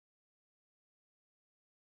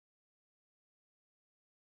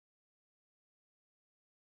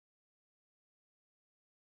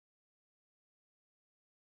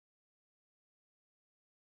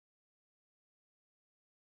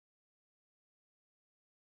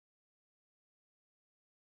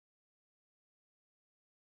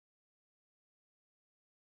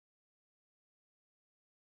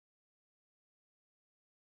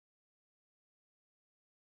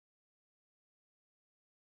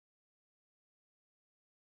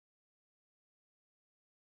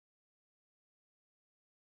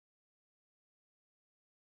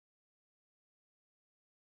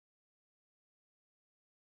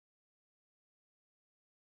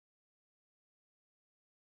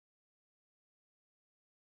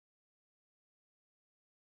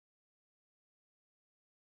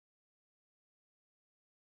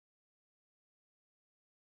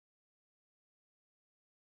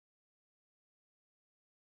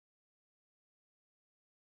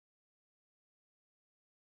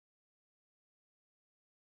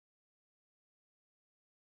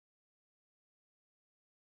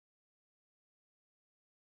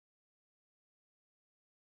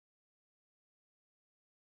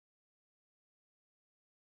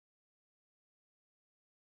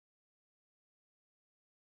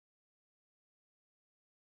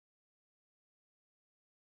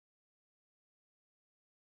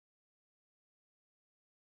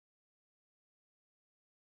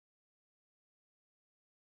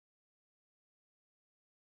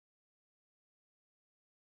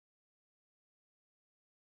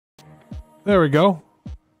There we go.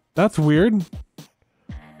 That's weird.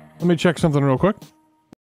 Let me check something real quick.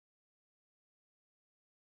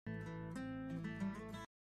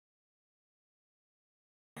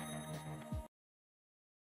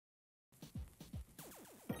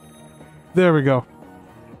 There we go.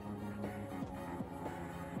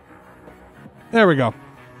 There we go.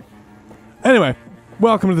 Anyway,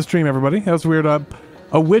 welcome to the stream, everybody. That's weird. A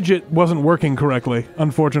widget wasn't working correctly,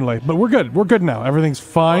 unfortunately. But we're good. We're good now. Everything's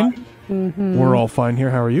fine. We're all fine here.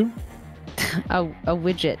 How are you? A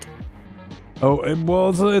widget. Oh, well,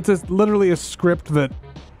 it's literally a script that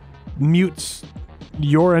mutes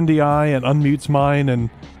your NDI and unmutes mine and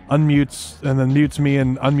unmutes and then mutes me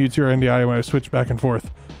and unmutes your NDI when I switch back and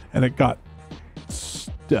forth. And it got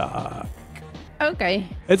stuck. Okay.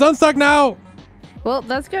 It's unstuck now! Well,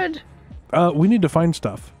 that's good. We need to find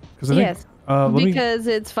stuff. Yes. Because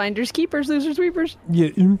it's finders, keepers, losers, sweepers. Yeah.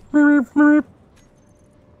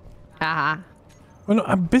 Haha. Well, no,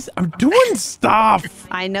 I'm busy. I'm doing stuff!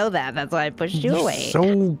 I know that. That's why I pushed you away.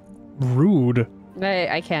 So rude.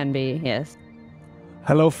 I can be, yes.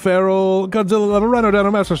 Hello, Feral, Godzilla Level, Rhino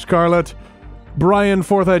Dino, Master Scarlet, Brian,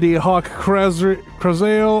 4th ID, Hawk, Krazale,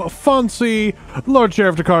 Fonzie, Lord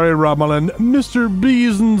Sheriff Takari, Rob Mullen, Mr.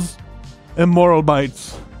 Beesons, Immoral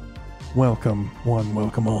Bites. Welcome, one,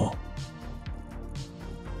 welcome all.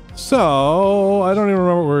 So, I don't even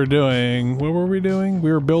remember what we were doing. What were we doing?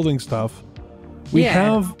 We were building stuff. We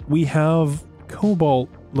have Cobalt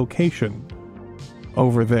location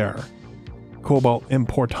over there. Cobalt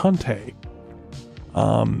Importante.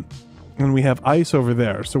 And we have ice over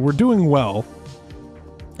there. So we're doing well.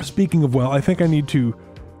 Speaking of well, I think I need to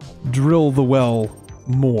drill the well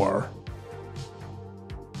more.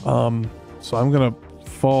 So I'm gonna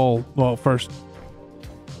fall, well, first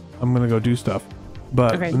I'm gonna go do stuff.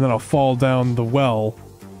 But okay. And then I'll fall down the well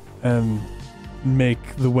and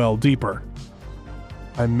make the well deeper.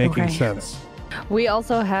 I'm making sense. We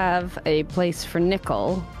also have a place for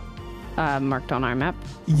nickel marked on our map.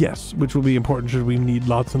 Yes, which will be important should we need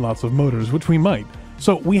lots and lots of motors, which we might.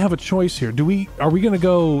 So we have a choice here. Are we gonna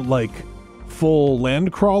go like full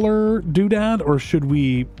land crawler doodad, or should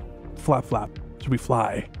we flap? Should we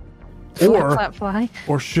fly? Flap fly?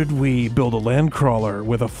 Or should we build a land crawler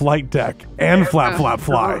with a flight deck and flap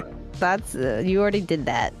fly? That's you already did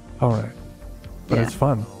that. All right, but it's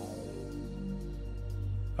fun.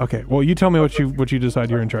 Okay, well, you tell me what you decide.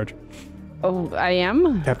 You're in charge. Oh, I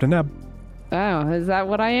am? Captain Neb. Oh, is that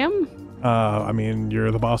what I am? I mean,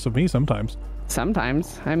 you're the boss of me sometimes.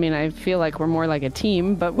 Sometimes. I mean, I feel like we're more like a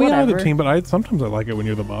team, but We whatever. are the team, but sometimes I like it when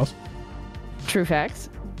you're the boss. True facts.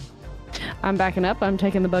 I'm backing up, I'm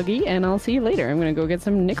taking the buggy, and I'll see you later. I'm gonna go get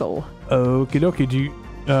some nickel. Okie dokie.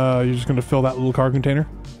 You're just gonna fill that little car container?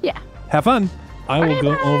 Yeah. Have fun. I will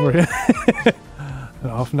go over here.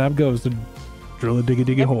 And off Nab goes to drill a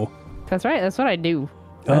diggy hole. That's right, that's what I do.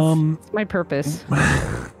 That's my purpose.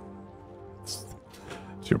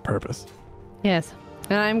 It's your purpose. Yes.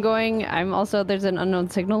 And I'm also, there's an unknown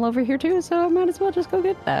signal over here too, so I might as well just go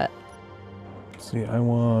get that. Let's see, I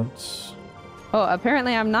want... Oh,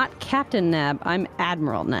 apparently I'm not Captain Nab, I'm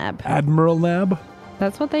Admiral Nab. Admiral Nab?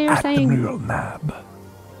 That's what they are saying. Admiral Nab.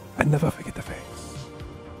 I never forget the face.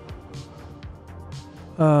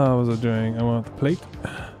 What was I doing? I want the plate.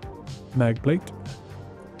 Mag plate.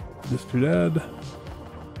 This to dad.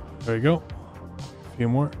 There you go. A few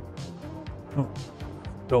more. Oh,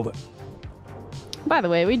 build it. By the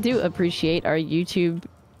way, we do appreciate our YouTube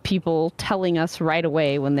people telling us right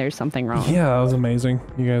away when there's something wrong. Yeah, that was amazing.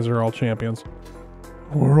 You guys are all champions.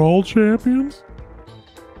 We're all champions?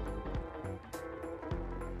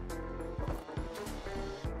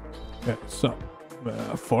 Okay, so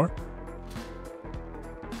 4.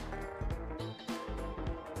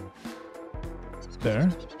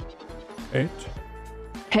 There. 8.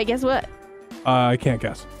 Hey, guess what? I can't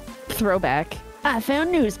guess. Throwback. I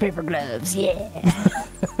found newspaper gloves, yeah.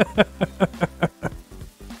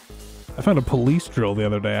 I found a police drill the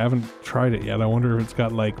other day. I haven't tried it yet. I wonder if it's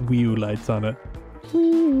got like Wii U lights on it.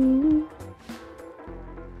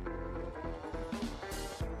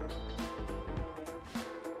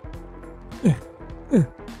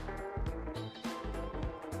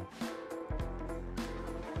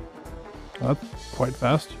 That's quite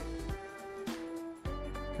fast.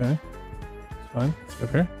 Okay. It's fine. Let's go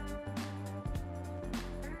here.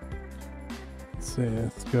 Let's see.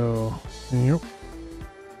 Let's go. Yep.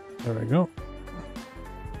 There we go.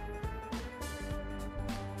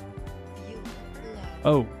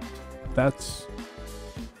 Oh, that's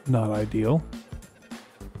not ideal.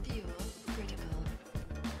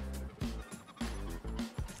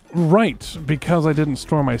 Right, because I didn't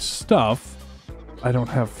store my stuff, I don't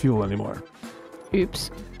have fuel anymore.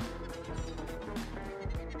 Oops.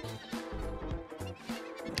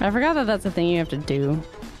 I forgot that that's a thing you have to do.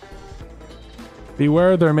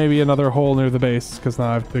 Beware, there may be another hole near the base, because now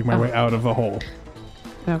I have to dig my way out of the hole.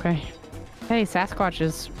 Okay. Hey, Sasquatch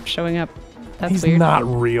is showing up. That's He's weird. not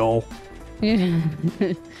real.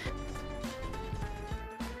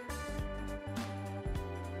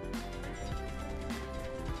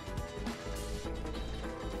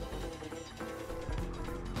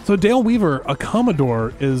 So Dale Weaver, a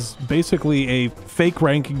Commodore, is basically a fake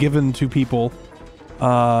rank given to people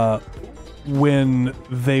when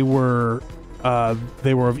they were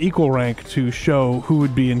of equal rank to show who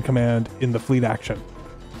would be in command in the fleet action.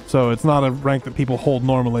 So it's not a rank that people hold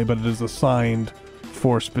normally, but it is assigned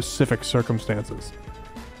for specific circumstances,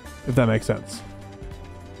 if that makes sense.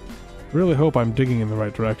 Really hope I'm digging in the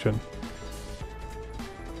right direction.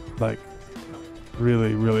 Like,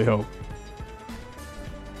 really, really hope.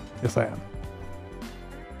 Yes, I am.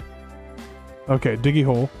 Okay, diggy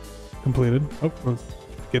hole completed. Oh, let's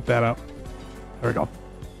get that out. There we go.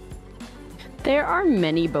 There are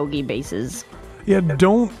many bogey bases. Yeah,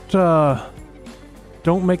 don't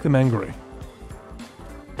make them angry.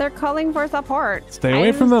 They're calling for support. Stay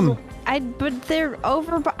away from them. But they're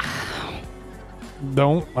over.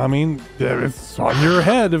 Don't. I mean, it's on your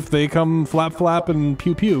head if they come flap flap and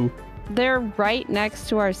pew pew. They're right next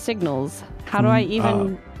to our signals. How do I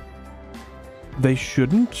even? They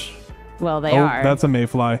shouldn't. Well, they are. That's a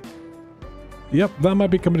mayfly. Yep, that might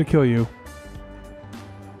be coming to kill you.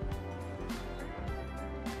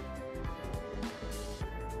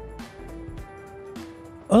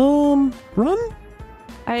 Run?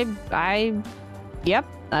 Yep,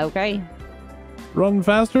 okay. Run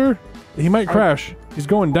faster? He might crash. He's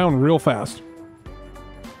going down real fast.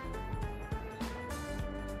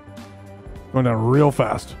 Going down real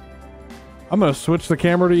fast. I'm gonna switch the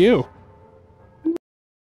camera to you.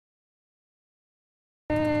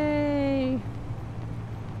 Hey.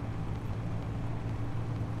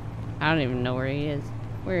 I don't even know where he is.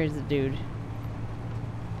 Where is the dude?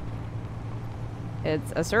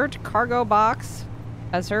 It's assert cargo box.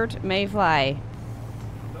 Assert may fly.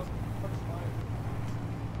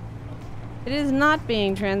 It is not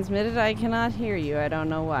being transmitted. I cannot hear you. I don't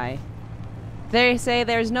know why. They say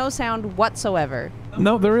there's no sound whatsoever.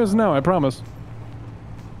 No, there is now, I promise.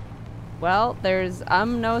 Well, there's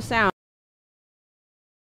no sound.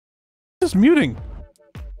 Just muting.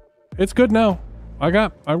 It's good now.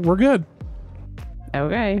 We're good.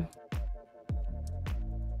 Okay.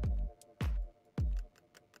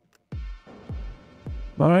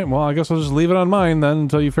 All right, well, I guess I'll just leave it on mine then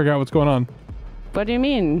until you figure out what's going on. What do you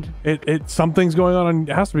mean? Something's going on,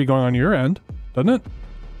 it has to be going on your end, doesn't it?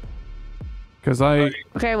 Because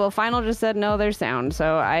Okay, well, Final just said no, there's sound,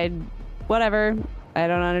 so whatever. I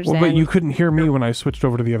don't understand. Well, but you couldn't hear me when I switched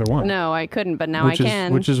over to the other one. No, I couldn't, but now I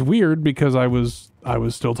can. Which is weird because I was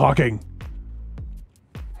still talking.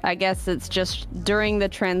 I guess it's just during the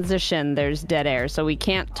transition there's dead air, so we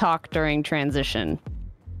can't talk during transition.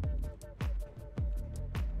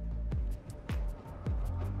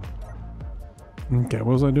 Okay, what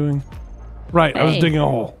was I doing? Right, I was digging a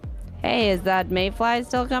hole. Hey, is that mayfly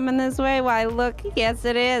still coming this way? Why, look, yes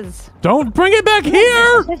it is. Don't bring it back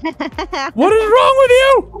here! What is wrong with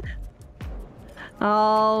you?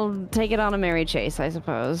 I'll take it on a merry chase, I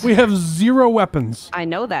suppose. We have 0 weapons. I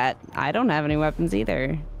know that. I don't have any weapons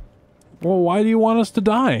either. Well, why do you want us to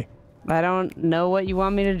die? I don't know what you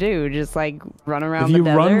want me to do. Just, like, run around the desert?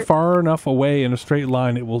 If you run far enough away in a straight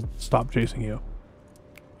line, it will stop chasing you.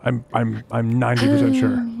 I'm 90%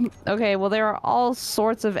 sure. Okay, well, there are all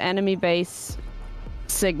sorts of enemy base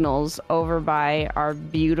signals over by our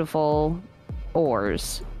beautiful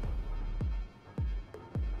ores.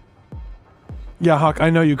 Yeah, Hawk, I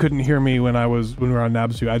know you couldn't hear me when we were on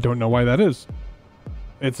Nabsu. I don't know why that is.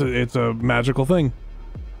 It's a magical thing.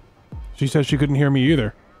 She says she couldn't hear me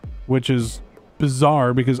either, which is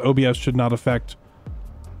bizarre because OBS should not affect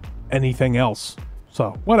anything else.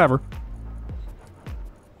 So, whatever.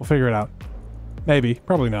 We'll figure it out. Maybe.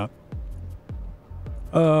 Probably not.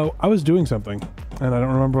 I was doing something, and I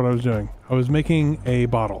don't remember what I was doing. I was making a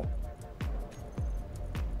bottle.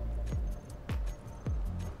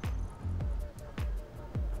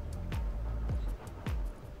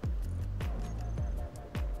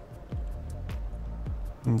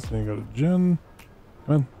 Let's see, go to Jen.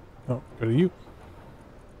 Come on. Oh, go to you.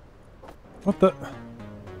 What the?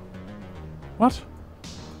 What?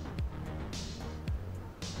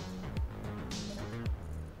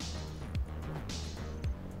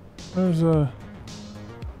 There's a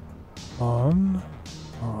on.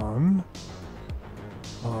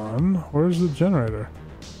 Where's the generator?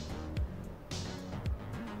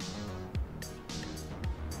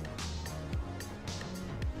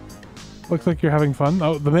 Looks like you're having fun.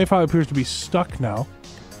 Oh, the mayfly appears to be stuck now.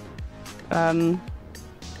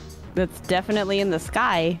 That's definitely in the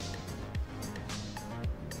sky.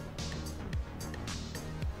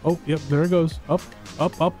 Oh, yep, there it goes. Up,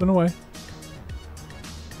 up, up, and away.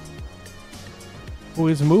 Oh,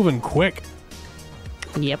 he's moving quick.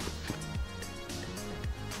 Yep.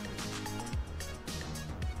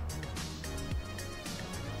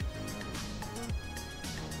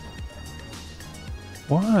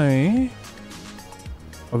 Why?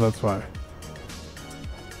 Oh, that's why.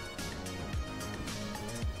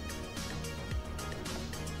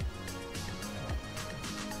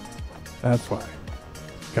 That's why.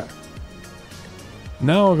 Okay.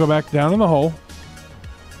 Now I'll go back down in the hole.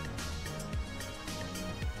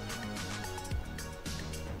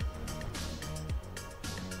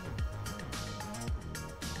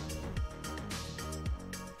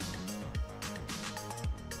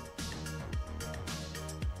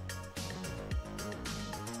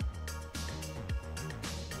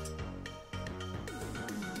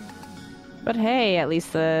 But hey, at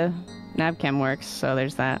least the nav cam works, so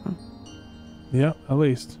there's that. Yeah, at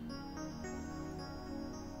least.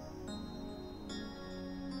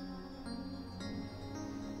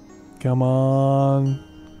 Come on.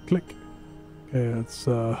 Click. Okay, it's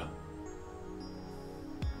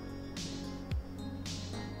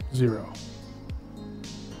 0.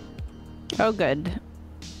 Oh, good.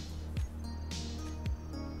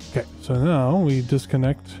 Okay, so now we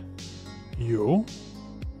disconnect you.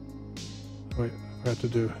 Wait, I forgot to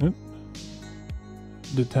do it.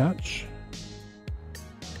 Detach.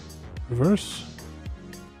 Reverse.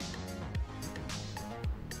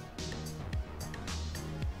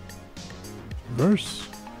 Reverse.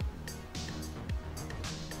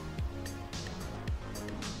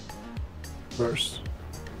 Reverse.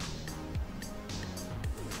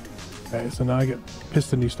 Okay, so now I get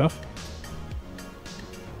pistony stuff.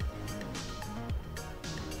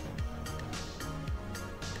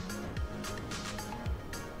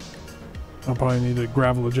 I'll probably need a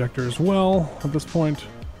gravel ejector as well at this point.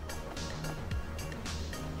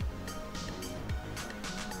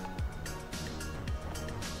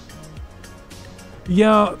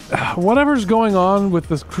 Yeah, whatever's going on with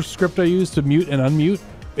this script I use to mute and unmute,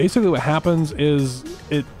 basically what happens is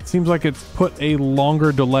it seems like it's put a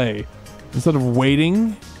longer delay. Instead of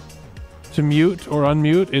waiting to mute or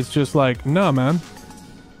unmute, it's just like, nah, man.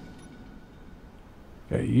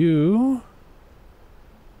 Okay, you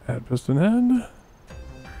add piston head.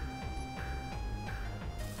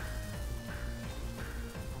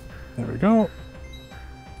 There we go.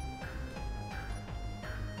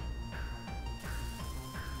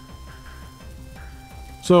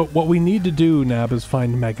 So what we need to do, Nab, is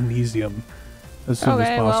find magnesium as soon as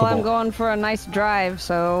possible. Well, I'm going for a nice drive,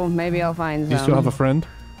 so maybe I'll find some. You still have a friend?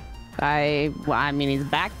 Well, I mean, he's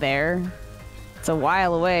back there. It's a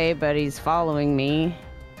while away, but he's following me.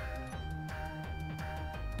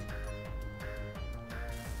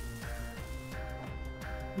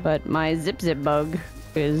 But my zip bug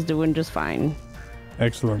is doing just fine.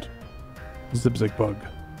 Excellent. Zip bug.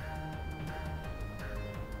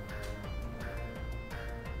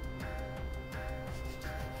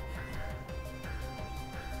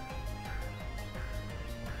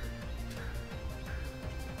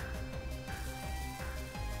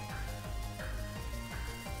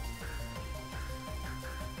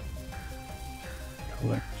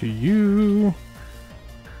 Collect to you.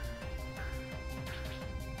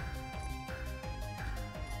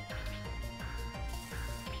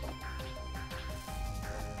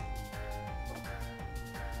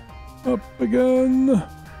 Up again.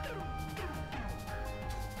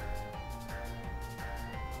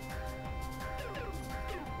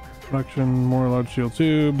 Collection, more large shield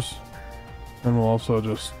tubes. And we'll also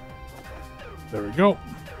just, there we go.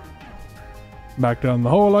 Back down the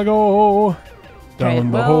hole I go.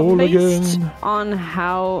 Down the hole based again. On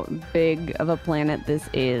how big of a planet this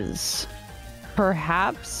is,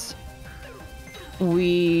 perhaps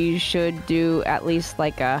we should do at least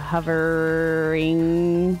like a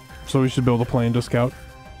hovering. So we should build a plane to scout?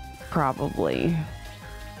 Probably.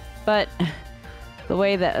 But the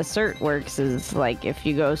way that assert works is like if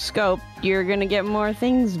you go scope, you're gonna get more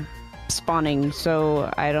things spawning.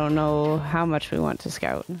 So I don't know how much we want to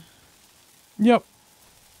scout. Yep.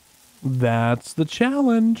 That's the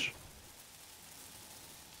challenge.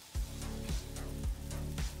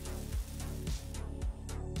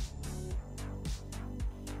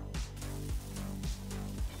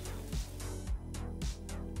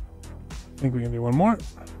 I think we can do one more.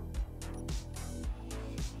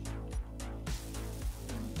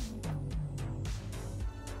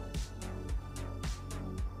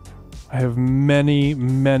 I have many,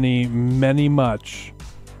 many, many much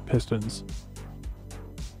pistons.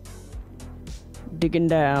 Digging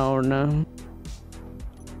down.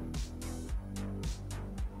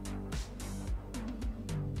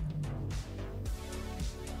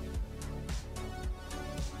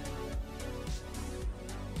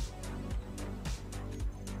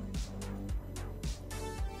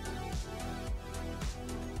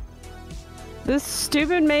 This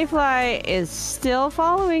stupid mayfly is still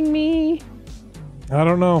following me. I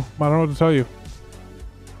don't know. I don't know what to tell you.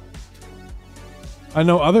 I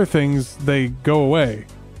know other things, they go away.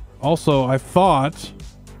 Also, I thought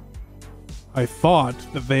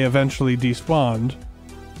that they eventually despawned,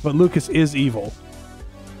 but Lucas is evil.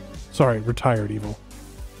 Sorry, retired evil.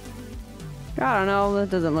 I don't know. That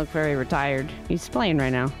doesn't look very retired. He's playing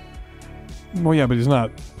right now. Well, yeah, but he's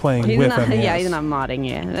not playing with NES. Yeah, he's not modding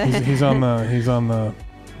yet. he's on the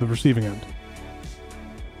receiving end.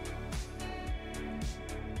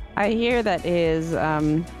 I hear that his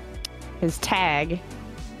tag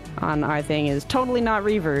on our thing is totally not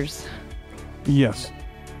Reavers. Yes.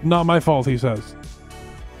 Not my fault, he says.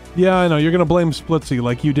 Yeah, I know. You're gonna blame Splitsy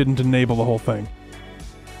like you didn't enable the whole thing.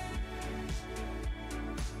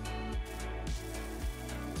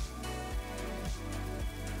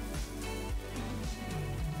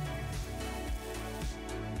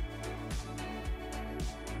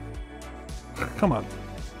 Come on.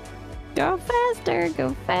 Go faster,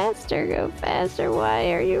 go faster, go faster.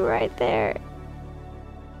 Why are you right there?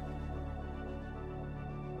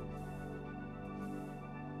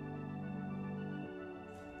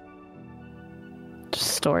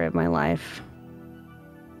 Story of my life.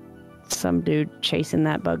 Some dude chasing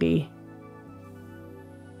that buggy.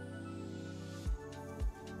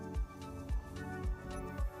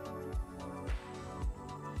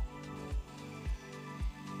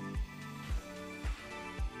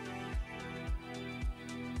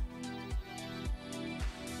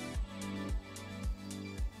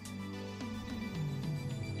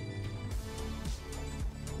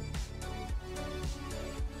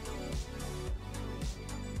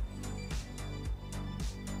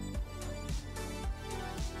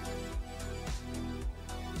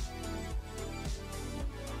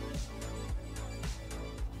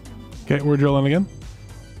 Okay, we're drilling again.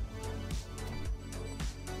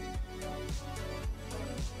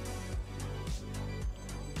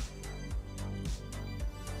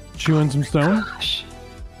 Chewing some stone. Gosh.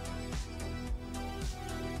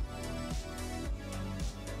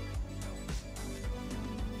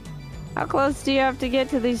 How close do you have to get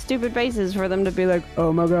to these stupid bases for them to be like,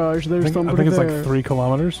 oh my gosh, there's somebody I think it's there. like 3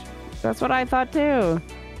 kilometers. That's what I thought too.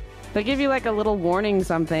 They give you like a little warning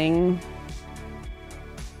something.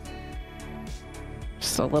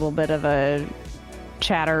 Just a little bit of a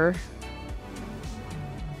chatter.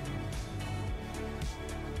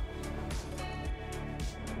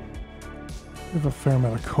 We have a fair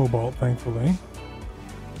amount of cobalt, thankfully.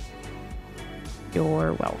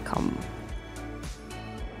 You're welcome.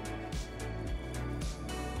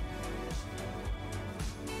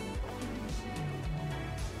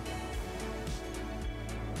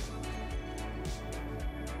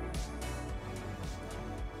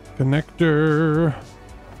 Connector.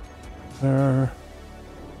 There.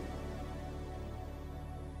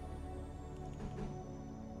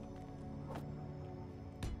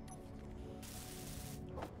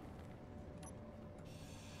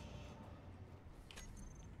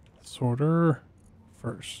 Sorter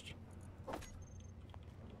first.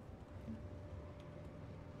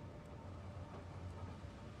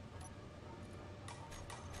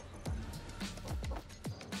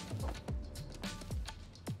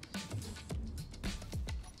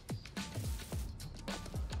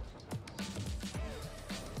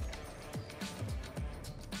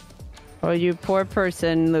 Oh, you poor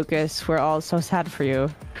person, Lucas. We're all so sad for you.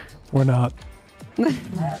 We're not.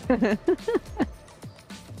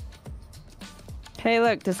 Hey,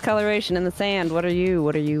 look, discoloration in the sand. What are you?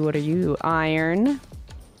 What are you? What are you? Iron.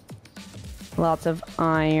 Lots of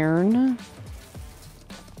iron.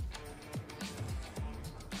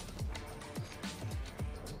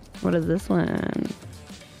 What is this one?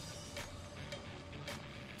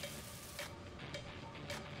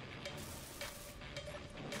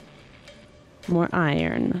 More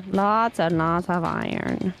iron. Lots and lots of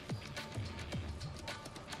iron.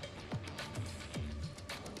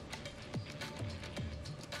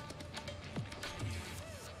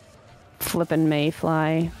 Flippin'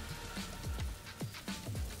 mayfly.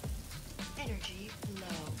 Energy low.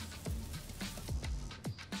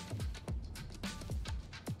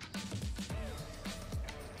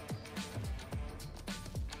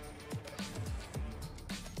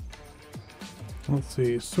 Let's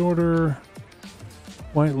see, sorter,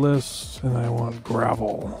 whitelist, and I want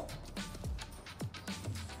gravel.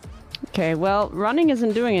 Okay, well, running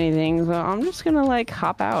isn't doing anything, so I'm just gonna, like,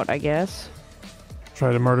 hop out, I guess.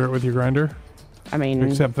 Try to murder it with your grinder? I mean...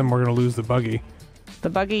 Except then we're gonna lose the buggy. The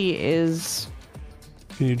buggy is...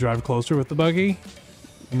 Can you drive closer with the buggy?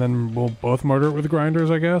 And then we'll both murder it with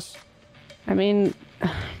grinders, I guess? I mean...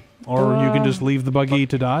 Or you can just leave the buggy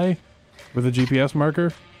to die with a GPS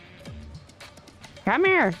marker? Come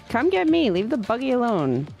here! Come get me! Leave the buggy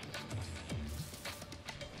alone.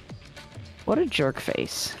 What a jerk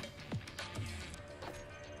face.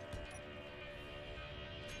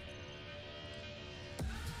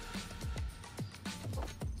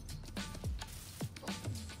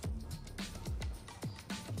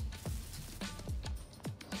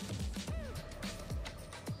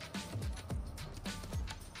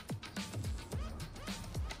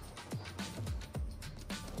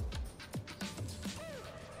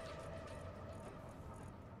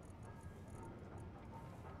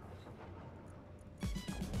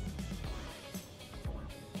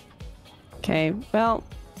 Okay, well,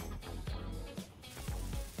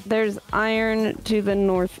 there's iron to the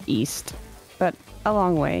northeast, but a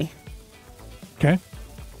long way. Okay.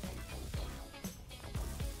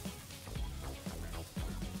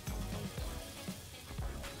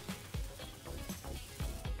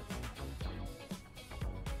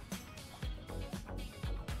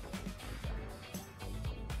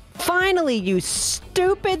 Finally, you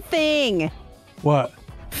stupid thing! What?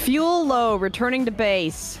 Fuel low, returning to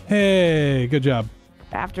base. Hey, good job.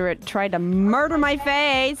 After it tried to murder my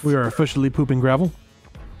face. We are officially pooping gravel.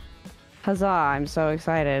 Huzzah, I'm so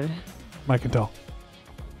excited. I can tell.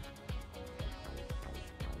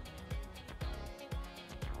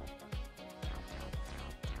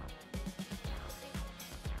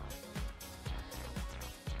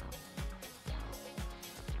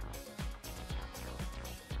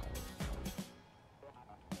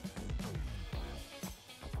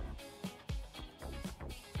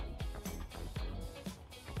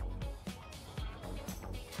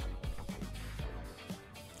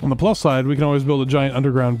 On the plus side, we can always build a giant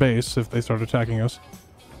underground base if they start attacking us.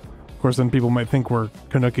 Of course, then people might think we're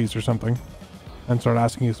Kanukis or something and start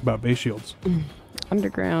asking us about base shields.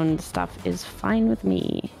 Underground stuff is fine with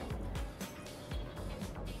me.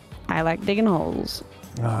 I like digging holes.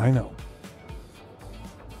 I know.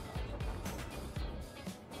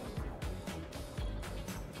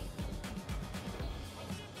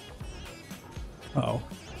 Uh-oh.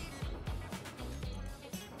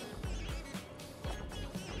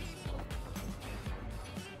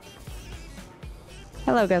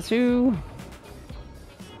 Hello, guess who?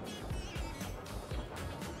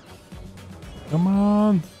 Come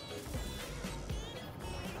on.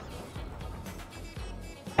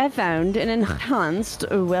 I found an enhanced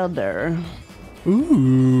welder.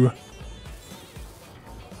 Ooh.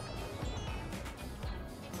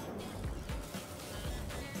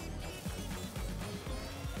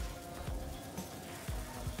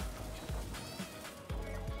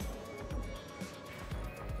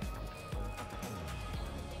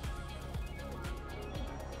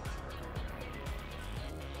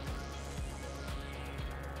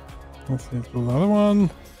 Let's see, let's build another one.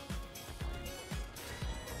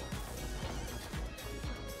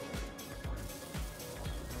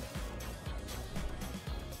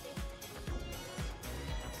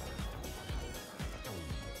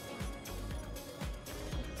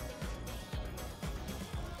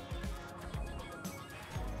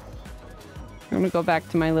 I'm gonna go back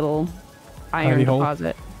to my little iron Hidey hole.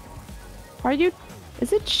 deposit. Are you...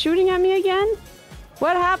 Is it shooting at me again?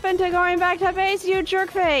 What happened to going back to base, you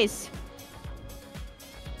jerk face?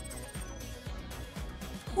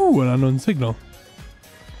 Ooh, an unknown signal.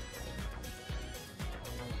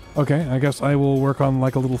 Okay, I guess I will work on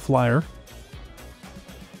like a little flyer.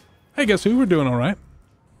 Hey, guess who? We're doing all right.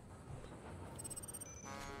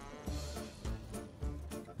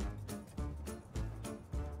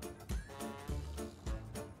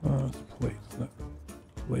 It's plate, isn't it?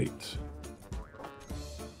 Plate.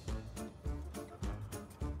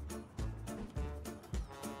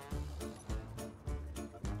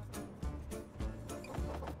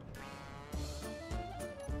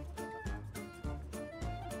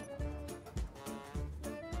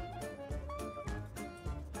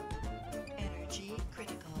 Energy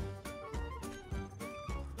critical.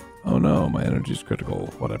 Oh no, my energy's critical.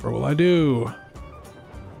 Whatever will I do?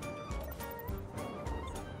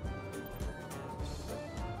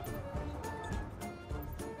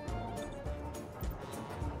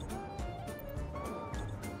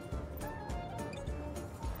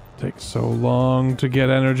 Takes so long to get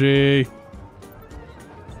energy.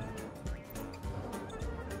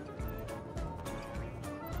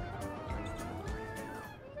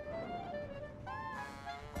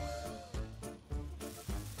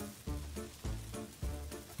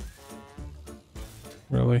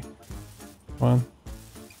 Really? Come on.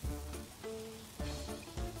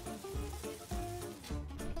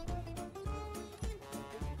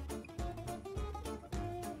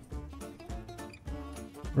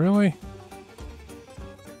 Really?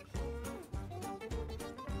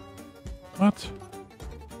 What?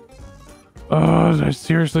 Oh, did I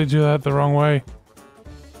seriously do that the wrong way?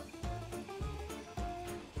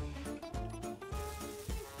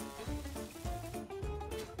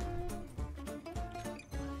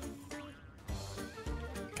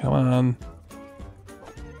 Come on.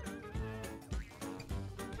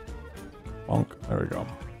 Bonk. There we go.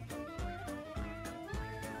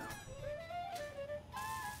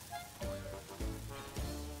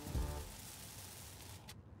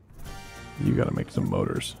 You gotta make some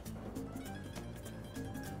motors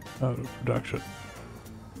out of production.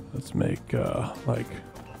 Let's make like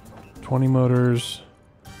 20 motors,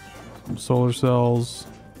 some solar cells,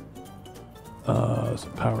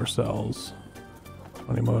 some power cells,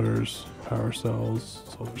 20 motors, power cells,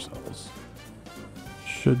 solar cells.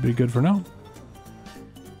 Should be good for now.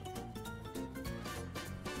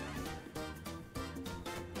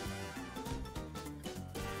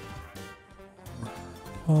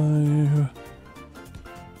 Five.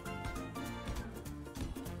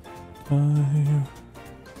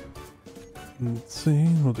 Let's see,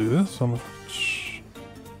 we'll do this on the...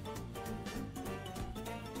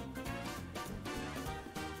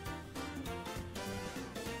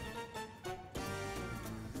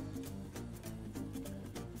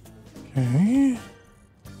 Okay.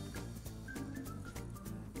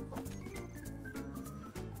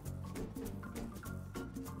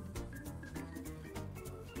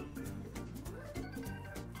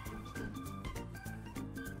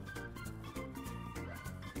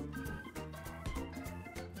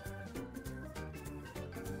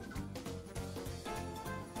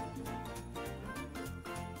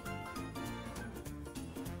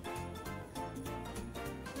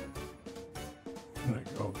 There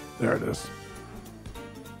we go. There it is.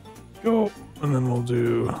 Go, and then we'll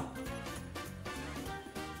do...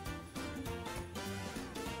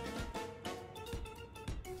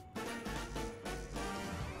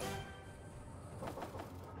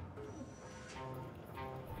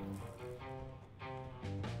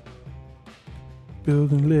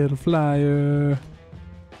 Building a little flyer.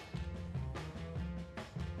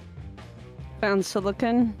 Found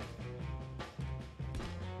silicon.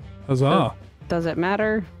 Huzzah. Does it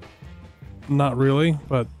matter? Not really,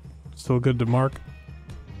 but still good to mark.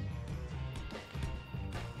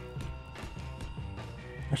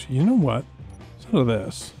 Actually, you know what? Instead of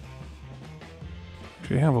this,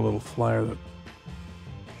 actually have a little flyer that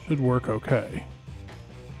should work okay.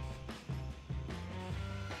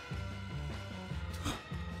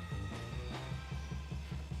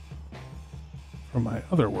 From my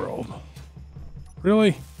other world.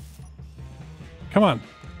 Really? Come on.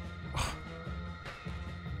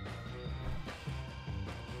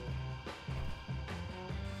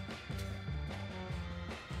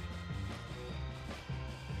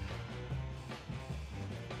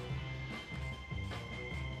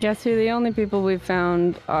 Guess who the only people we've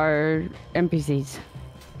found are NPCs.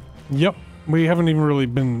 Yep. We haven't even really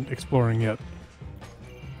been exploring yet.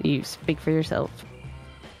 You speak for yourself.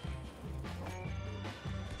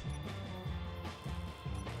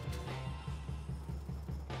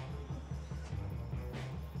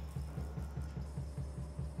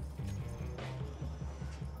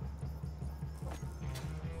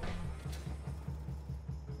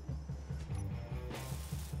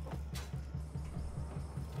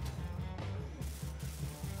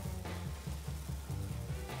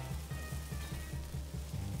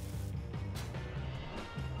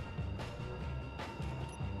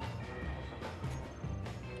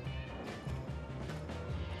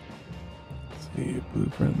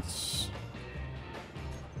 Blueprints.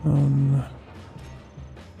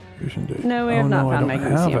 Creation date. No, we have not I found don't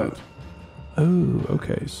magnesium. have it. Oh,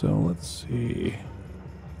 okay. So let's see.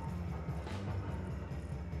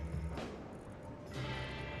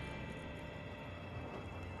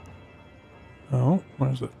 Oh,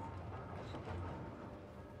 where's it?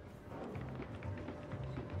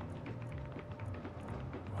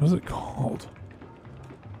 What is it called?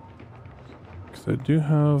 Because I do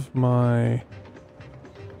have my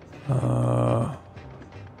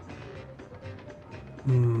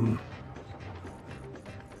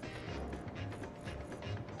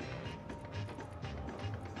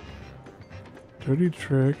dirty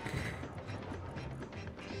trick.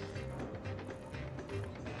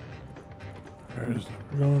 There it is.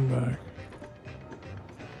 We're going back.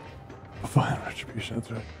 Fine retribution,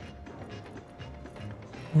 that's right.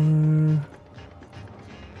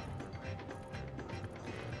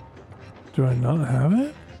 Do I not have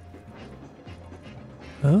it?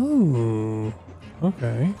 Oh,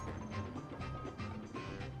 okay.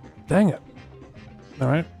 Dang it. All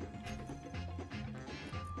right.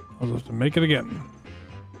 I'll just have to make it again.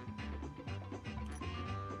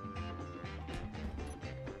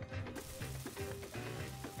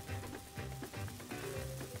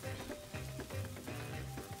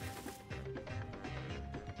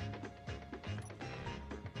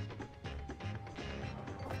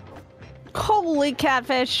 Holy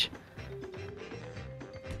catfish!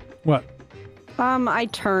 What? I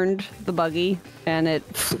turned the buggy and it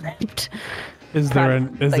flipped. Is there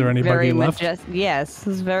any buggy left? Yes,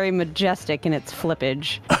 it's very majestic in its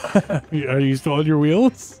flippage. Are you still on your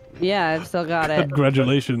wheels? Yeah, I've still got it.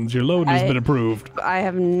 Congratulations, your load has been approved. I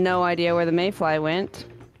have no idea where the mayfly went.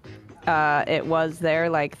 It was there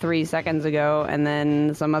like 3 seconds ago, and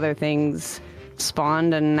then some other things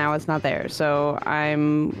spawned, and now it's not there. So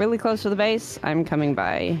I'm really close to the base. I'm coming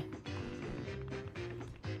by.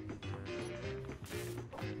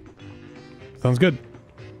 Sounds good.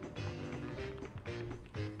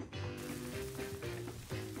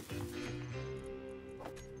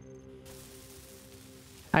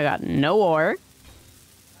 I got no ore,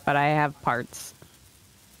 but I have parts.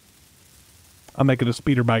 I'll make it a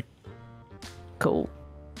speeder bike. Cool.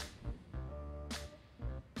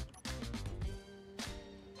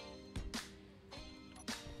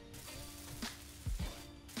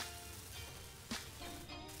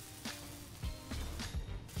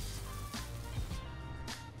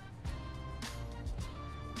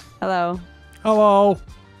 Hello. Hello.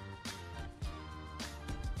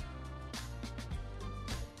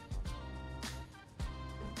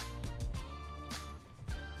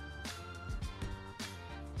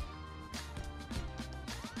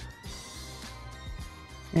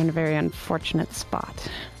 You're in a very unfortunate spot.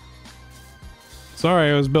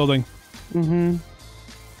 Sorry, I was building. Mm-hmm.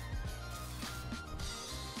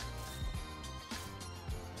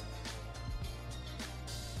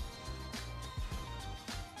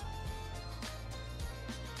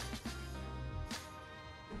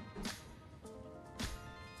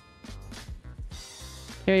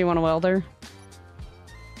 Here, you want a welder?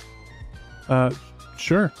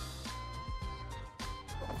 Sure.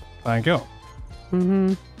 Thank you.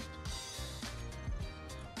 Mm-hmm.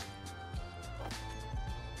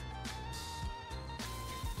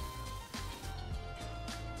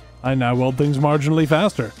 I now weld things marginally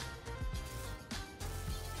faster.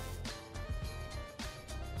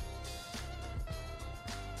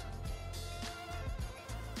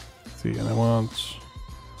 Let's see, and I want...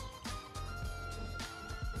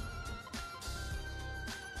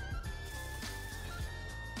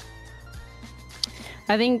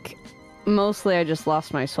 I think mostly I just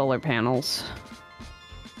lost my solar panels.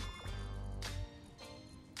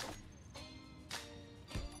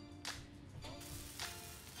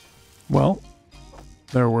 Well,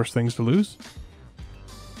 there are worse things to lose.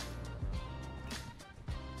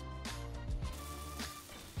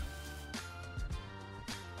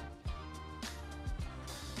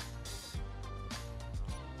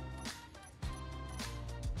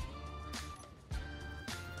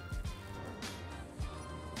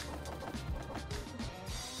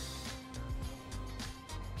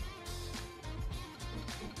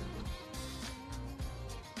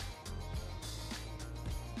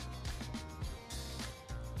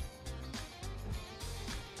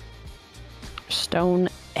 Stone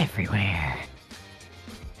everywhere.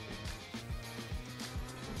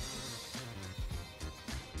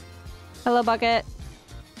 Hello, Bucket.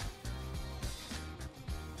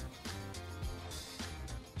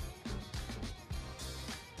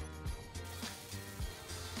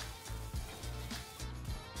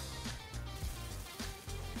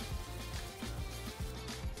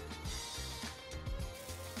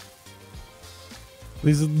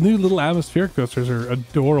 These new little atmospheric coasters are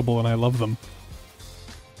adorable and I love them.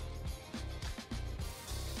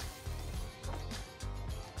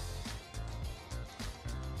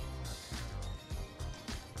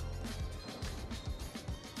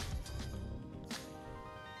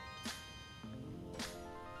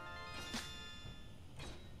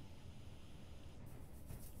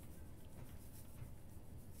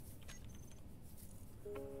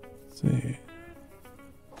 Let's see.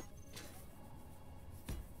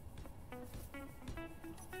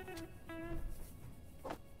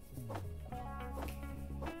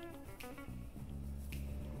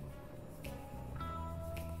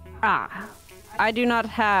 Ah, I do not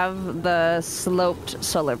have the sloped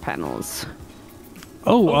solar panels.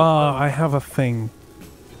 Oh, I have a thing.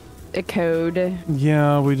 A code.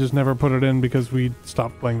 Yeah, we just never put it in because we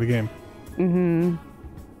stopped playing the game. Mm-hmm.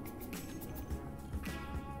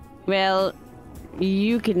 Well,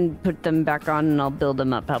 you can put them back on and I'll build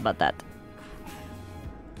them up. How about that?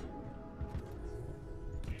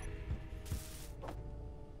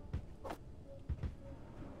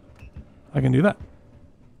 I can do that.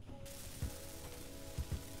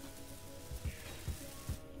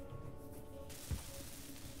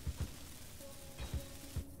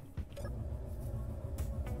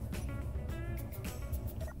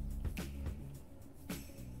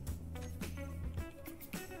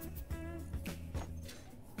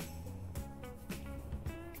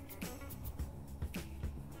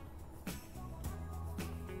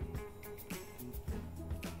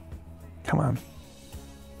 Come on.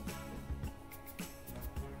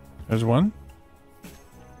 There's one.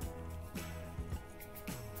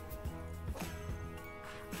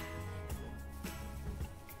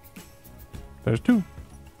 There's two.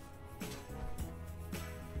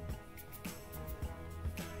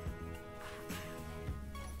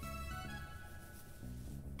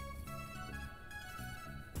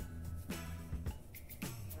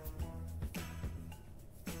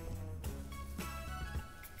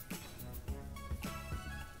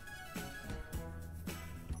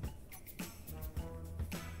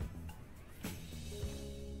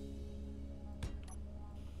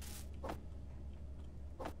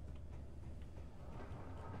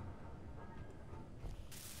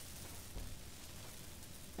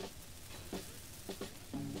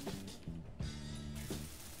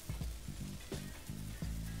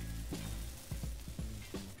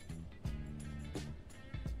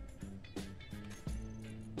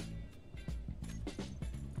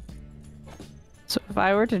 So if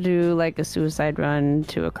I were to do like a suicide run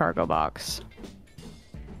to a cargo box,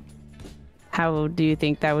 how do you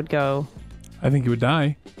think that would go? I think you would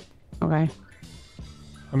die. Okay.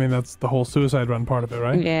 I mean, that's the whole suicide run part of it,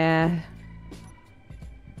 right? Yeah.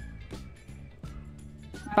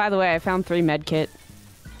 By the way, I found 3 medkit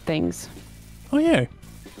things. Oh, yeah.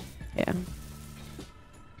 Yeah.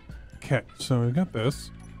 Okay, so we got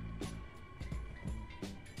this.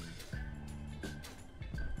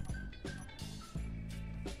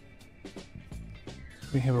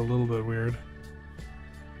 We have a little bit weird.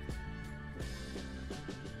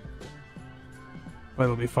 But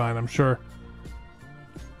it'll be fine, I'm sure.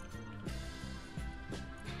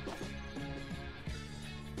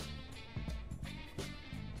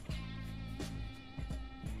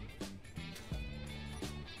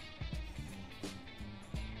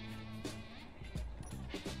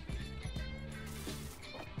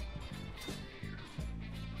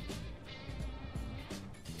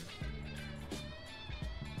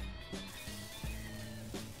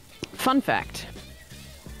 Fun fact.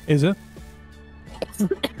 Is it?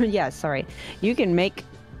 Yeah, sorry. You can make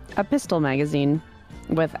a pistol magazine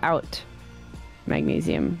without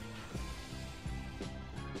magnesium.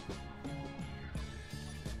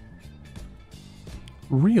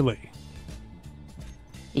 Really?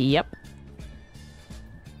 Yep.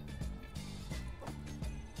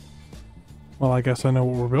 Well, I guess I know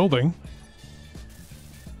what we're building.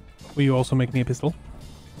 Will you also make me a pistol?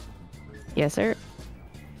 Yes, sir.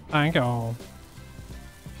 Thank you.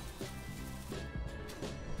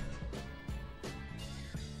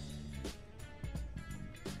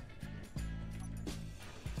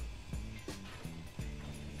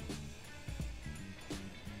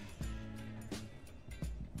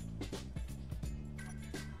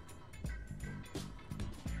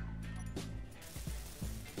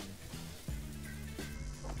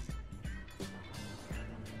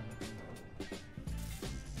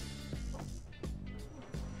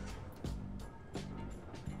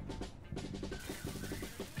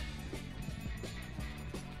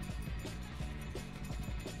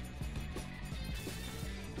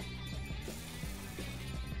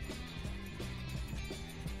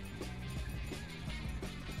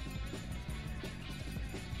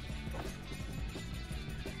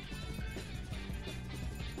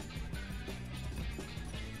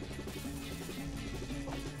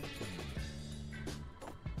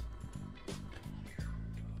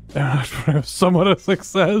 Somewhat a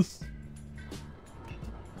success.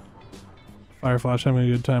 Fire Flash having a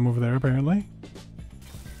good time over there, apparently.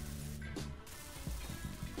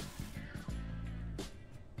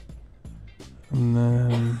 And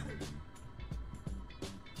then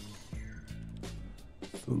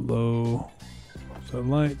the low set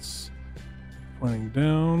lights pointing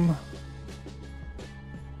down.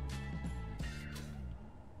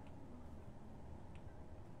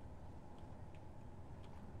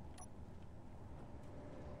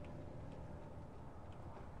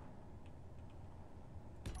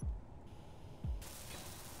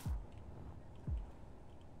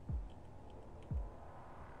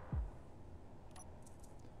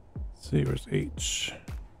 see, where's H?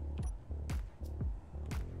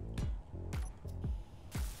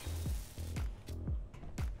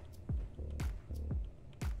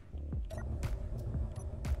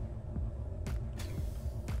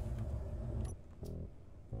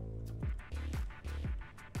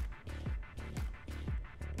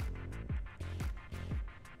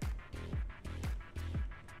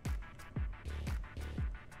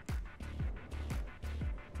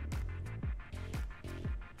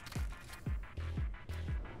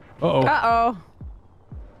 Uh-oh.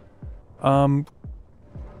 Uh-oh.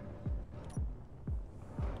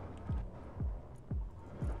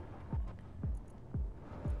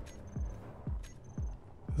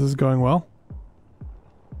 This is going well.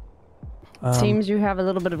 Seems you have a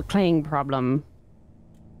little bit of a clang problem.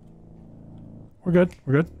 We're good.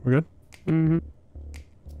 We're good. We're good. Mm-hmm.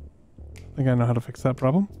 I think I know how to fix that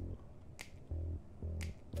problem.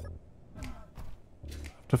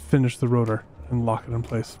 Have to finish the rotor and lock it in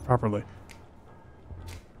place properly.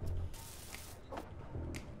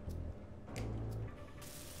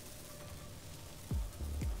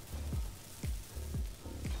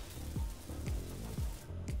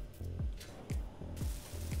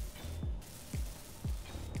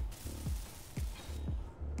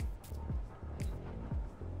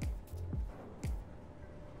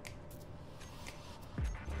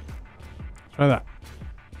 Try that.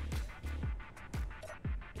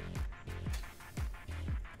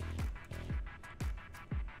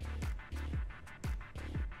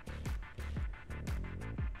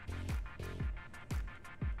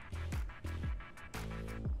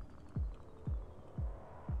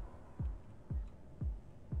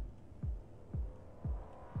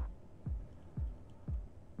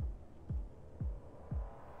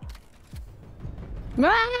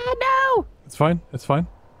 Ah, no! It's fine. It's fine.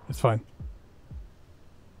 It's fine.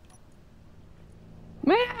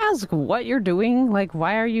 May I ask what you're doing? Like,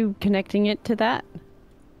 why are you connecting it to that?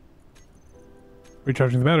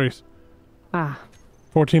 Recharging the batteries. Ah.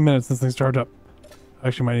 14 minutes since things charge up. I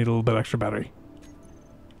actually might need a little bit extra battery.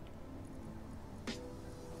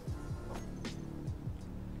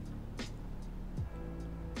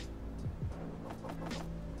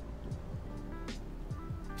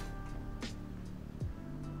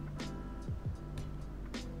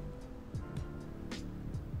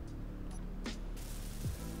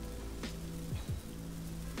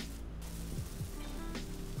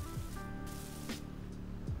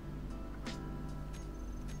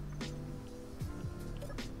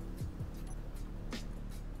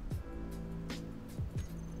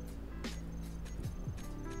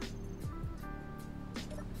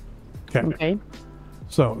 Okay.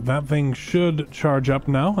 So that thing should charge up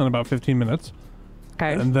now in about 15 minutes.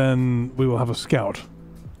 Okay. And then we will have a scout.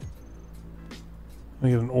 I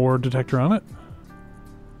get an ore detector on it.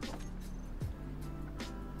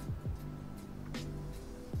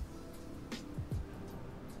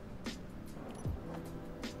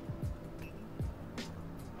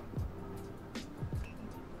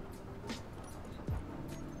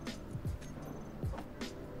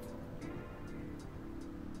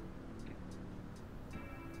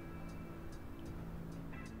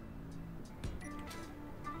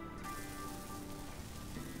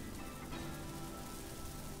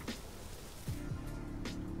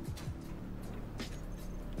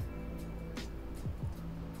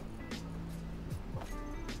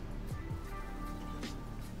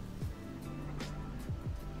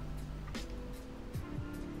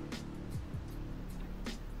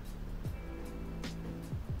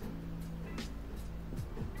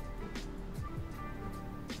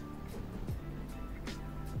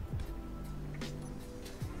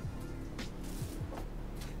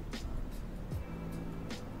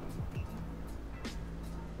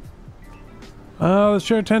 The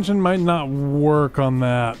shared tension might not work on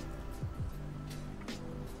that.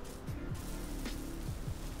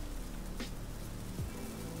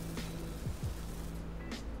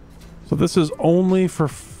 So this is only for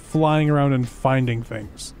flying around and finding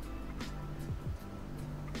things.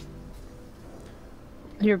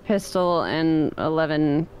 Your pistol and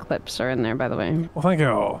 11 clips are in there, by the way. Well, thank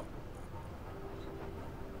you.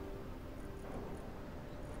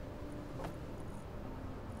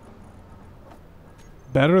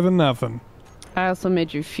 Better than nothing. I also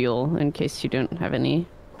made you fuel in case you don't have any.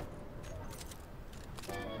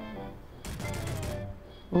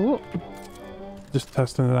 Ooh. Just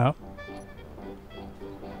testing it out.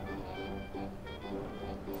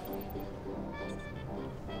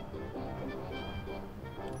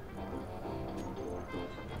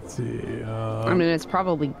 Let's see. I mean, it's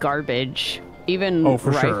probably garbage. Even oh,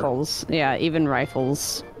 for rifles. Sure. Yeah, even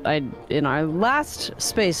rifles in our last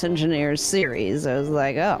Space Engineers series, I was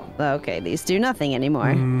like, oh, okay, these do nothing anymore.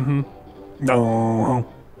 Mm-hmm. No.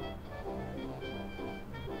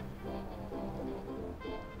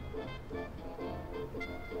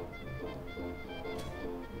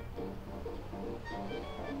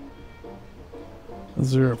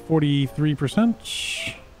 They're at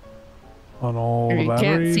 43% on all the You batteries.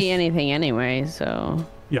 can't see anything anyway, so...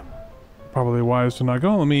 Yeah. Probably wise to not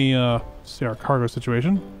go. Let me see our cargo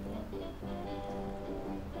situation.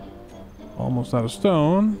 Almost out of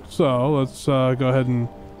stone. So let's go ahead and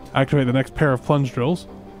activate the next pair of plunge drills.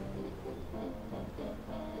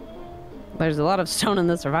 There's a lot of stone in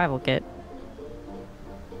the survival kit.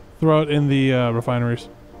 Throw it in the refineries.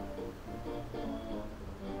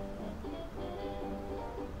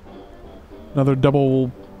 Another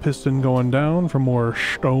double piston going down for more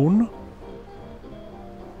stone.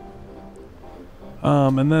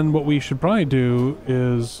 And then what we should probably do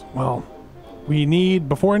is, well, we need,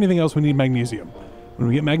 before anything else, we need magnesium. When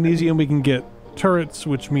we get magnesium, we can get turrets,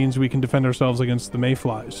 which means we can defend ourselves against the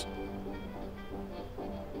mayflies.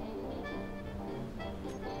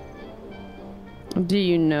 Do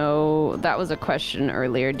you know, that was a question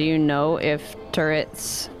earlier, do you know if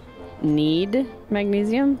turrets need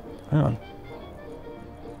magnesium? Hang on.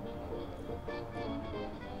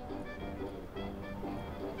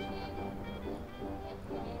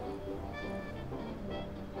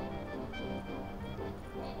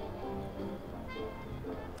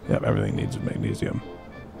 Yep, everything needs magnesium.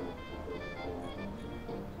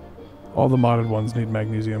 All the modded ones need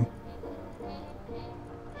magnesium.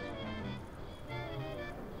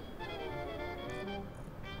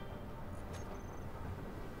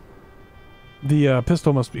 The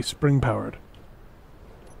pistol must be spring-powered.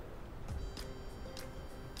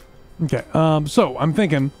 Okay, so I'm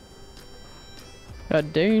thinking... A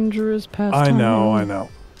dangerous pastime. I know.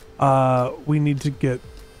 We need to get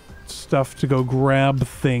stuff to go grab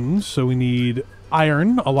things. So we need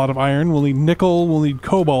iron, a lot of iron. We'll need nickel, we'll need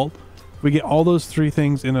cobalt. We get all those three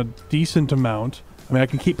things in a decent amount. I mean, I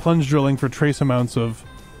can keep plunge drilling for trace amounts of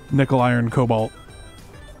nickel, iron, cobalt.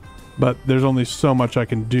 But there's only so much I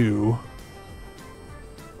can do.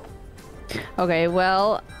 Okay,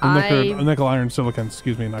 well, Nickel, iron, silicon,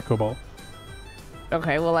 excuse me, not cobalt.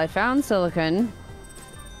 Okay, well, I found silicon.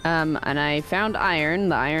 And I found iron.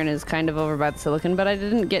 The iron is kind of over by the silicon, but I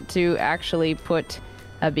didn't get to actually put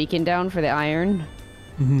a beacon down for the iron.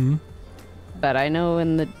 Mm-hmm. But I know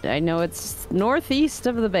it's northeast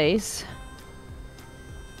of the base.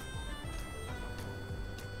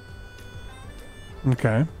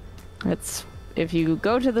 Okay. It's if you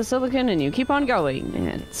go to the silicon and you keep on going,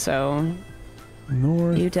 and so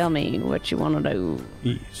North. you tell me what you want to do.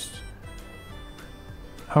 East.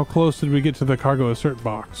 How close did we get to the cargo assert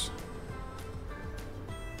box?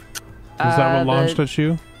 Is that what launched at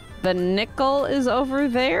you? The nickel is over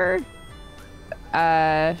there.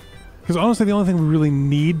 Because honestly, the only thing we really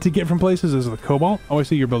need to get from places is the cobalt. Oh, I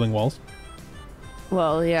see you're building walls.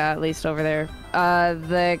 Well, yeah, at least over there.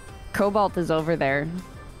 The cobalt is over there.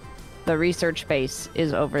 The research base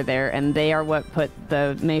is over there, and they are what put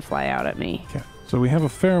the mayfly out at me. Okay, so we have a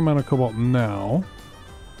fair amount of cobalt now.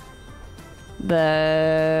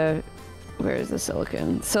 Where is the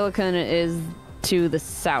silicon? Silicon is to the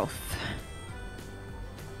south.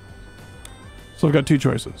 So I've got two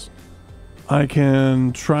choices. I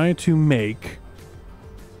can try to make...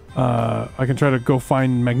 I can try to go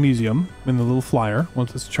find magnesium in the little flyer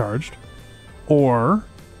once it's charged. Or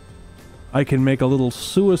I can make a little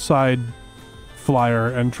suicide flyer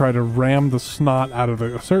and try to ram the snot out of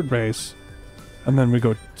the assert base, and then we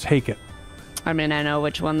go take it. I mean, I know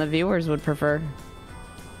which one the viewers would prefer.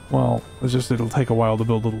 Well, it's just it'll take a while to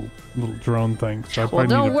build a little drone thing. So Well,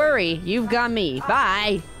 don't worry. You've got me.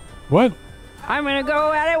 Bye. What? I'm going to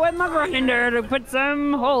go at it with my grinder to put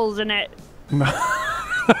some holes in it.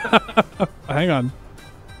 Hang on.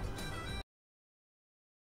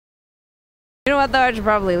 You know what, though? I should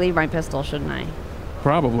probably leave my pistol, shouldn't I?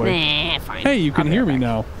 Probably. Nah, fine. Hey, you can I'll be hear right me back.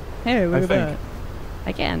 now. Hey, look I at think. that.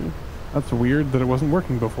 I can. That's weird that it wasn't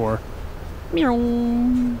working before. Meow.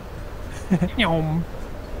 Yum.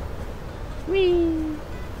 Whee.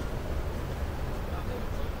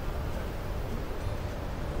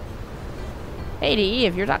 Hey, DE,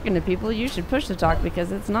 if you're talking to people, you should push the talk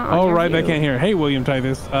because it's not on Oh, your right, I view. can't hear. Hey, William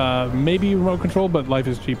Titus. Maybe remote control, but life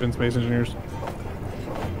is cheap in Space Engineers.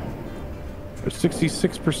 There's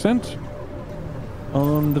 66%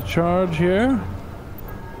 on the charge here.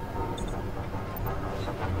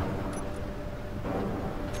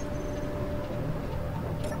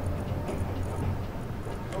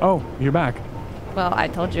 Oh, you're back. Well, I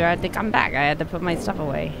told you I had to come back. I had to put my stuff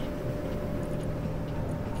away.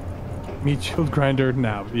 Meat shield grinder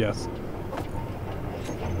now, yes.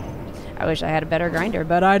 I wish I had a better grinder,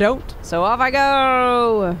 but I don't. So off I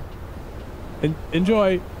go.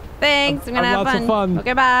 Enjoy. Thanks. I'm gonna have lots of fun.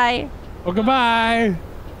 Okay, bye. Oh, goodbye.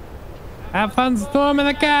 Have fun storming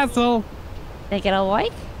the castle. Think it'll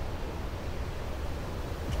work?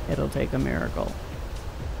 It'll take a miracle.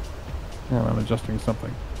 Well, I'm adjusting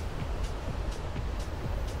something.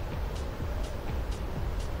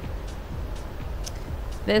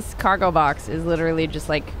 This cargo box is literally just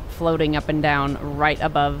like floating up and down right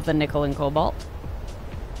above the nickel and cobalt.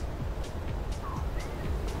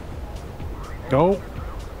 Go.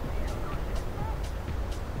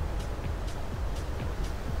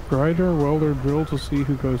 Grinder, welder, drill to see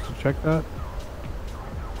who goes to check that.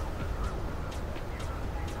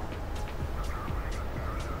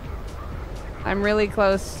 I'm really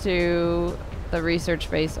close to the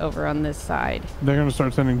research base over on this side. They're going to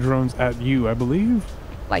start sending drones at you, I believe.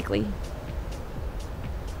 Likely.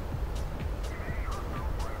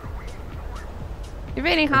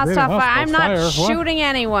 Evading hostile fire. I'm not fire. What? shooting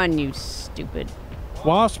anyone, you stupid.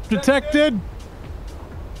 Wasp detected.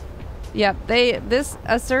 Yep, this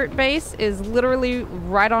assert base is literally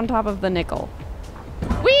right on top of the nickel.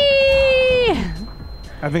 Whee!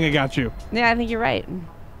 I think I got you. Yeah, I think you're right.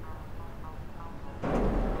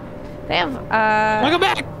 They have Welcome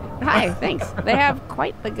back. Hi, thanks. They have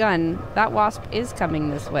quite the gun. That wasp is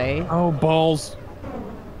coming this way. Oh, balls.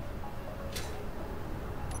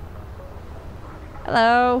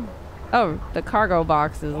 Hello. Oh, the cargo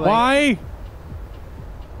box is like... Why?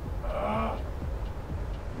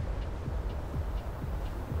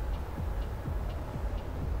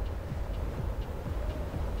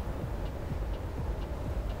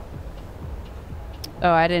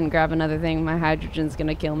 Oh, I didn't grab another thing. My hydrogen's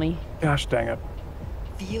gonna kill me. Gosh dang it.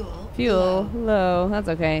 Fuel. Low. That's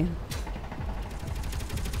okay.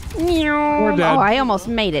 We're dead. Oh, I almost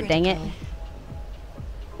made it, dang it.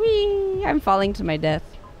 Whee! I'm falling to my death.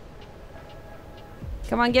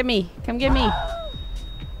 Come on, get me. Come get me.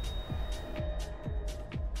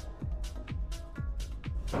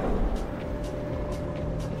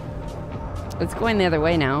 It's going the other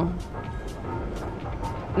way now.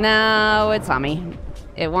 No, it saw me.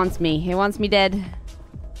 It wants me. It wants me dead.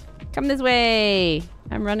 Come this way.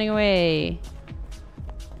 I'm running away.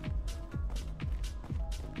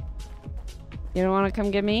 You don't want to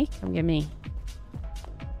come get me? Come get me.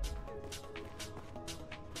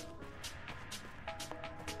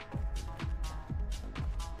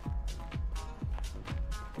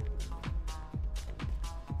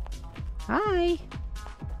 Hi.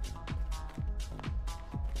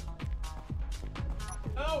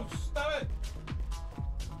 No, stop it.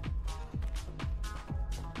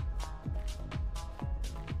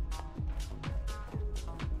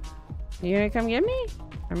 You gonna come get me?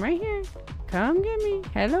 I'm right here. Come get me.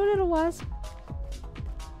 Hello, little wasp.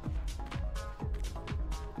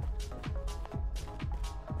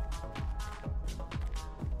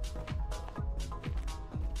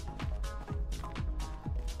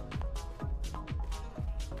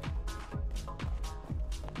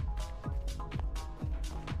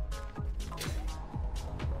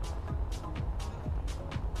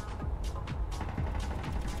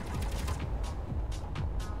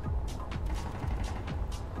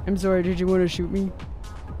 I'm sorry, did you want to shoot me?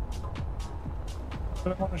 I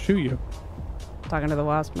don't want to shoot you. Talking to the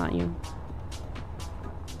wasp, not you.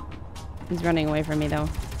 He's running away from me, though.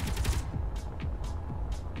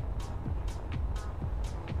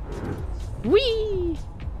 Whee!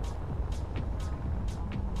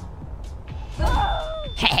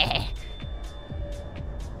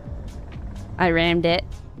 I rammed it.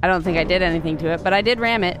 I don't think I did anything to it, but I did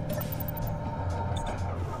ram it.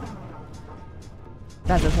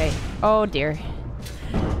 That's okay. Oh dear.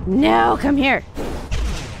 No, come here.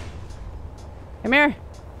 Come here.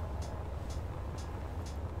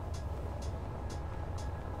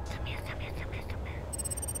 Come here, come here, come here, come here.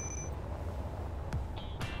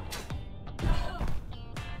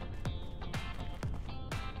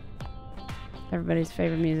 Everybody's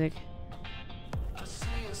favorite music.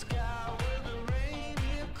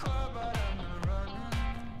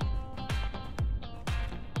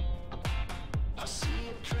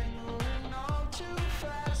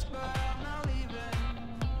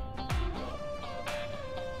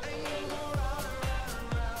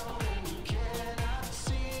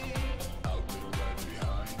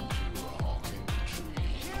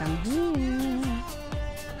 Come here.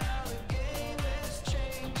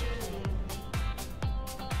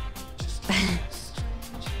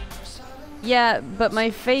 Yeah, but my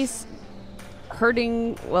face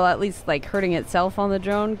hurting, well, at least like hurting itself on the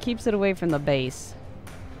drone, keeps it away from the base.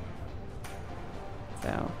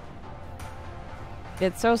 So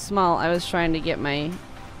it's so small. I was trying to get my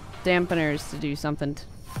dampeners to do something,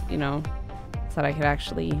 you know, so that I could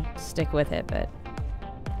actually stick with it, but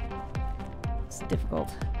it's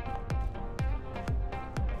difficult.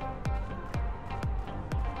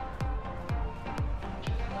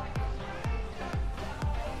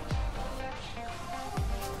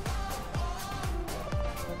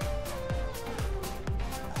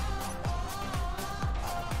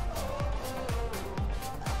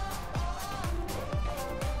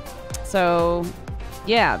 So,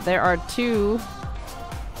 yeah, there are 2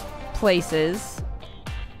 places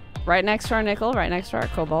right next to our nickel, right next to our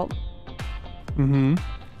cobalt. Mm-hmm.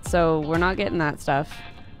 So we're not getting that stuff.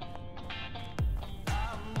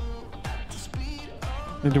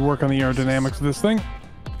 Need to work on the aerodynamics of this thing.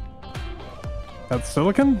 That's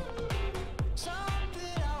silicon?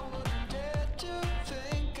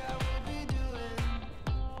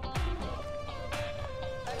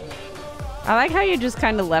 I like how you just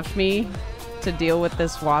kind of left me to deal with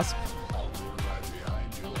this wasp.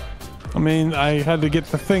 I mean, I had to get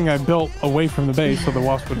the thing I built away from the base so the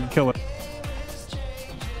wasp wouldn't kill it.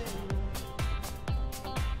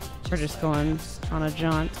 We're just going on a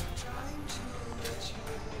jaunt.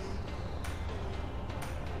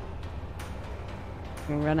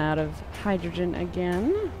 We run out of hydrogen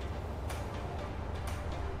again.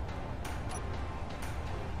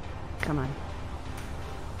 Come on.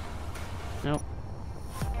 Nope.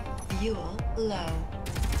 Fuel low.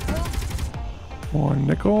 More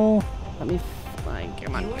nickel. Let me fly.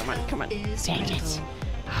 Come on, come on, come on. Is Dang critical. it.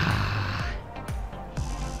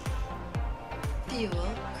 Fuel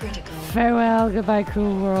critical. Farewell, goodbye,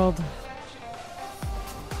 cruel world.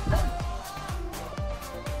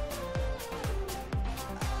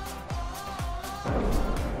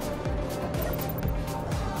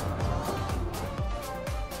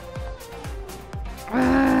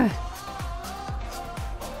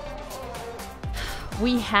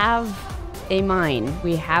 We have a mine.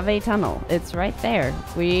 We have a tunnel. It's right there.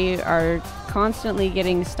 We are constantly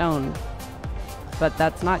getting stone. But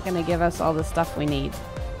that's not going to give us all the stuff we need.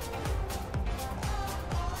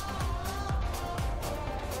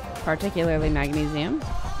 Particularly magnesium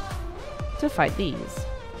to fight these.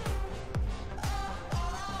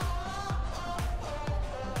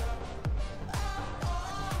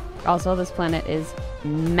 Also, this planet is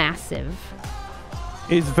massive.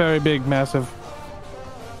 It's very big, massive.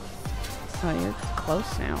 Oh, you're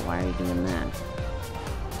close now. Why are you doing that?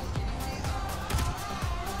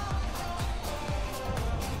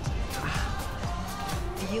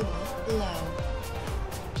 Fuel low.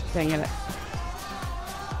 Dang it.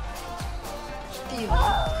 Fuel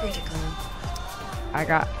critical. I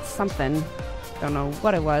got something. Don't know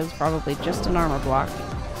what it was. Probably just an armor block.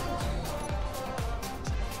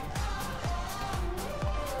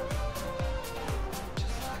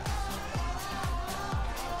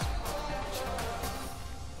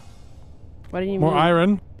 What do you mean? More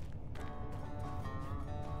iron.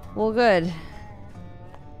 Well, good.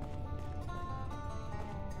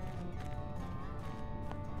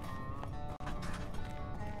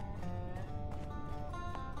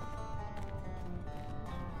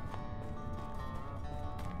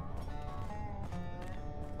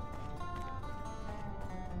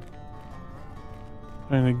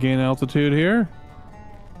 Trying to gain altitude here.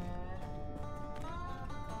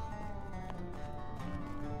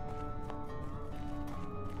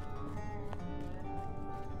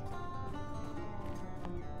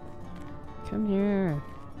 Come here.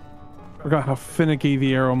 Forgot how finicky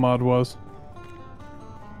the arrow mod was.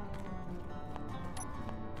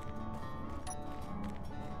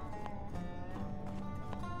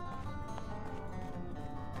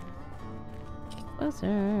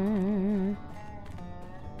 Closer.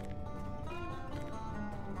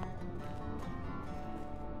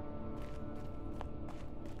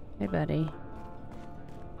 Hey, buddy.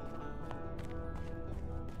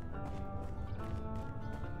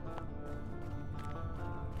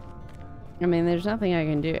 I mean, there's nothing I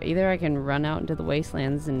can do. Either I can run out into the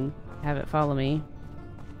wastelands and have it follow me,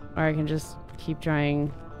 or I can just keep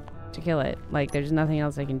trying to kill it. Like, there's nothing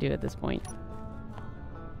else I can do at this point.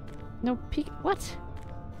 No peek. What?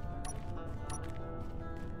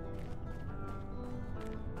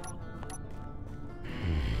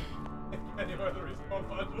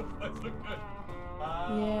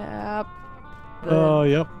 Yep. Oh,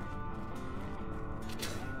 yep.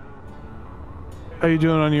 How you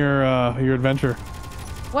doing on your adventure?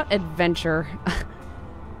 What adventure?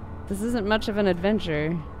 This isn't much of an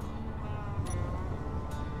adventure.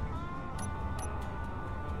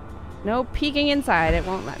 No peeking inside. It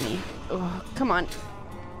won't let me. Oh, come on.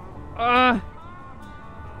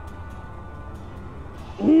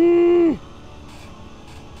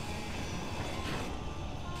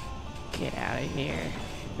 Get out of here.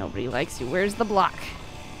 Nobody likes you. Where's the block?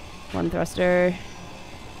 One thruster.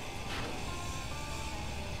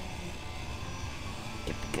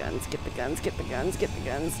 Get the guns, get the guns, get the guns, get the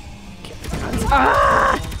guns. Get the guns.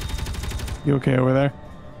 Ah! You okay over there?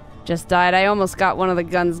 Just died. I almost got one of the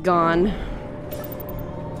guns gone.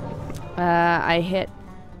 I hit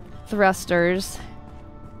thrusters.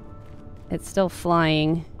 It's still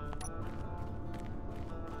flying.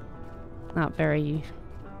 Not very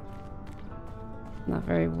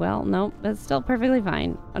well. Nope, it's still perfectly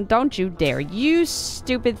fine. Don't you dare. You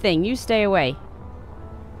stupid thing. You stay away.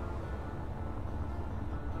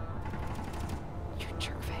 You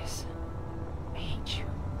jerk face. I hate you.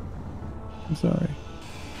 I'm sorry.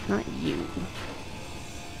 Not you.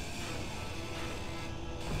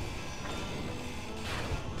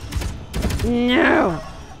 No!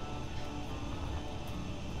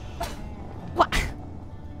 What?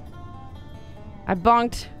 I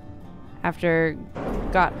bonked after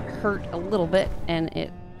got hurt a little bit and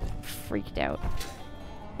it freaked out.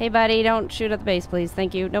 Hey buddy, don't shoot at the base, please.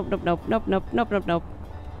 Thank you. Nope, nope, nope, nope, nope, nope, nope, nope.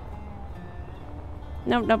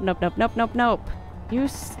 Nope, nope, nope, nope, nope, nope, nope. You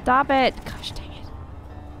stop it. Gosh dang it.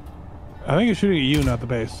 I think it's shooting at you, not the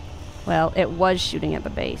base. Well, it was shooting at the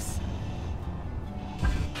base.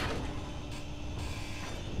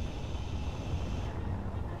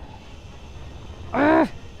 Ugh.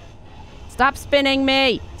 Stop spinning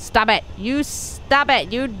me! Stop it! You stop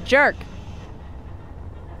it! You jerk!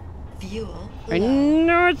 Fuel I low.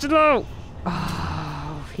 know it's low!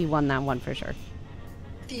 Oh, he won that one for sure.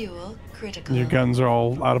 Fuel critical. Your guns are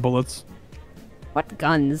all out of bullets. What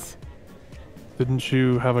guns? Didn't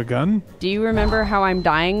you have a gun? Do you remember how I'm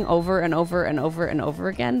dying over and over and over and over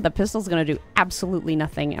again? The pistol's gonna do absolutely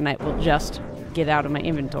nothing and it will just get out of my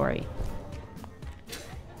inventory.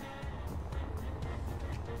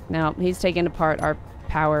 No, he's taken apart our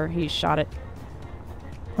power. He's shot it.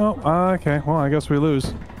 Oh, okay. Well, I guess we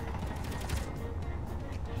lose.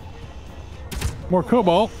 More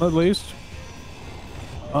cobalt, at least.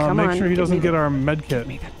 Come make on, sure he give doesn't me get the- our med kit. Give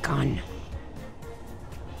me the gun.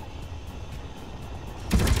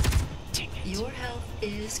 Dang it. Your health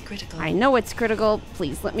is critical. I know it's critical.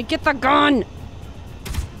 Please let me get the gun.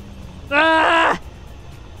 Ah!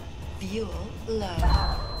 Fuel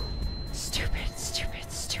low. Stupid, stupid,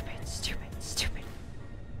 stupid, stupid, stupid.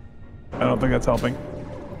 I don't think that's helping.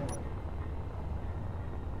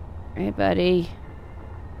 Hey, buddy.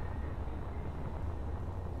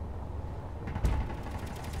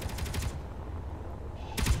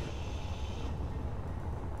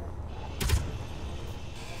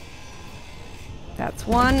 That's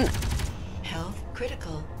one. Health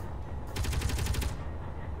critical.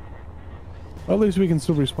 Well, at least we can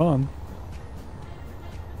still respawn.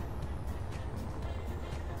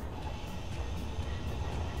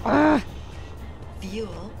 Ah!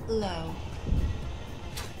 Fuel low.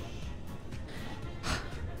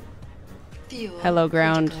 Fuel Hello,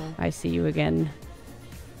 ground. critical. I see you again.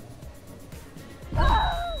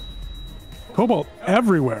 Cobalt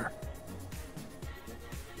everywhere.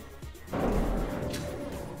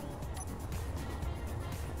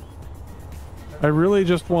 I really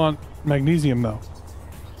just want magnesium, though.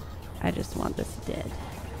 I just want this dead.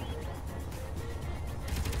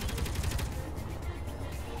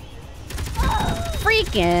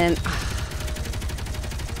 Freaking!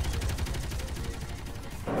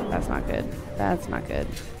 That's not good. That's not good.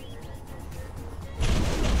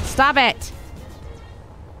 Stop it!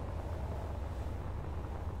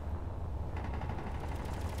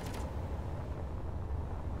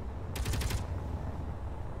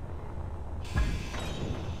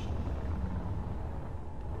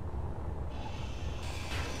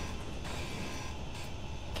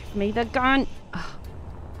 Give me the gun! Oh,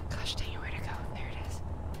 gosh dang it, where'd it go? There it is.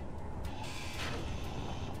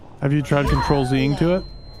 Have you tried control Zing to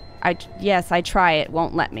it? Yes, I try it.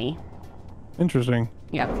 Won't let me. Interesting.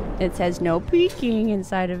 Yep. It says no peeking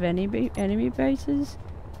inside of any enemy bases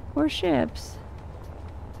or ships.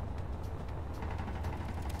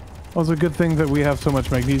 Well, it's a good thing that we have so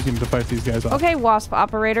much magnesium to fight these guys off. Okay, Wasp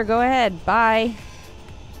operator, go ahead. Bye.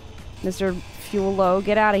 Mr. Fuel Low,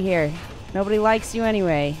 get out of here. Nobody likes you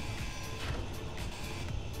anyway.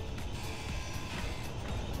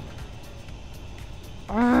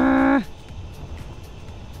 Ah.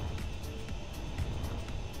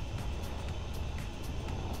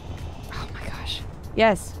 Oh my gosh.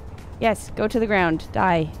 Yes. Yes, go to the ground.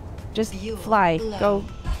 Die. Just Fuel fly. low. Go.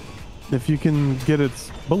 If you can get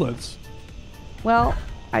its bullets. Well,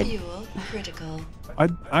 Fuel critical.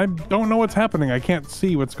 I don't know what's happening. I can't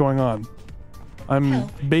see what's going on. I'm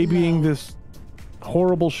Health babying low. this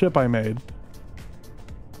horrible ship I made.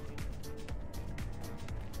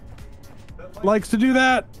 Likes to do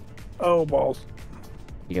that. Oh, balls.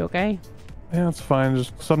 You okay? Yeah, it's fine.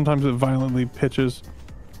 Just sometimes it violently pitches.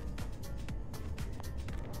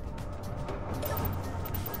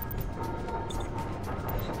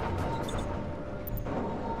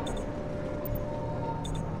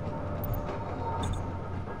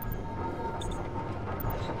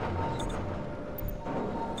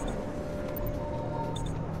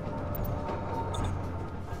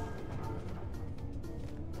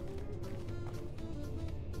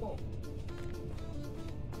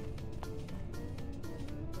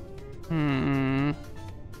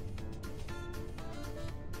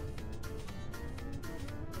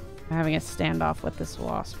 I'm having a standoff with this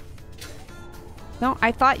wasp. No,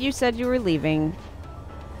 I thought you said you were leaving.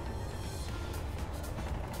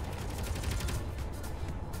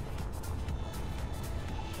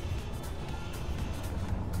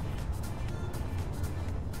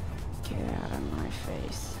 Get out of my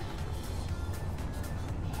face.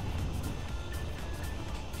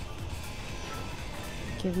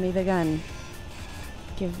 Give me the gun.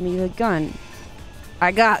 Give me the gun.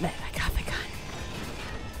 I got it. I got the gun.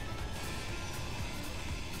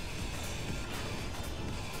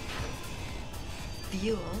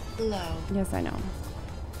 Fuel low. Yes, I know.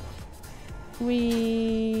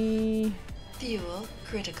 We... Fuel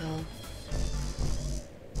critical.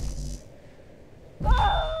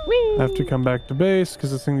 Whee! Have to come back to base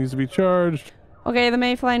because this thing needs to be charged. Okay, the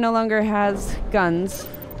Mayfly no longer has guns.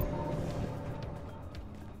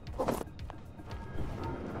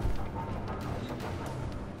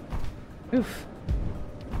 Oof.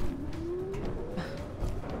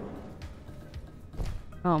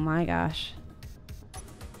 Oh my gosh.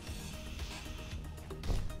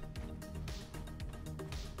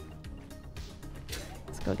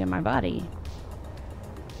 Let's go get my body.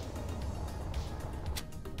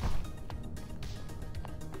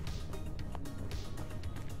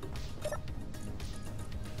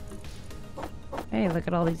 Hey, look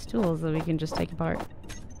at all these tools that we can just take apart.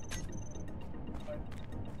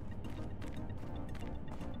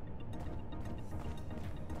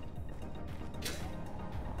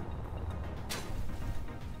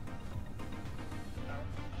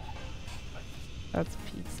 That's a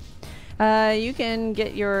piece. You can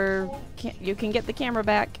get your... you can get the camera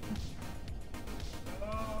back.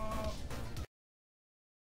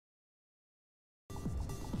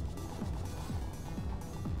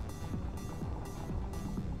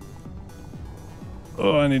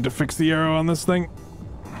 Oh, I need to fix the arrow on this thing.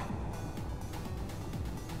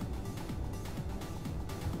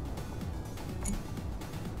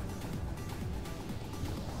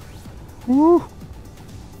 Woo!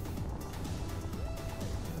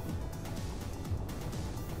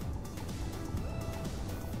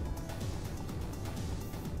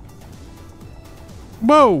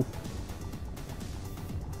 Whoa!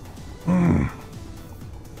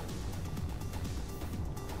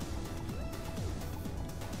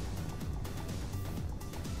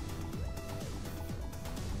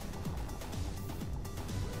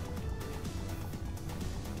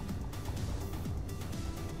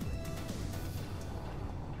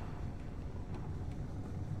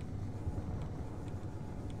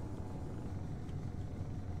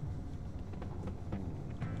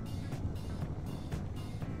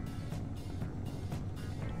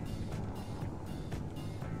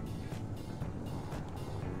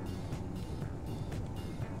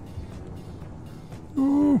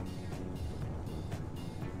 Ooh.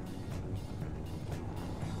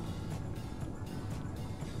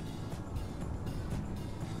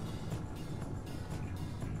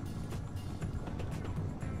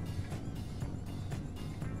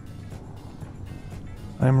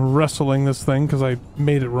 I'm wrestling this thing because I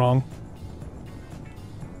made it wrong.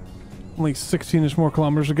 Only 16-ish more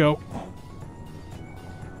kilometers to go.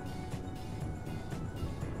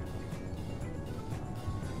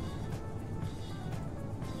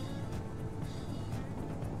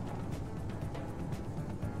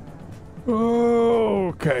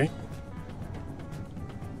 Okay.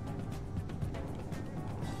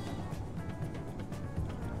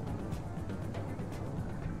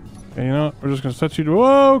 Okay, you know what? We're just gonna set you to...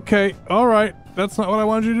 Okay, alright. That's not what I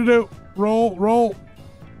wanted you to do. Roll, roll.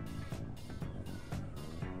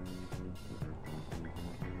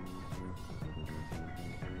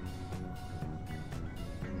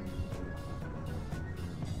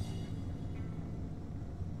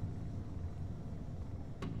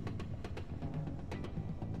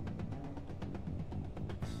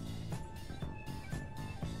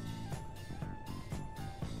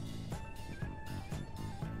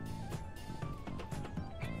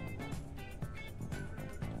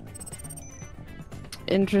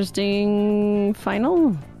 interesting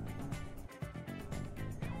final.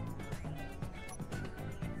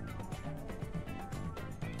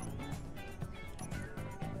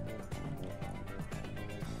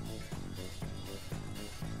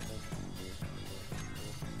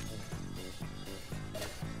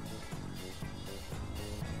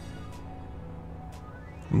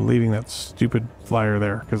 I'm leaving that stupid flyer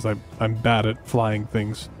there because I'm bad at flying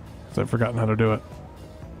things because I've forgotten how to do it.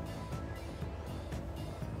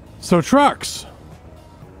 So trucks.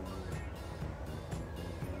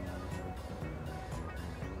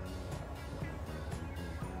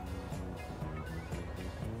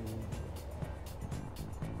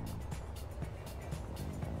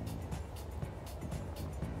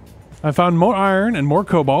 I found more iron and more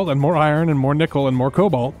cobalt and more iron and more nickel and more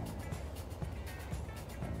cobalt.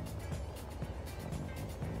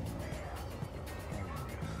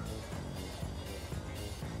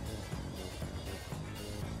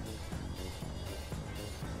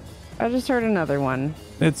 I just heard another one.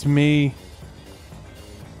 It's me.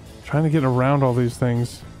 Trying to get around all these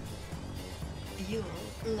things. Fuel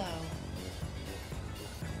low.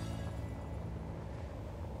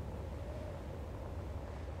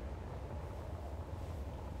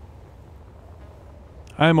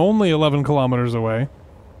 I'm only 11 kilometers away.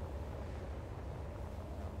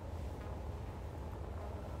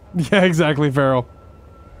 Yeah, exactly, Farrell.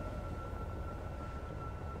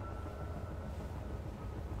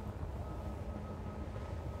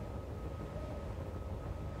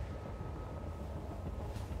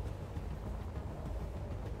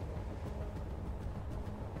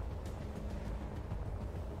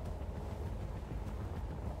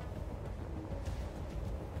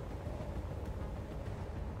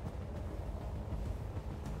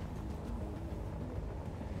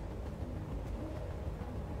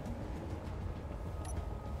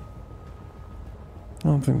 I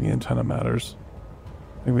don't think the antenna matters.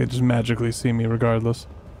 I think they just magically see me regardless.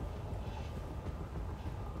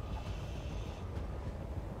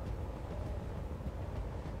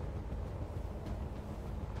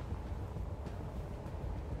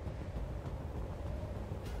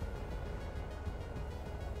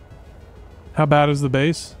 How bad is the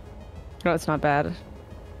base? No, it's not bad.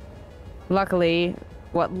 Luckily,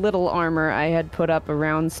 what little armor I had put up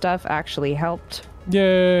around stuff actually helped.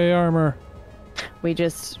 Yay, armor. We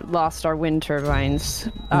just lost our wind turbines.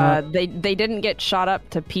 They didn't get shot up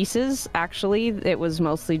to pieces, actually. It was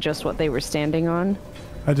mostly just what they were standing on.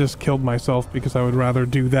 I just killed myself because I would rather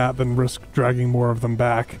do that than risk dragging more of them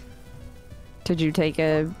back. Did you take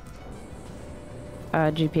a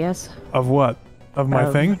GPS? Of what? Of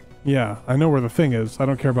my thing? Yeah, I know where the thing is. I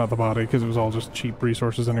don't care about the body because it was all just cheap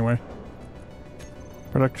resources anyway.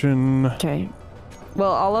 Production. Okay.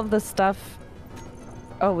 Well, all of the stuff...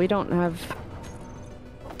 Oh, we don't have...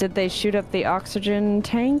 Did they shoot up the oxygen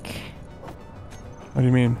tank? What do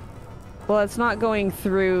you mean? Well, it's not going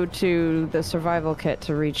through to the survival kit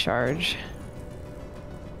to recharge.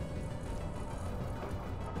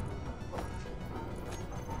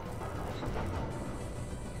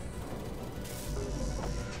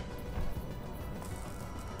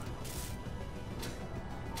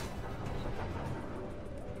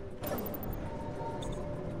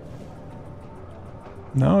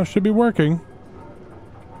 No, it should be working.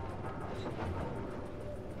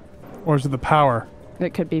 Or is it the power?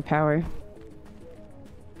 It could be power.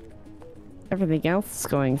 Everything else is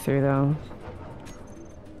going through, though.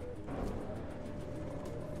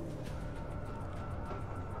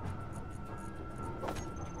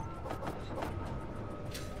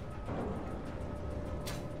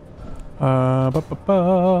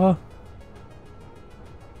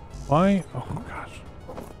 Why? Oh, gosh.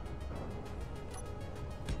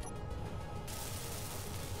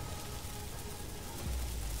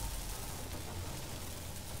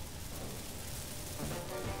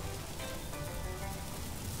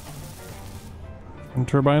 And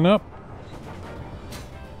turbine up.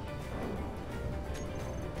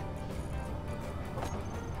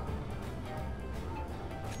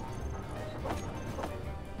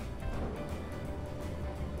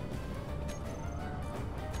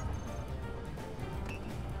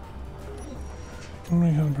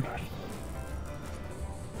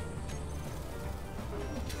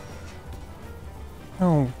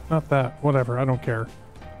 Oh, not that. Whatever, I don't care.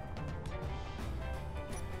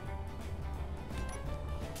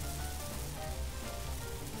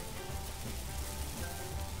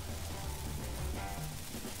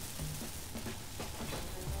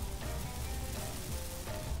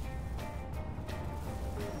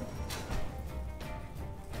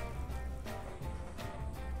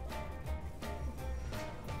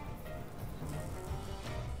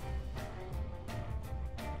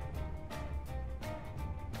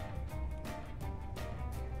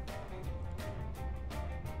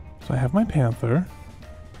 So I have my panther.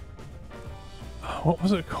 What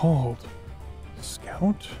was it called?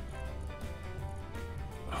 Scout?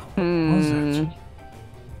 What was it?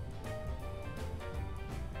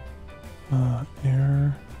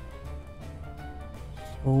 Air.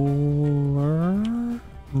 Solar?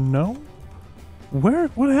 No?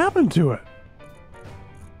 What happened to it?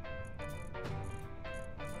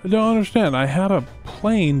 I don't understand. I had a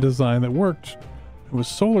plane design that worked. It was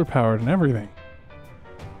solar powered and everything.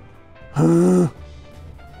 Alright.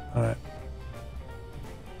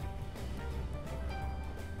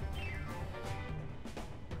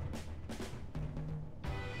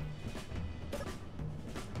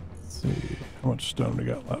 Let's see. How much stone we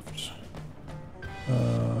got left?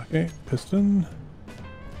 Okay, piston.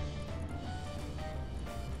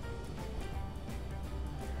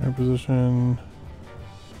 Air position.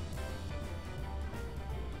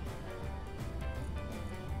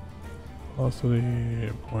 Velocity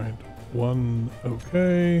 0.1,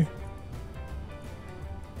 okay.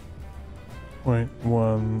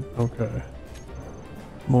 0.1, okay.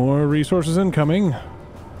 More resources incoming.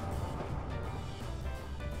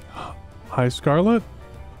 Hi, Scarlet.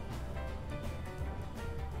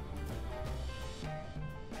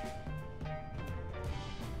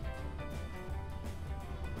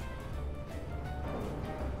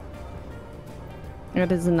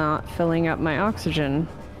 It is not filling up my oxygen.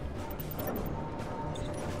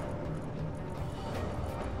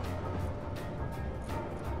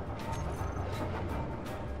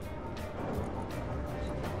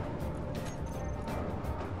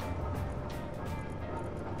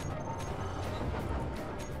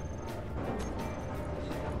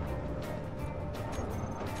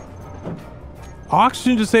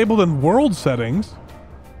 Oxygen disabled in world settings?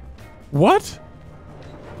 What?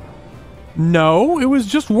 No, it was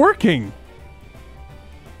just working.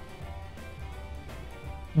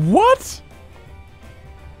 What?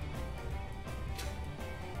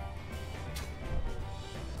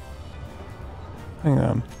 Hang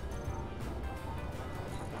on.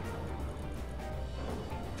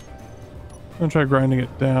 I'm gonna try grinding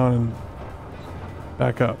it down and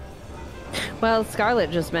back up. Well,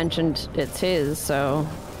 Scarlet just mentioned it's his, so...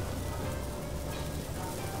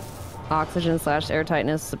 Oxygen / air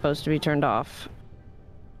tightness supposed to be turned off.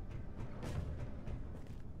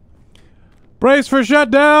 Brace for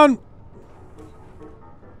shutdown!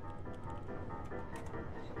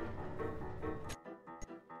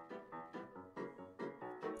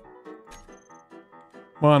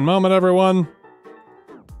 One moment, everyone.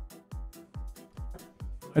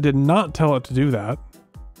 I did not tell it to do that.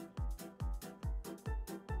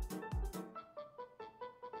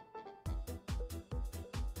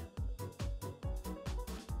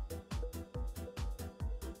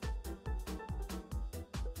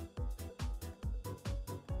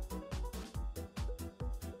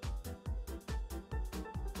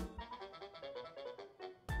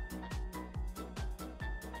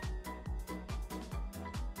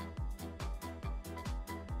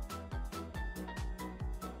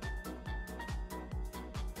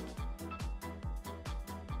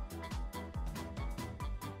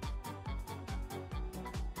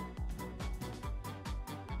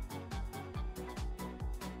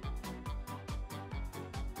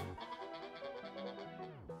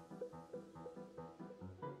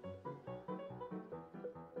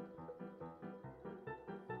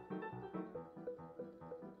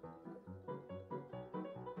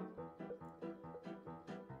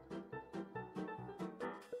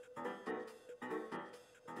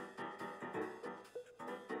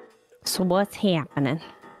 So what's happening?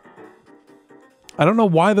 I don't know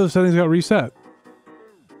why those settings got reset.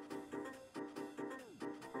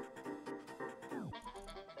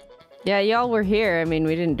 Yeah, y'all were here. I mean,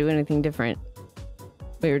 we didn't do anything different.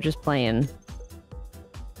 We were just playing.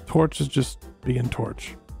 Torch is just being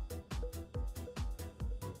Torch.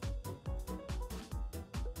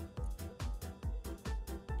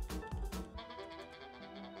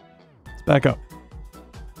 Let's back up.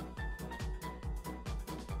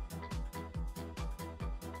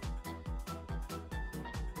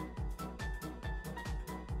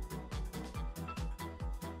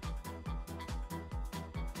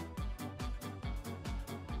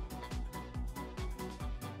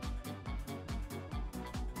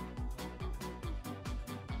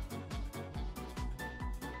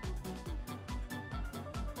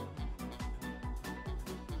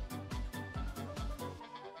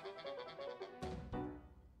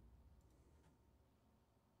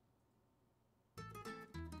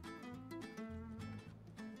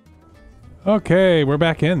 Okay, we're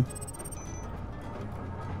back in.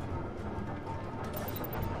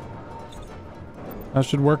 That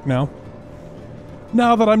should work now.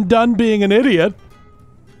 Now that I'm done being an idiot.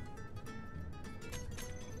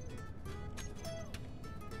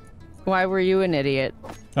 Why were you an idiot?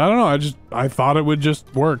 I don't know. I thought it would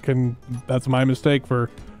just work, and that's my mistake for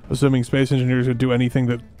assuming space engineers would do anything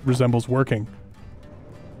that resembles working.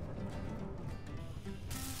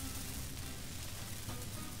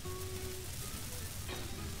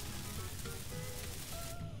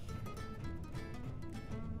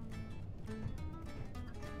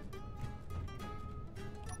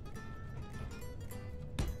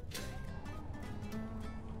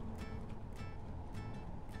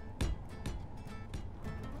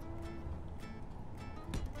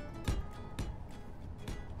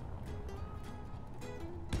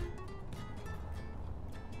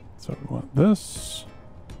 So we want this.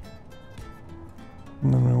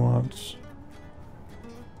 And then we want...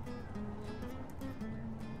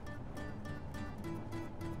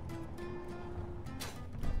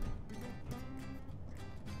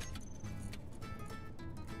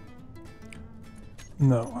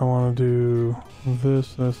 No, I want to do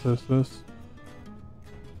this.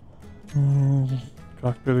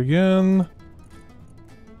 Cockpit again.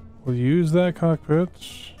 We'll use that cockpit.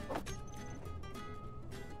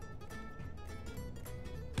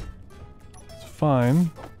 It's fine.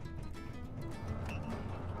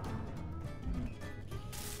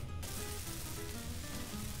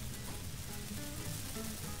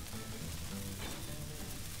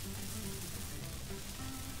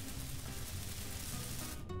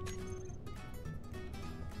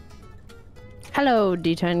 Hello,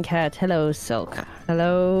 D10 Cat. Hello, Silk.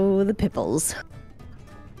 Hello, the Pipples.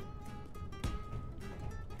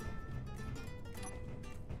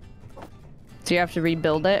 So you have to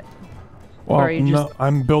rebuild it? Well, or are you no, just...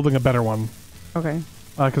 I'm building a better one. Okay.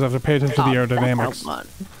 Because I have to pay attention to the aerodynamics.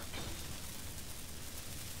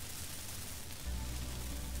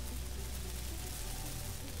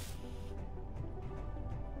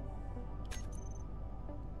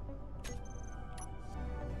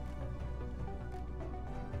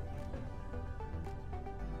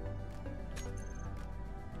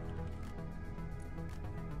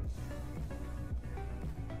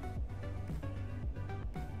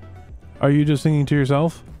 Are you just singing to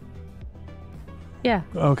yourself? Yeah.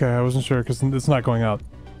 Okay, I wasn't sure because it's not going out.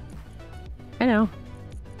 I know.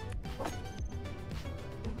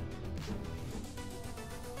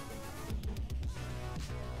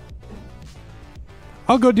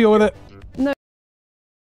 I'll go deal with it. No.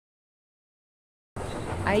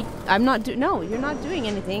 I'm not no, you're not doing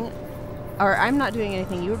anything. Or I'm not doing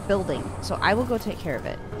anything. You're building. So I will go take care of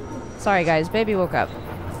it. Sorry guys, baby woke up.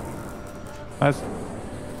 Nice.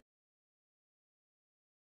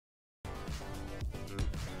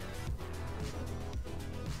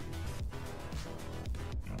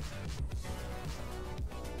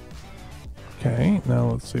 Okay, now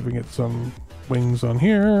let's see if we can get some wings on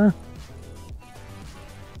here.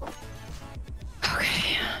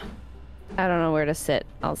 Okay. I don't know where to sit.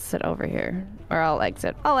 I'll sit over here. Or I'll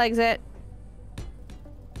exit. I'll exit!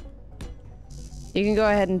 You can go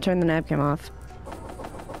ahead and turn the napkin off.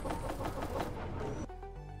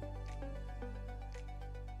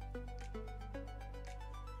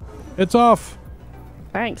 It's off!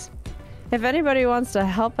 Thanks. If anybody wants to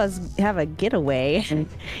help us have a getaway,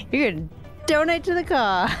 you can donate to the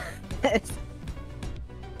cause.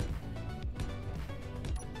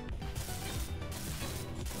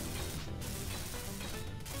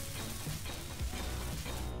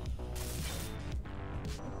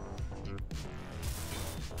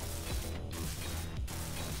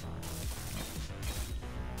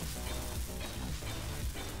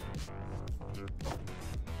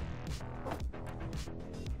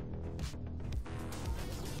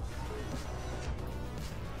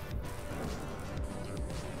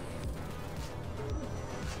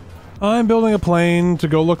 I'm building a plane to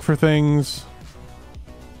go look for things.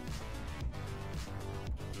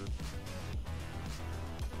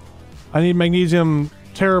 I need magnesium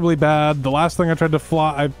terribly bad. The last thing I tried to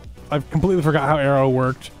fly, I completely forgot how Arrow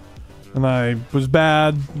worked. And I was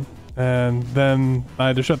bad. And then I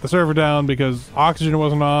had to shut the server down because oxygen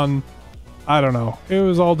wasn't on. I don't know. It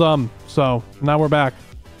was all dumb. So now we're back.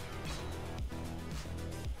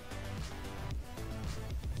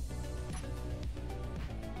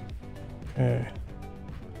 Okay.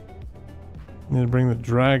 Need to bring the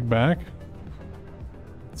drag back.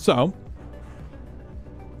 So.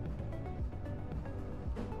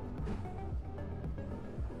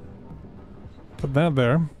 Put that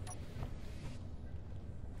there.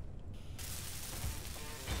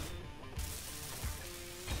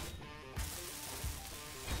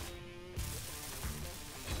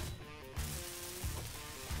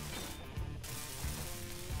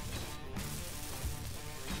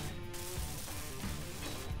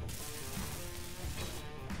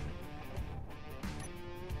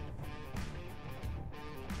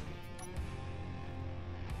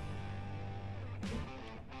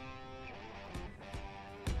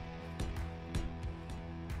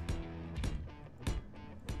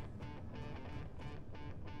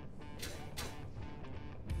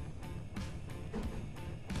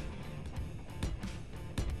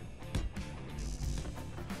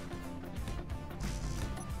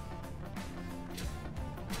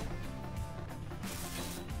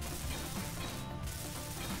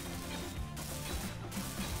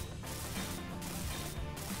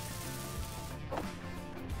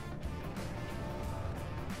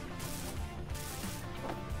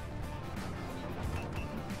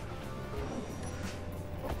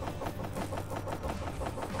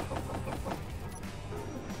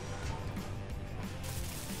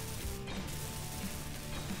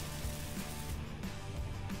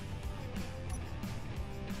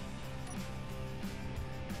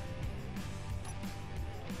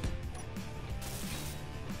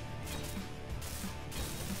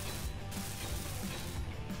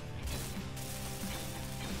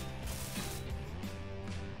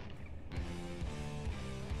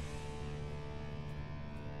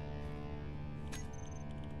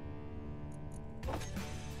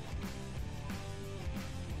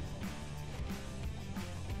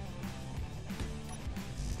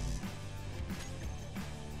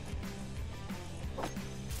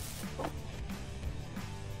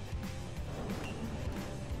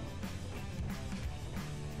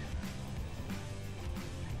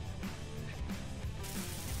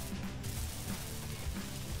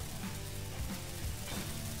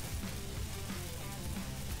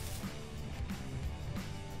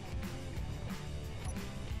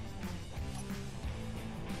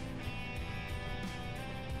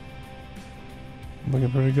 Looking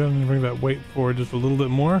pretty good. I'm gonna bring that weight forward just a little bit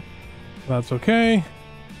more. That's okay.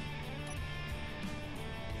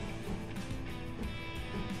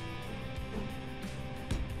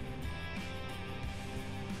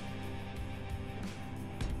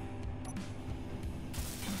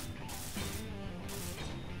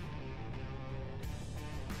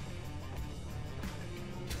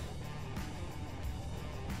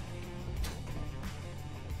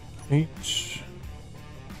 H.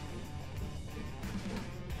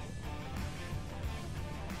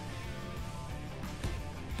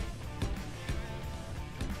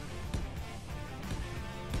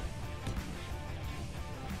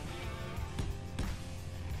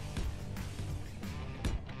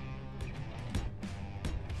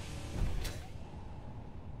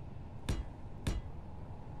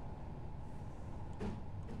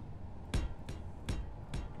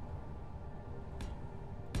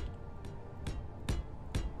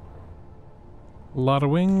 A lot of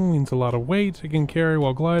wing means a lot of weight it can carry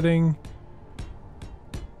while gliding.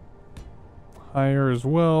 Higher as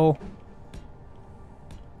well.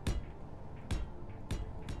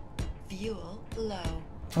 Fuel low.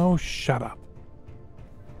 Oh, shut up.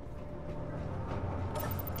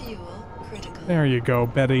 Fuel critical. There you go,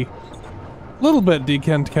 Betty. Little bit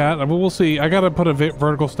decant cat, but we'll see. I gotta put a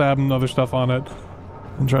vertical stab and other stuff on it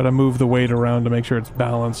and try to move the weight around to make sure it's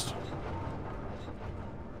balanced.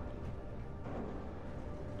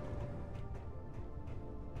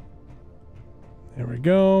 There we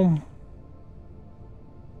go.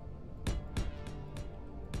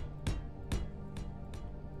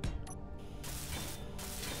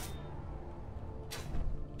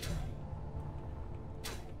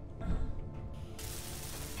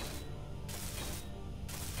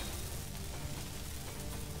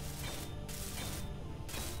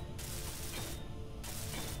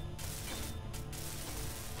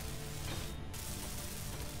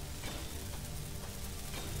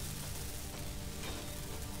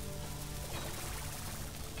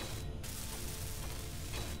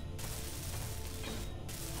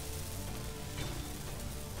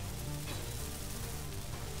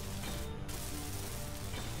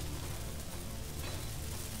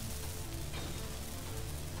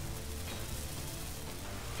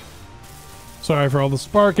 Sorry for all the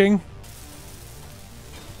sparking.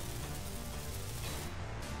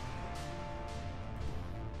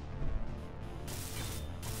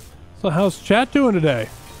 So how's chat doing today?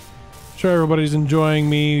 Sure everybody's enjoying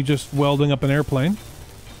me just welding up an airplane.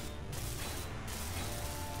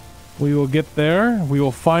 We will get there. We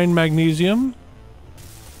will find magnesium.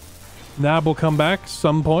 Nab will come back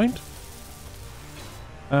some point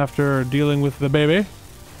after dealing with the baby.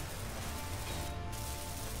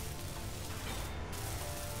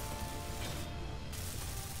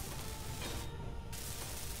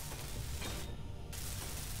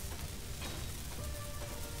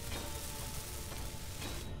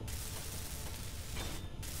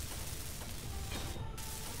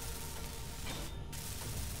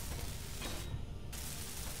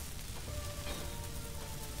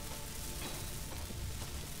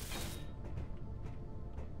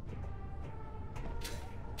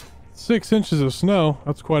 Six inches of snow.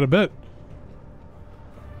 That's quite a bit.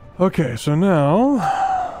 Okay, so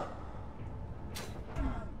now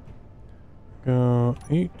go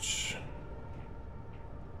H.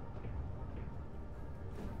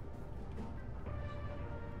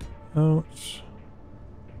 Out.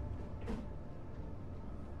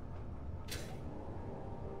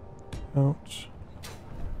 Out.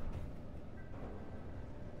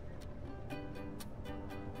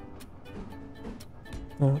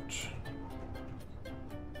 Ouch.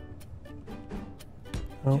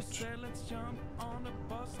 Ouch.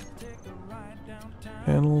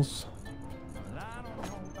 Panels.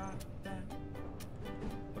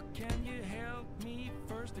 Can you help me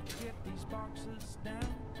first to get these boxes down?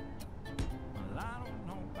 Well, I don't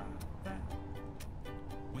know about that.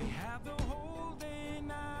 We have the whole day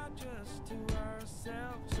now just to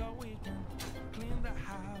ourselves, so we can clean the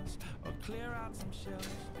house or clear out some shelves.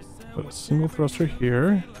 Put a single thruster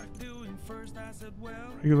here.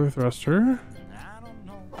 Regular thruster.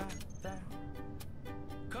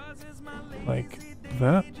 Like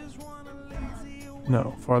that.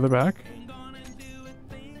 No, farther back.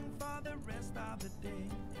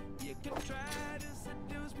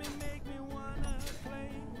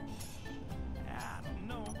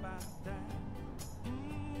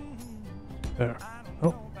 There.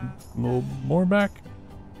 Oh, a little more back.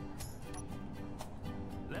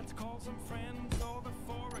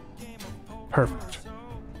 Perfect.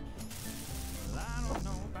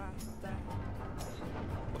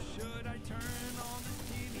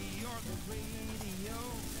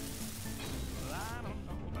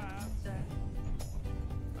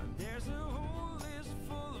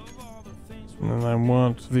 And I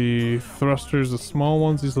want the thrusters, the small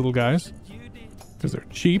ones, these little guys, because they're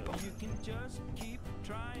cheap.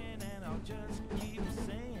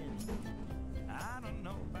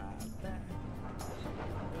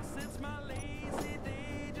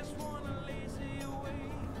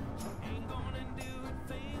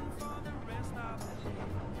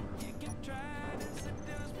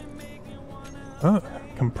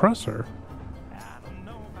 Compressor?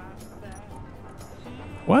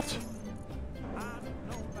 What?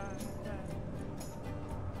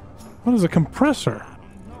 What is a compressor?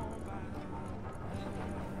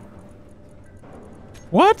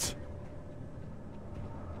 What?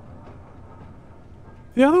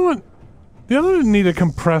 The other one didn't need a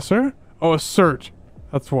compressor. Oh, a cert.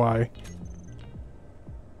 That's why.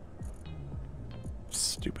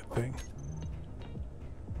 Stupid thing.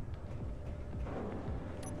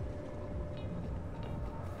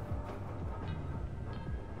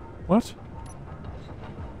 What?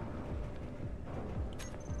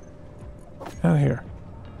 Out of here.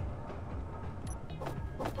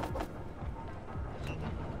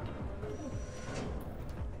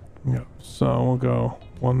 Yep, so we'll go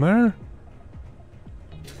one there.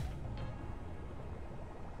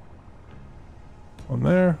 One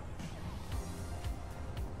there.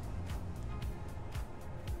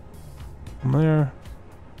 One there.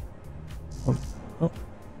 One, oh.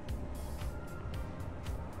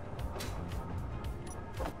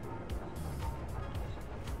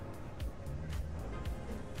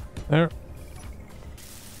 There.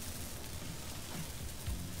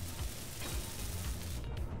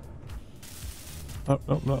 Oh,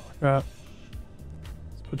 no, not like that.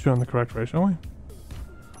 Let's put you on the correct way, shall we?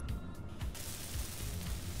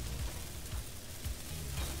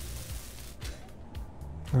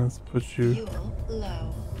 Let's put you... Fuel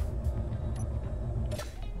low.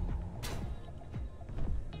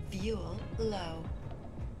 Fuel low.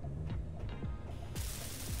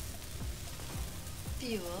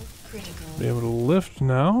 Fuel critical. Be able to lift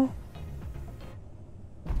now.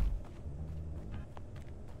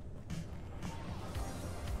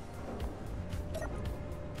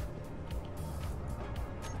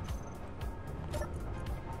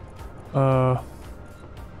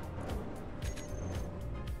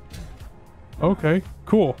 Okay,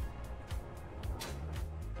 cool.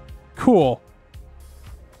 Cool.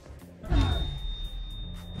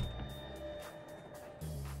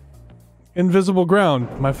 Invisible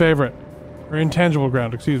ground, my favorite. Or intangible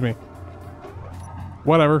ground, excuse me.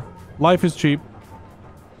 Whatever. Life is cheap.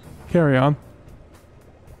 Carry on.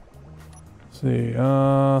 Let's see,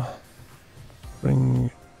 bring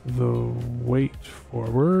the weight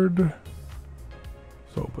forward.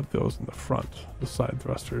 So put those in the front, the side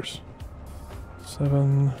thrusters.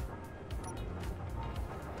 7.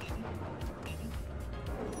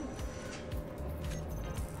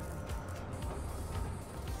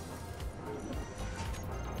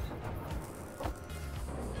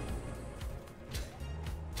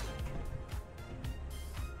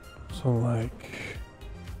 So like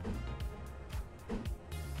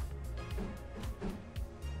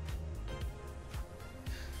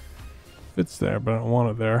fits there, but I don't want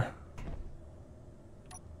it there.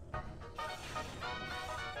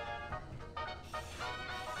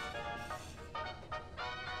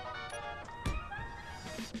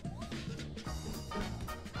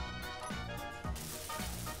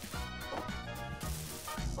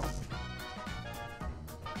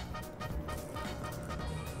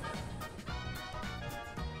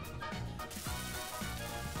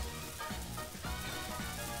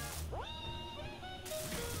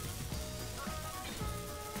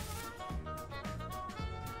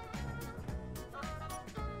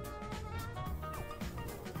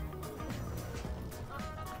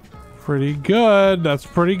 Pretty good. That's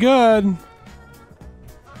pretty good.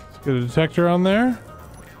 Let's get a detector on there.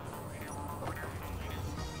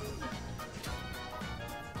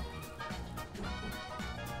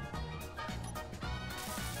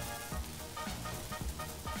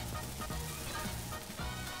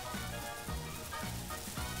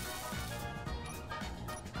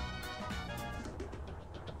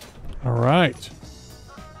 All right.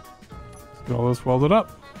 Let's get all this welded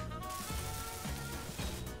up.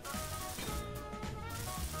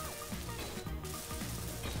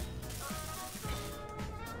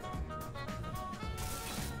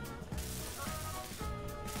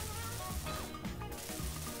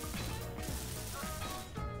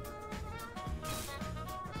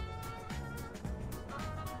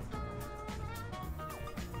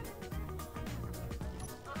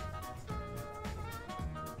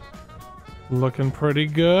 Looking pretty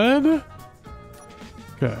good.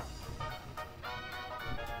 Okay.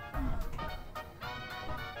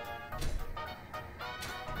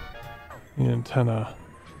 The antenna.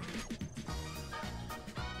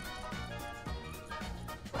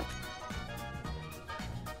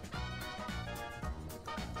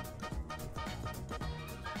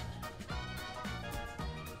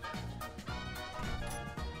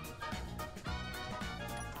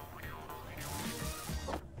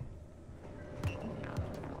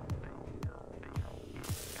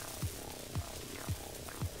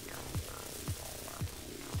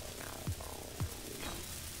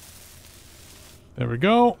 There we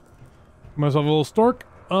go. Myself a little stork.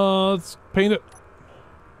 Let's paint it.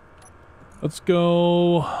 Let's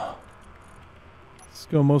go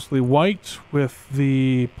mostly white with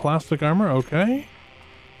the plastic armor. Okay.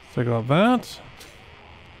 Let's take out that.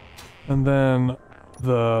 And then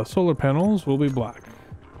the solar panels will be black.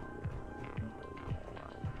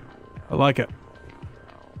 I like it.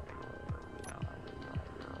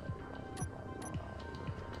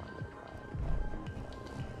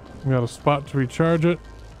 We got a spot to recharge it.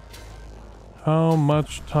 How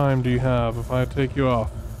much time do you have if I take you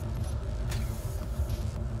off?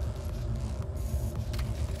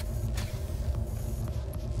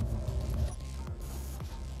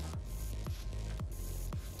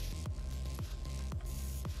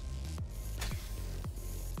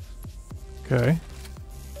 Okay.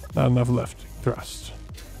 Not enough left. Thrust.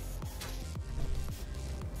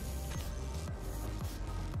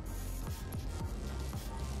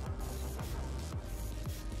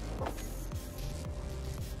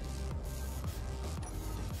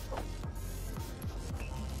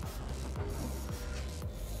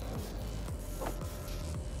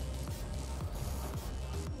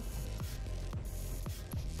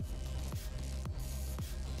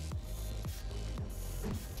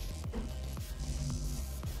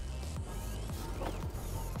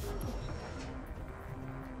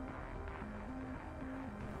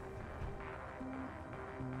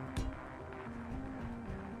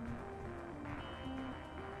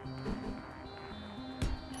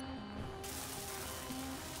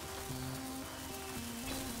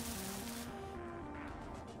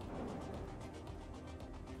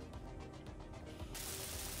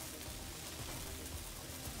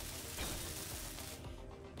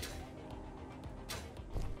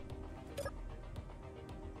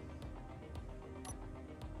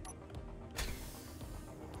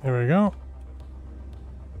 Here we go.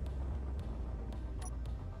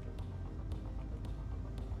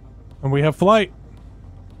 And we have flight.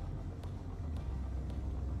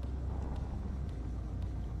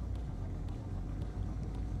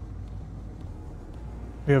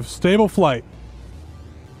 We have stable flight.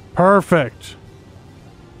 Perfect.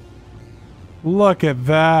 Look at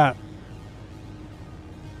that.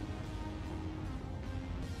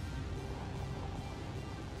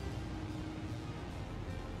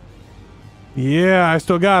 Yeah, I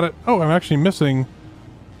still got it. Oh, I'm actually missing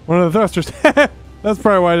one of the thrusters. That's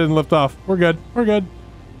probably why I didn't lift off. We're good. We're good.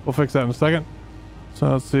 We'll fix that in a second.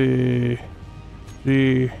 So let's see.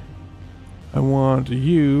 G. I want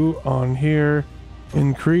you on here.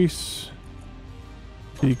 Increase.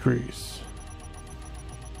 Decrease.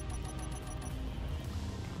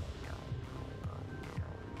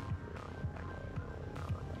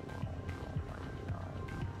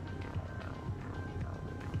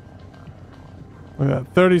 We got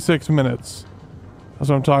 36 minutes.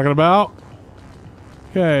 That's what I'm talking about.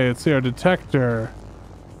 Okay, let's see our detector.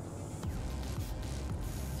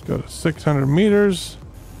 Let's go to 600 meters.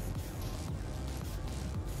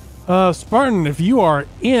 Spartan, if you are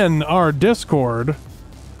in our Discord,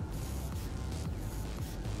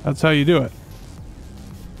 that's how you do it.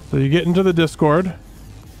 So you get into the Discord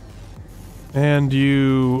and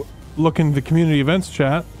you look into the community events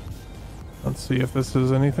chat. Let's see if this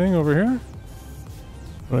is anything over here.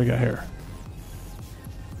 What do I got here?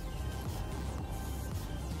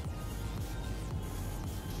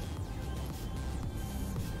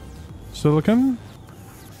 Silicon?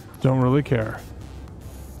 Don't really care.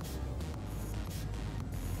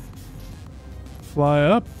 Fly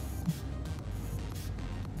up.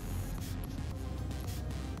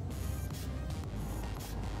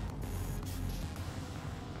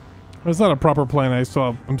 It's not a proper plane. I'm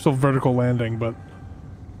still vertical landing, but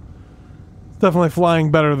it's definitely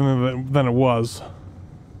flying better than it was.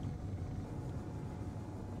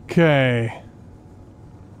 Okay.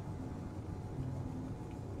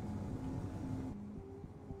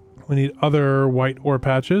 We need other white ore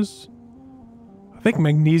patches. I think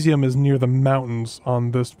magnesium is near the mountains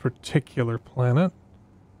on this particular planet.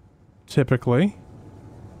 Typically.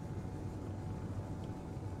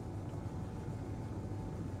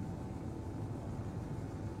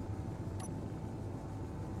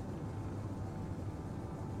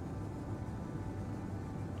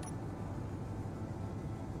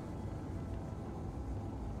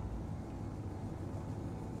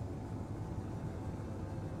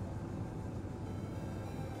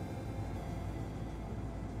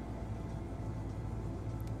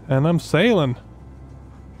 And I'm sailing.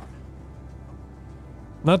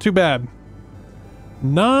 Not too bad.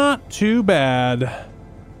 Not too bad.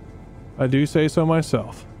 I do say so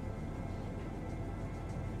myself.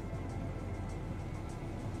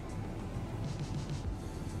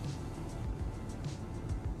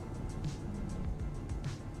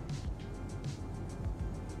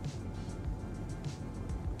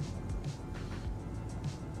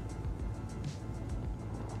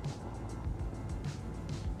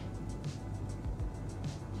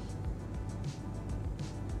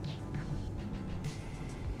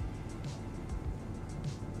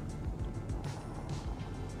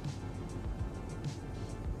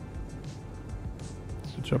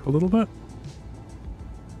 Switch up a little bit.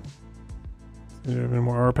 See, there are any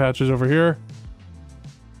more R patches over here.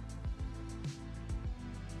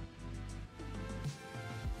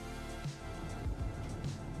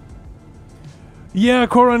 Yeah,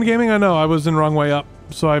 Core Run Gaming, I know. I was in wrong way up,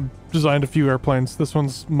 so I designed a few airplanes. This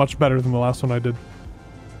one's much better than the last one I did.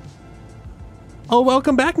 Oh,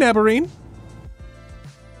 welcome back, Nabarine.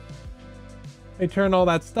 They turn all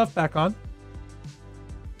that stuff back on.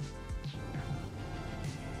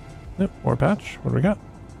 Yep, more patch. What do we got?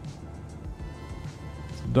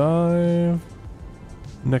 Dive.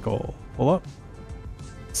 Nickel. Pull up.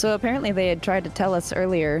 So apparently they had tried to tell us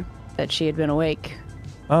earlier that she had been awake.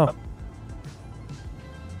 Oh.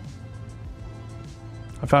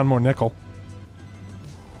 I found more nickel.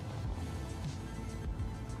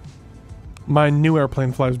 My new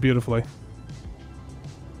airplane flies beautifully.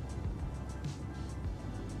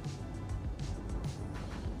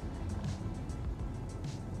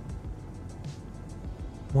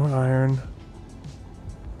 More iron.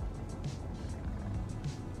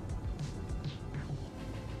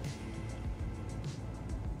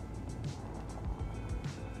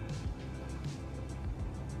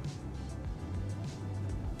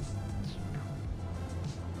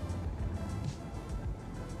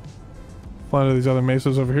 Fly to these other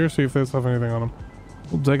mesas over here, see if they have anything on them.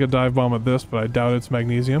 We'll take a dive bomb at this, but I doubt it's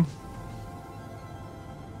magnesium.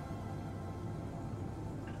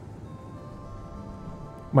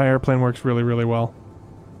 My airplane works really, really well.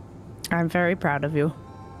 I'm very proud of you.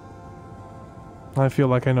 I feel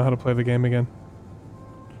like I know how to play the game again.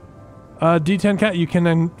 D10 Cat, you can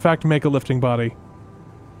in fact make a lifting body.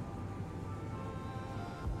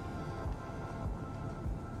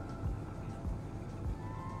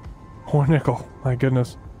 More nickel, my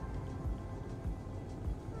goodness.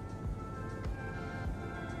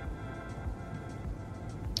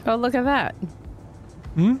 Oh, look at that.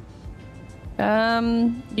 Hmm?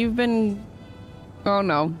 You've been... Oh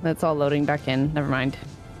no, that's all loading back in. Never mind.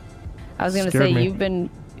 I was gonna Scared say me. you've been...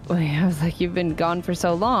 Wait, I was like, you've been gone for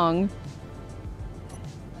so long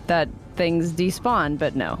that things despawn,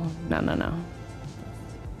 but no. No.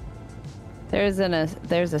 There's a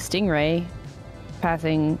stingray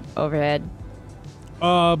passing overhead.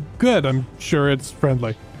 Good. I'm sure it's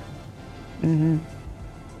friendly. Mm-hmm.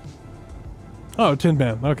 Oh, Tin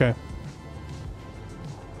Man. Okay.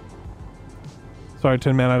 Sorry,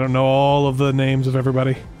 Tin Man. I don't know all of the names of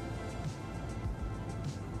everybody.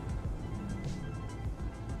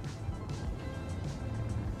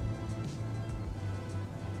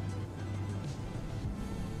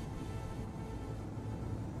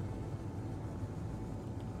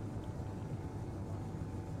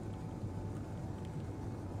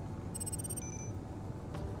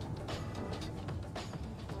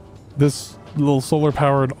 This little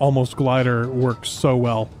solar-powered almost glider works so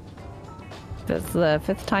well. That's the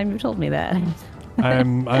 5th time you've told me that.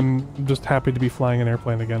 I'm just happy to be flying an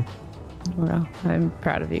airplane again. Well, I'm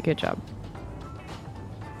proud of you. Good job.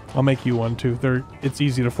 I'll make you one too. It's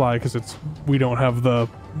easy to fly because we don't have the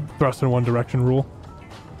thrust in one direction rule,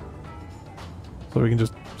 so we can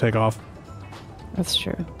just take off. That's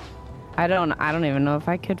true. I don't even know if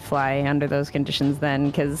I could fly under those conditions then,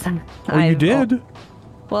 because Oh, you did?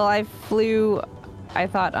 Well, I flew, I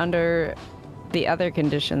thought, under the other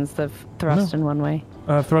conditions, the thrust in one way.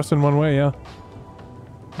 Thrust in one way, yeah.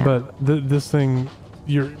 But this thing,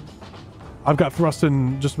 I've got thrust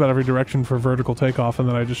in just about every direction for vertical takeoff, and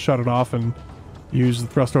then I just shut it off and use the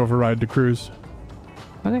thrust override to cruise.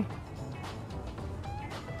 Okay.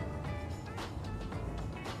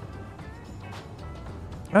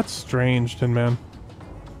 That's strange, Tin Man.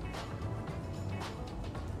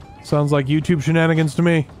 Sounds like YouTube shenanigans to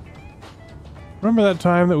me. Remember that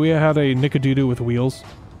time that we had a Nickadoodoo with wheels?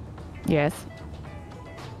 Yes.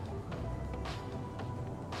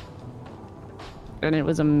 And it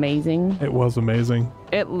was amazing. It was amazing.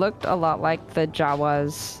 It looked a lot like the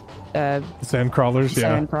Jawas. The sand crawlers, yeah.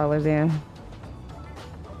 Sand crawlers, yeah.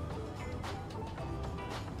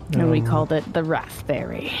 And we called it the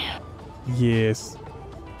raspberry. Yes.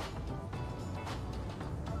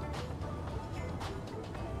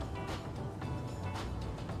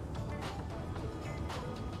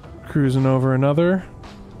 Cruising over another.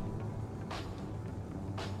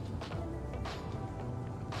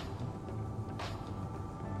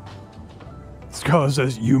 Scarlet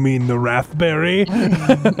says, "You mean the raspberry?"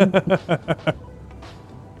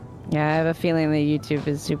 Yeah, I have a feeling the YouTube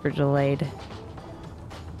is super delayed.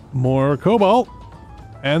 More cobalt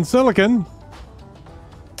and silicon.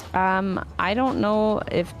 I don't know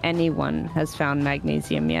if anyone has found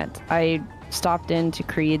magnesium yet. I stopped into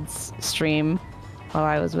Creed's stream while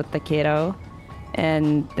I was with the kiddo,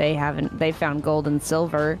 and they found gold and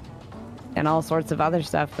silver and all sorts of other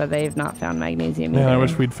stuff, but they've not found magnesium Man, either. I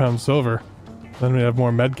wish we'd found silver. Then we'd have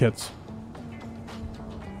more med kits.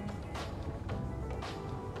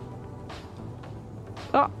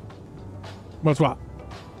 Oh, What's what?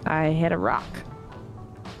 I hit a rock.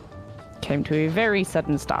 Came to a very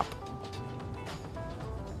sudden stop.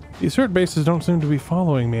 The assert bases don't seem to be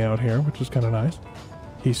following me out here, which is kind of nice.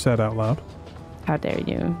 He said out loud. How dare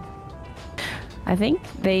you? I think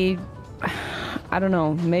they... I don't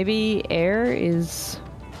know. Maybe air is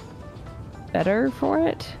better for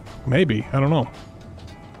it? Maybe. I don't know.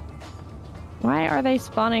 Why are they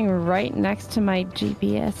spawning right next to my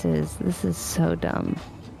GPSs? This is so dumb.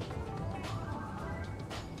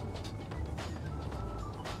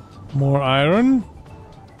 More iron.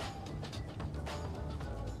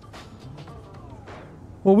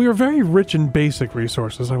 Well, we are very rich in basic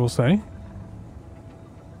resources, I will say.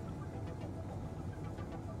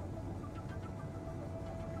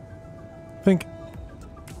 I think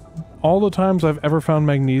all the times I've ever found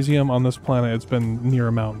magnesium on this planet, it's been near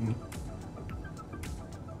a mountain.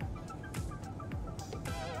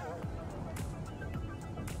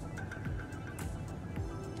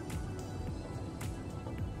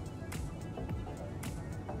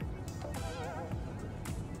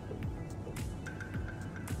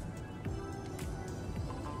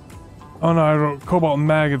 Oh no, I wrote cobalt and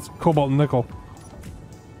mag, it's cobalt and nickel.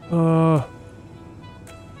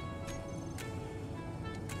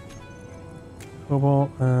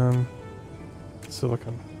 Cobalt and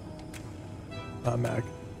silicon. Not mag.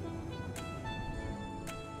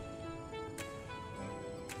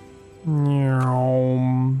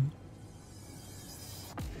 Nyom.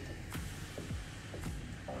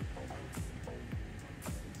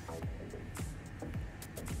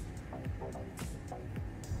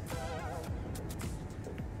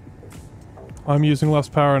 I'm using less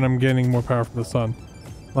power and I'm gaining more power from the sun.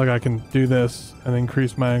 Like I can do this and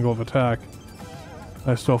increase my angle of attack.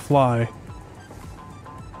 I still fly.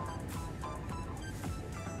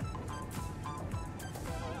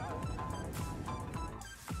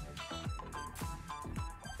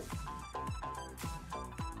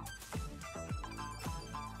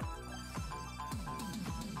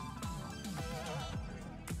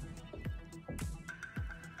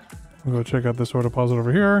 We'll go check out this ore deposit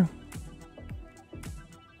over here.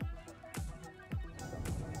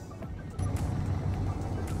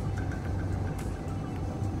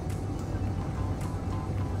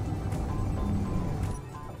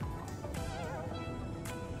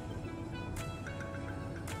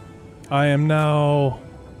 I am now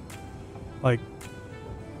like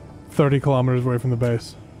 30 kilometers away from the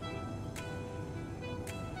base.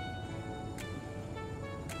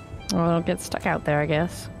 Well, I'll get stuck out there, I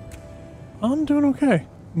guess. I'm doing okay.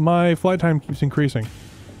 My flight time keeps increasing.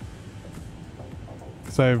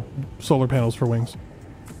 Because I have solar panels for wings.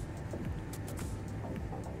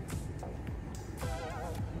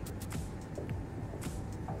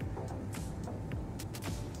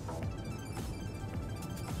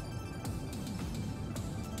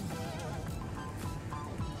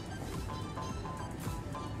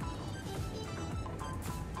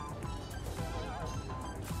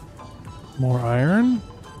 More iron?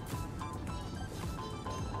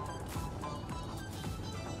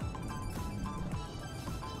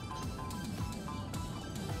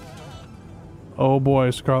 Oh boy,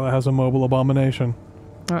 Scarlet has a mobile abomination.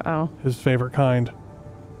 Uh-oh. His favorite kind.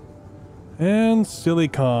 And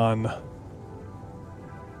silicon.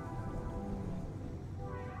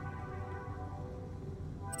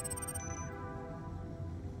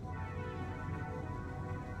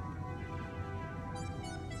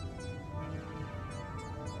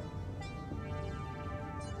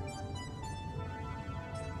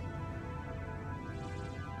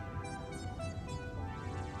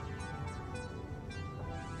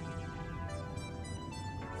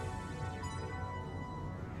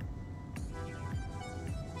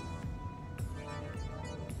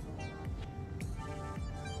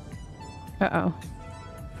 Uh-oh.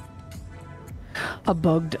 A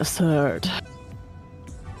bugged assert.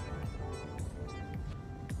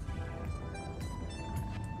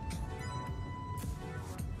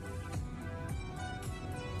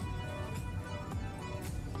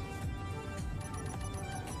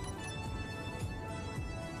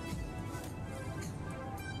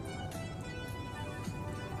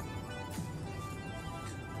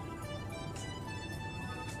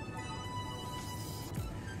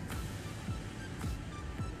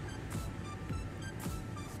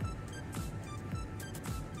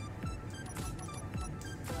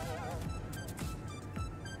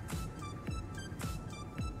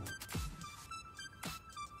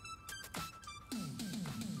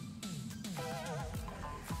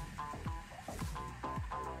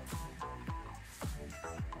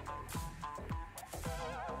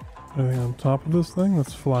 Anything on top of this thing?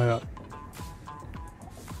 Let's fly up.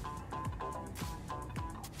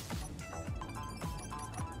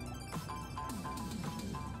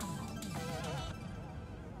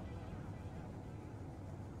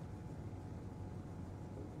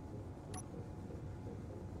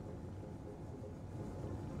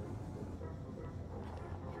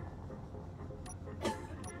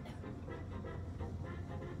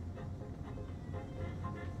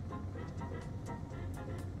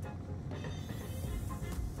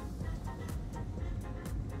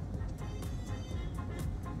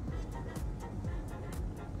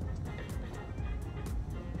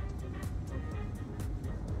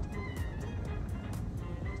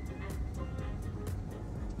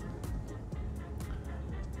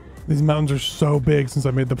 These mountains are so big since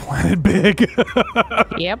I made the planet big.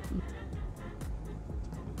 Yep.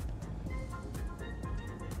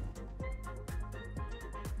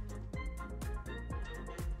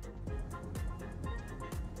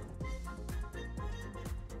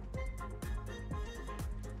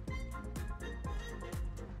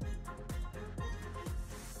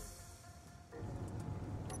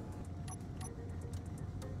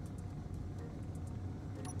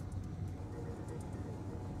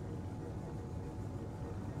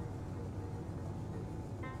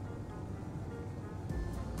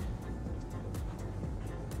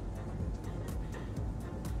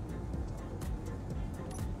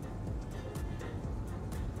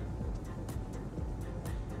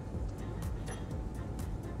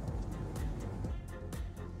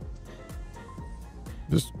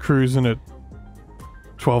 Just cruising at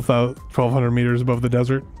 1,200 meters above the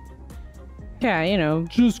desert. Yeah, you know.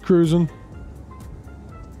 Just cruising.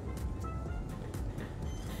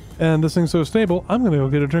 And this thing's so stable, I'm gonna go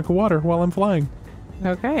get a drink of water while I'm flying.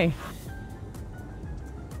 Okay.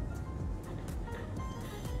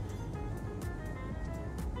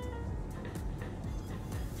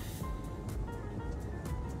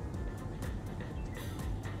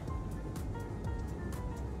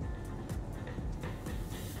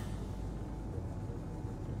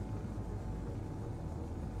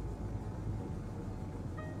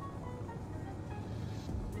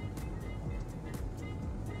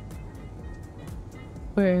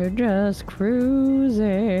 We're just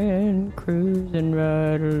cruising, cruising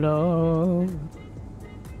right along.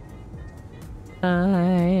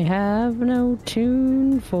 I have no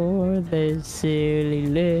tune for this silly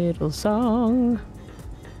little song.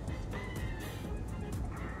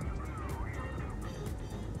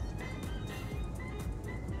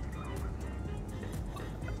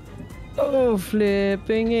 Oh,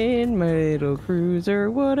 flipping in my little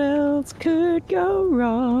cruiser, what else could go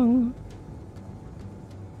wrong?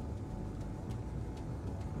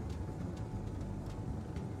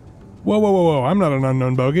 Whoa, whoa, whoa, whoa, I'm not an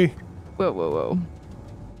unknown bogey. Whoa, whoa, whoa.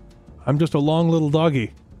 I'm just a long little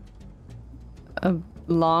doggy. A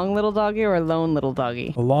long little doggy or a lone little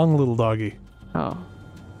doggy? A long little doggy. Oh.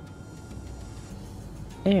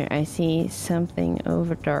 There, I see something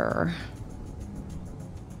over there.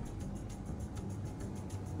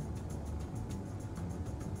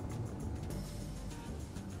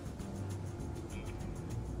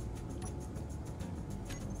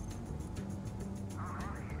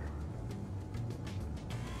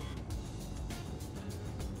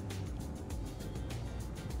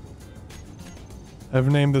 I've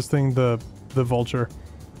named this thing the vulture.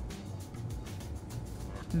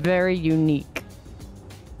 Very unique.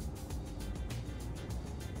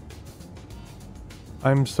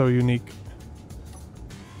 I'm so unique.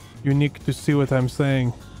 Unique to see what I'm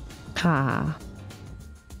saying. Ha.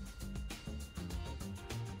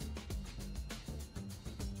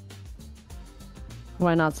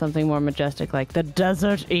 Why not something more majestic like the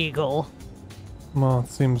Desert Eagle? Well, it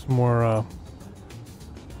seems more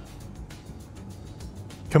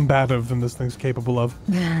combative than this thing's capable of.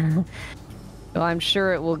 Well, I'm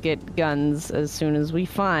sure it will get guns as soon as we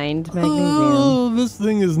find magnesium. Oh, this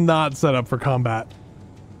thing is not set up for combat.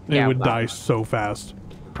 It Yeah, would well. die so fast.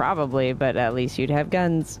 Probably, but at least you'd have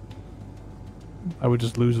guns. I would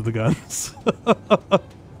just lose the guns.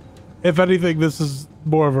 If anything, this is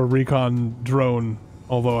more of a recon drone,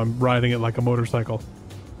 although I'm riding it like a motorcycle.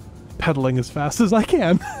 Pedaling as fast as I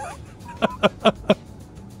can.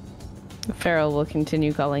 Farrell will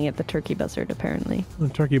continue calling it the turkey buzzard, apparently. The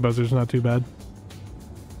turkey buzzard's not too bad.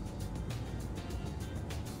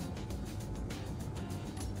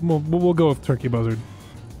 We'll go with turkey buzzard.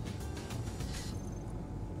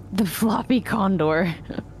 The floppy condor.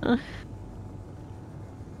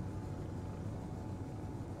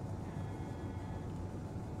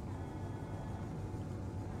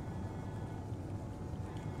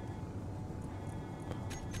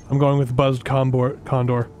 I'm going with buzzed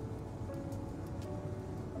condor.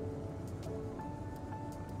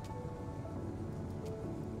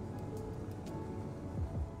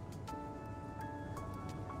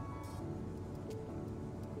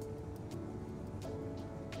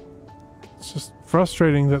 It's just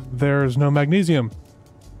frustrating that there's no magnesium.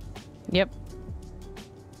 Yep.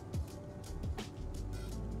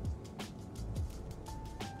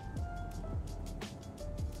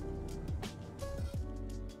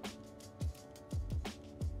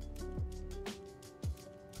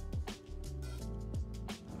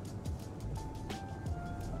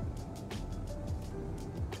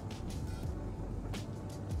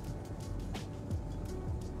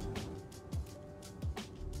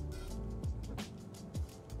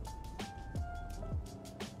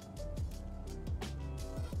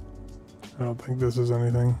 I don't think this is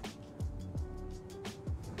anything.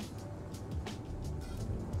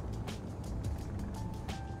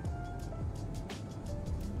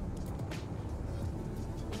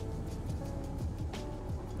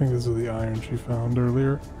 I think this is the iron she found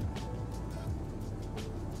earlier.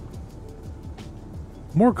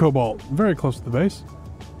 More cobalt, very close to the base.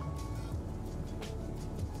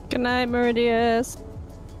 Good night, Meridius.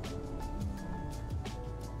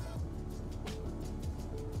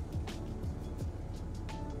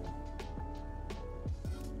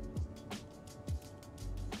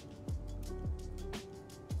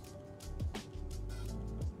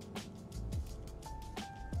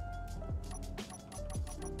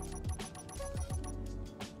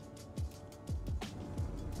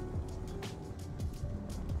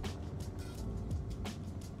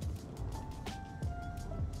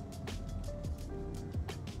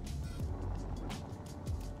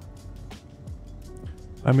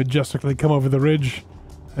 I majestically come over the ridge,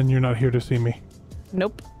 and you're not here to see me.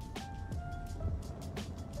 Nope.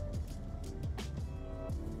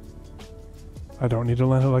 I don't need to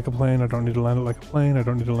land it like a plane, I don't need to land it like a plane, I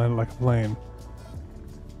don't need to land it like a plane.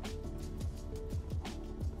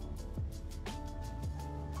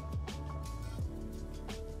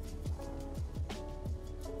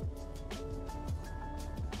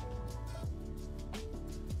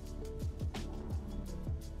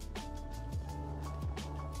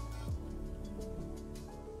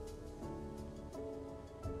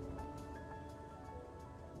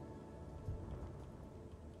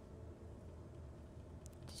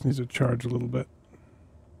 Just needs to charge a little bit.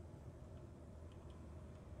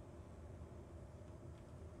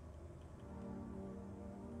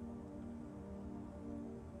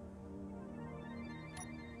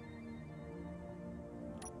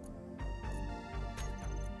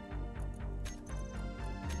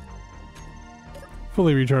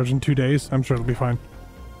 Fully recharged in 2 days. I'm sure it'll be fine.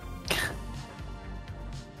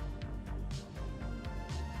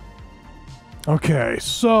 Okay,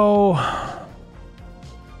 so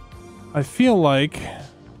I feel like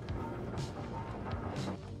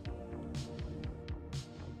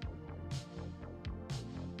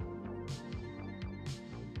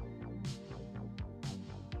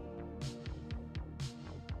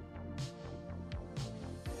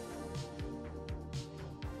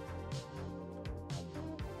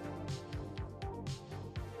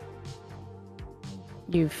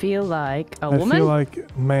You feel like a I woman? feel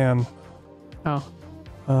like, man, Oh.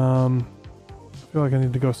 I feel like I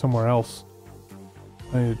need to go somewhere else.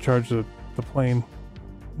 I need to charge the plane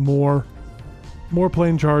more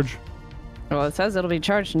plane charge. Well, it says it'll be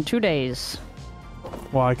charged in 2 days.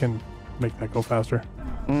 Well, I can make that go faster.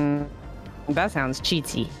 That sounds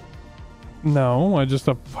cheatsy. No, I just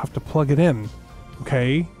have to plug it in.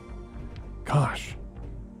 Okay? Gosh.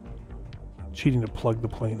 Cheating to plug the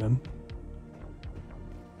plane in.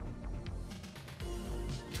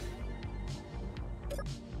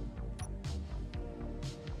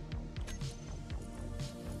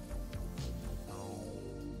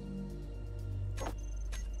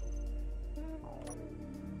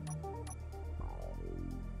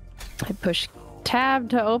 I push tab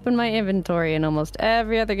to open my inventory. In almost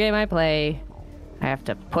every other game I play, I have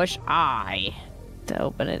to push I to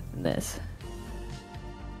open it in this.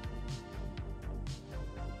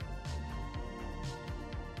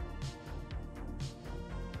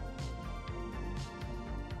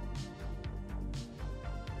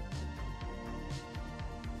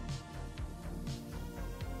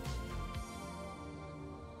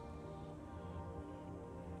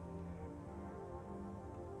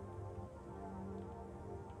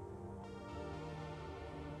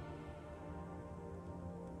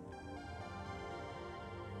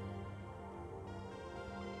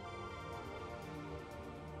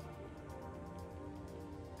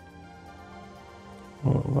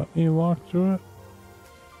 Will it let me walk through it?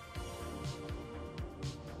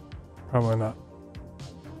 Probably not.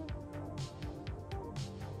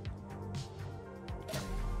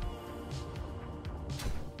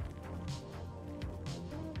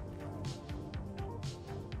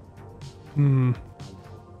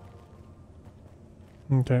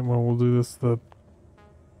 Okay, well, we'll do this the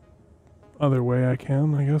other way I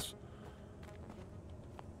can, I guess.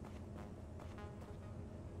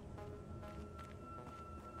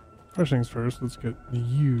 First things first, let's get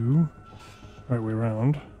you right way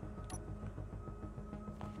around.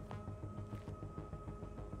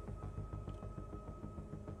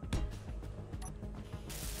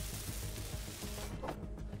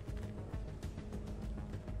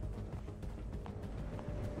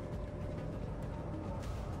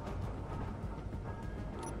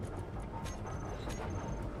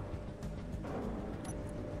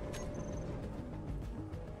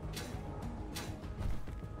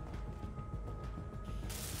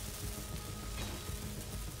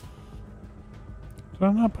 Did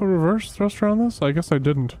I not put reverse thruster on this? I guess I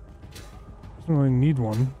didn't. Doesn't really need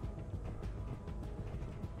one.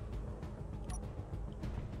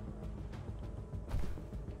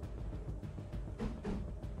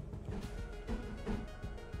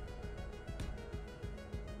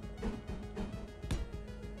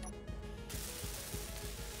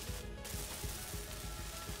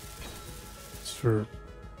 It's for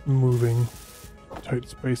moving tight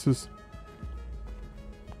spaces.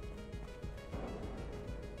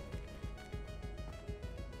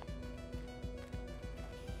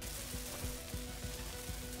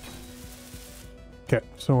 Okay,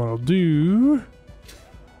 so what I'll do...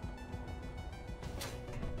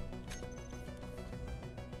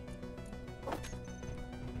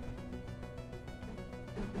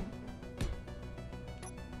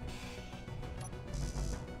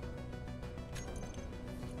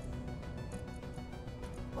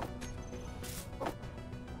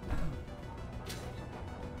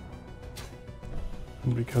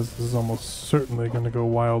 because this is almost certainly going to go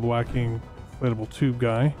wild whacking inflatable tube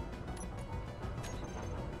guy.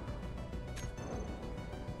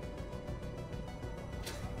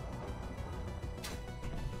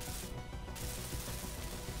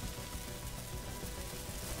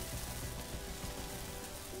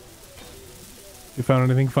 You found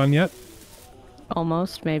anything fun yet?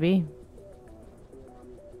 Almost, maybe.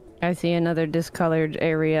 I see another discolored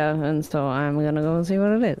area, and so I'm gonna go and see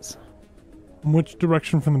what it is. Which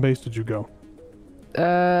direction from the base did you go?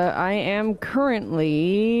 I am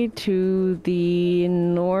currently to the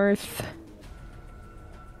north...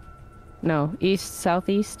 No,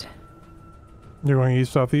 east-southeast. You're going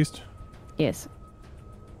east-southeast? Yes.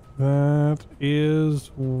 That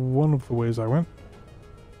is one of the ways I went.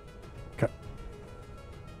 Okay.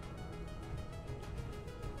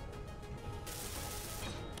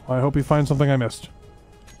 Well, I hope you find something I missed.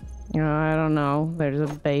 I don't know. There's a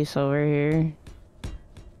base over here.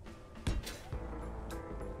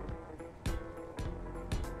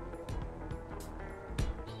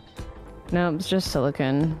 No, it's just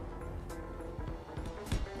silicon.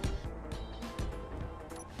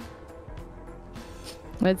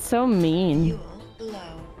 It's so mean. Fuel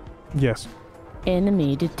low. Yes.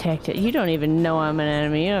 Enemy detected. You don't even know I'm an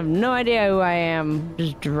enemy. You have no idea who I am.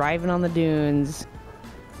 Just driving on the dunes.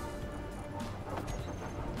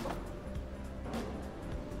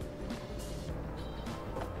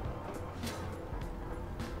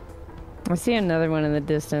 I see another one in the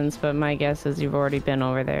distance, but my guess is you've already been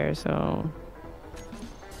over there, so...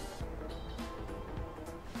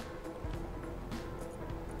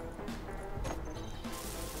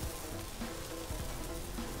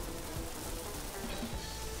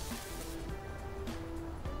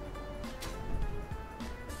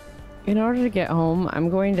 In order to get home, I'm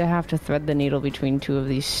going to have to thread the needle between two of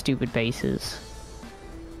these stupid bases.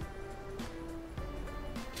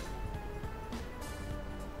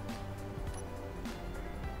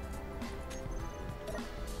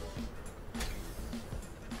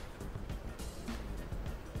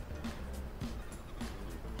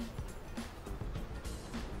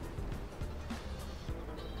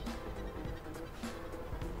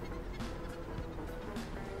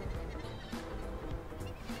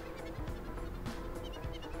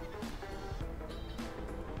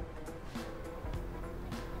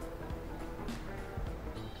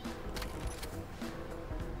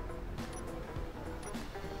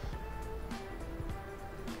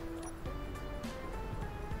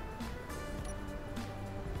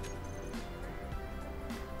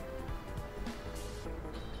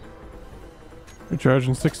 Recharge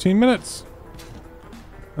in 16 minutes.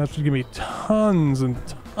 That should give me tons and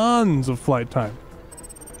tons of flight time.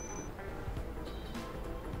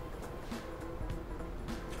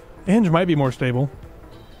 Hinge might be more stable.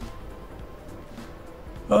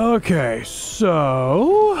 Okay,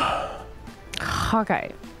 so...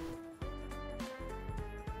 Okay.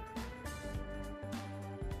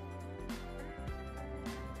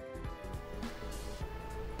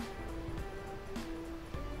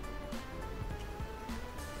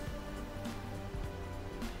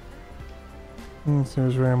 Let's see,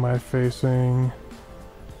 where am I facing?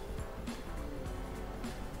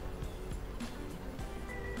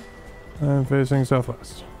 I'm facing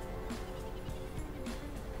southwest.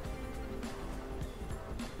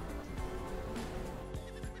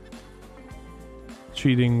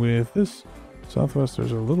 Cheating with this. Southwest,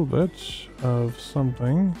 there's a little bit of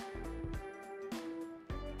something.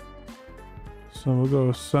 So we'll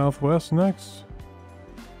go southwest next.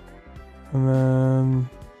 And then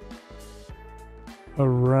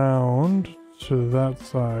around to that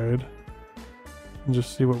side. And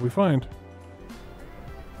just see what we find.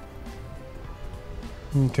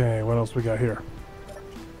 Okay, what else we got here?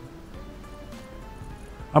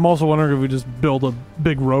 I'm also wondering if we just build a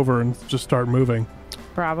big rover and just start moving.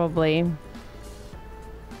 Probably.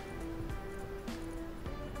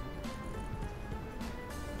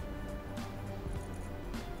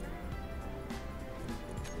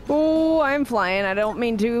 Oh, I'm flying. I don't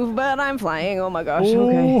mean to, but I'm flying. Oh my gosh.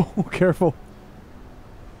 Okay. Oh, careful.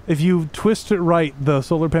 If you twist it right, the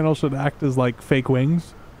solar panel should act as like fake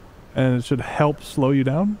wings. And it should help slow you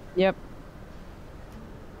down? Yep.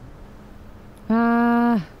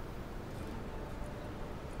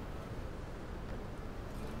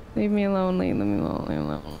 Leave me alone, leave me alone, leave me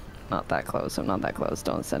alone. Not that close, I'm not that close.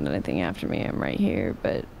 Don't send anything after me. I'm right here,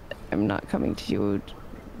 but I'm not coming to you.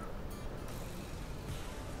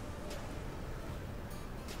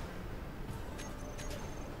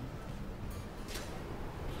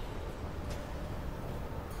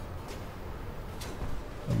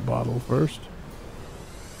 A bottle first.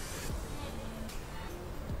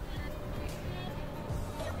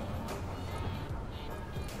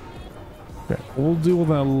 Okay, we'll deal with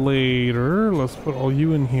that later. Let's put all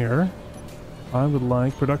you in here. I would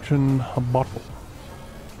like production a bottle.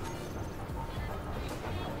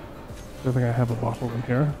 I think I have a bottle in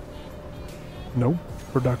here. Nope.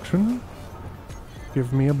 Production.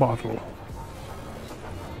 Give me a bottle.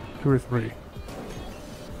 2 or 3.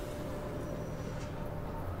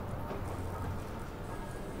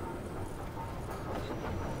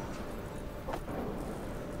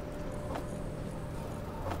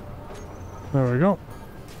 There we go.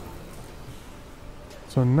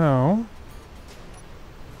 So now,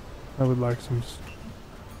 I would like some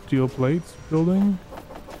steel plates building.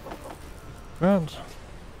 That.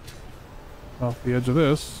 Off the edge of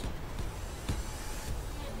this.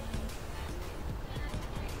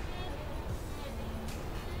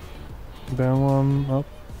 Down 1, up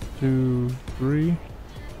 2, 3.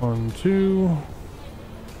 1, 2.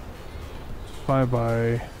 5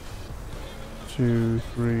 by 2,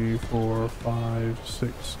 3, 4, 5,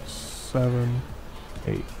 6, 7,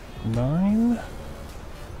 8, 9.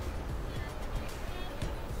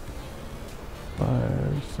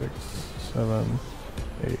 5, 6, 7,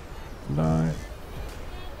 8, 9.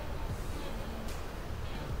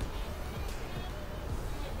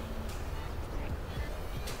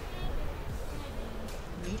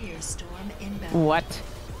 Meteor storm inbound. What?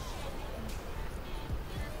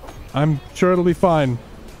 I'm sure it'll be fine.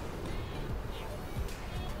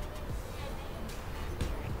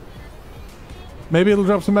 Maybe it'll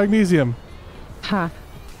drop some magnesium. Huh.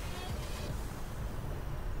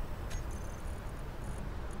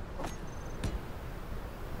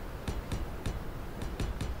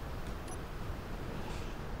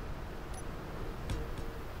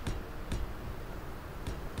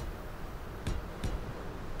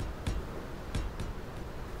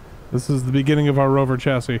 This is the beginning of our rover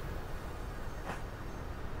chassis.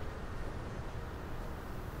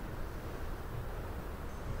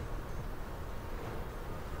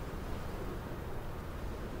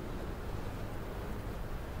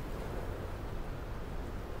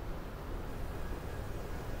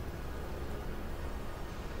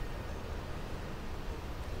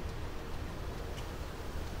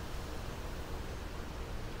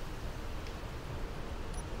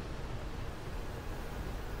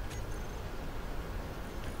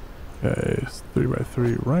 Okay, it's 3 by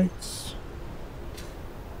 3 rights.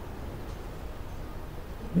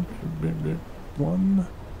 1.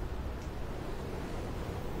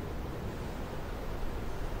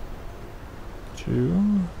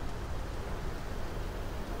 2.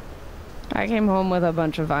 I came home with a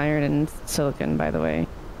bunch of iron and silicon, by the way.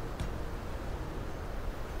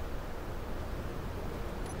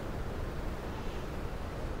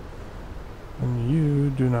 And you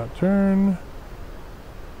do not turn.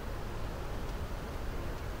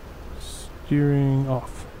 Steering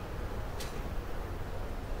off.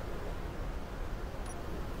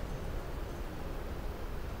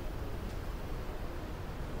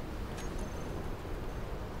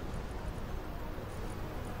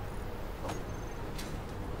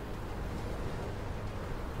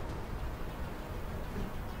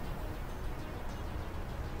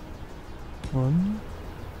 One,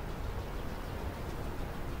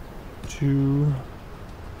 two,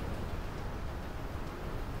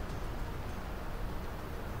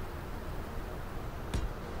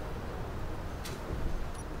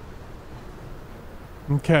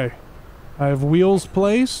 okay. I have wheels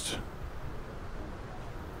placed.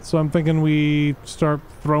 So I'm thinking we start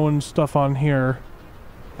throwing stuff on here.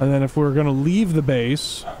 And then if we're going to leave the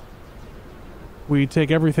base, we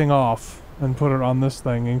take everything off and put it on this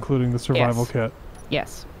thing, including the survival kit.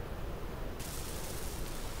 Yes.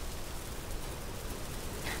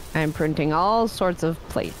 I'm printing all sorts of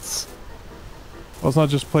plates. Well, it's not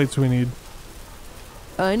just plates we need.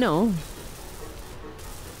 I know.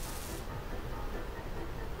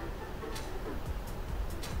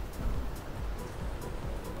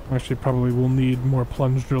 Actually, probably will need more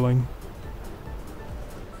plunge drilling.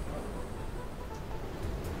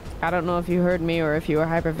 I don't know if you heard me or if you were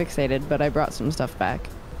hyperfixated, but I brought some stuff back.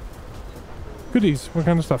 Goodies. What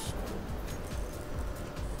kind of stuff?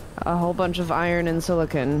 A whole bunch of iron and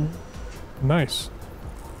silicon. Nice.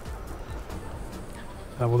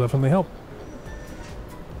 That will definitely help.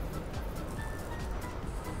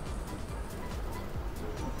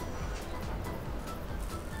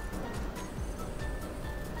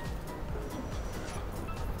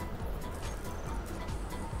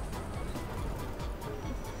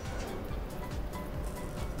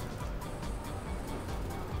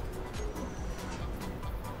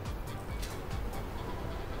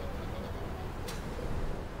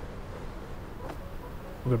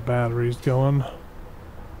 The battery's going.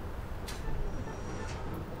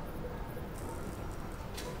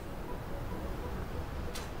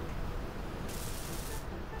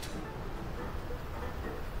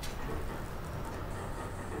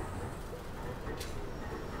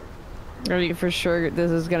 Are you for sure this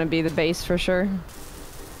is going to be the base for sure?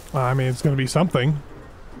 I mean, it's going to be something.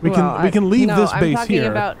 We Well, can leave no, this I'm base talking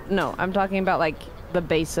here. I'm talking about like the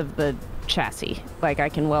base of the chassis. Like I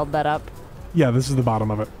can weld that up. Yeah, this is the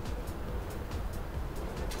bottom of it.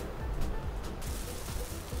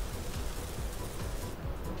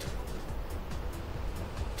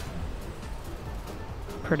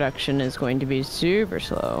 Production is going to be super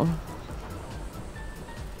slow.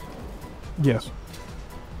 Yes.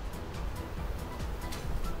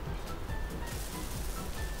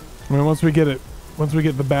 I mean, once we get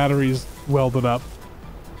the batteries welded up,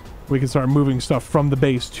 we can start moving stuff from the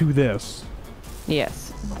base to this. Yes.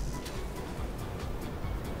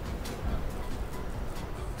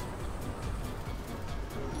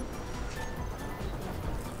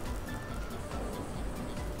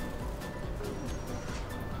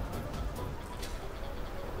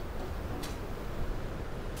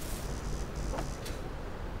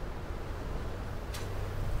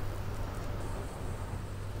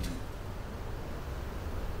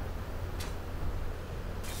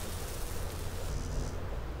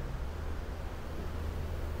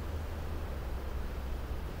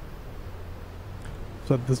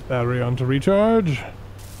 Set this battery on to recharge.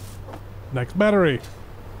 Next battery.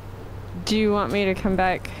 Do you want me to come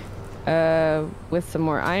back with some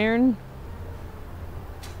more iron?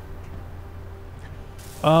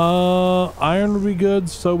 Iron would be good,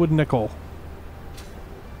 so would nickel.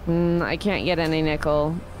 I can't get any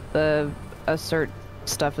nickel. The assert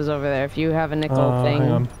stuff is over there. If you have a nickel thing.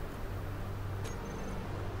 Hang on.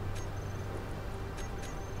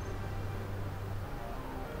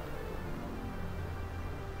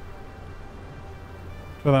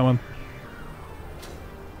 For that one.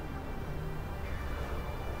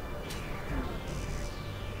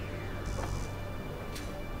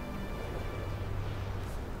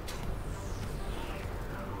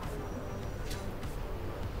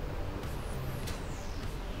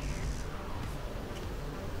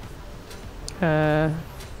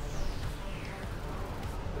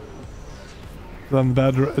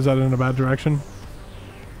 Is that in a bad direction?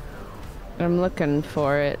 I'm looking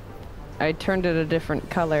for it. I turned it a different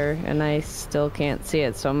color and I still can't see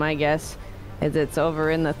it. So my guess is it's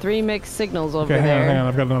over in the 3 mixed signals over Okay, there. hang on.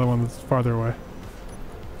 I've got another one that's farther away.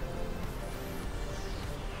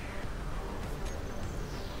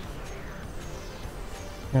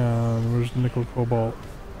 And where's nickel cobalt?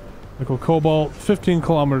 Nickel cobalt, 15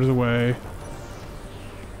 kilometers away.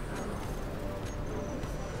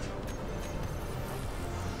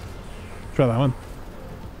 Try that one.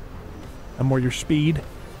 And more your speed.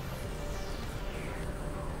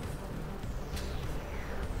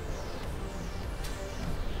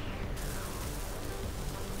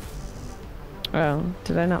 Oh,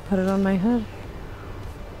 did I not put it on my HUD?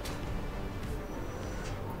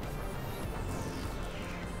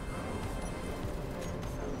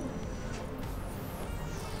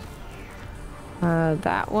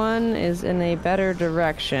 That one is in a better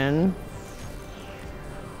direction.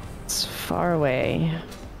 It's far away.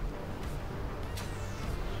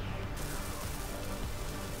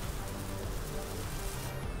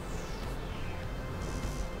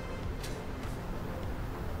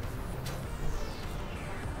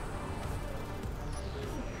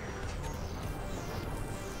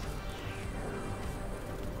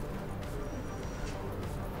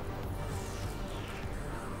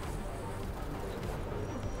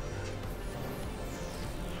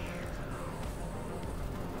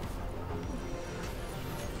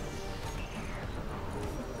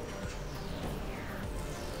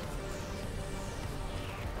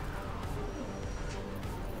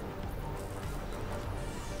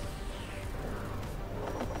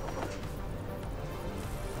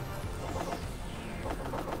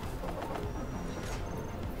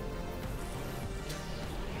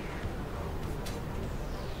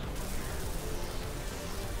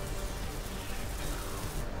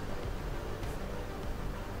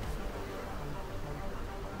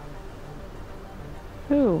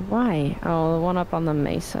 Ooh, why? Oh, the one up on the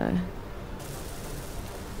mesa.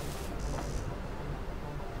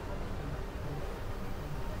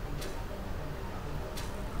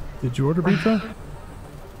 Did you order pizza?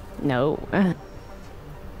 No.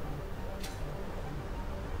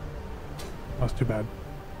 That's too bad.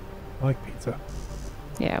 I like pizza.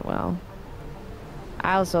 Yeah, well.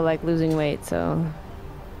 I also like losing weight, so...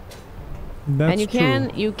 That's and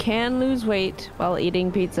true. you can lose weight while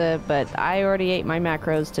eating pizza, but I already ate my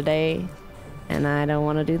macros today, and I don't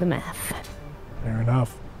want to do the math. Fair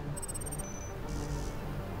enough.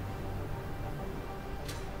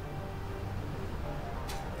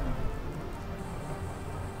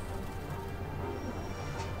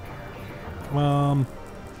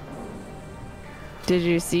 Did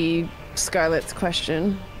you see Scarlett's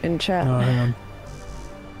question in chat? Hang on.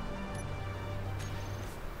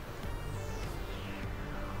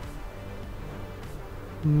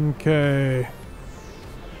 Okay.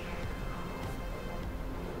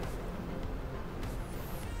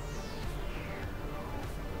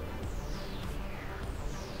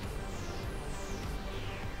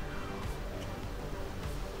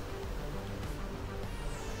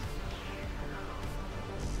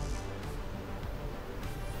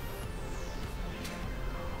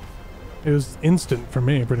 It was instant for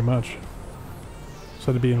me, pretty much.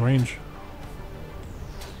 So to be in range.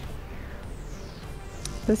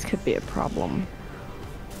 This could be a problem.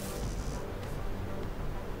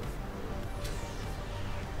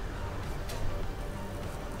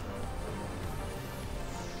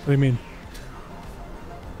 What do you mean?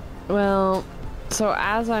 Well, so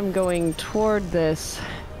as I'm going toward this,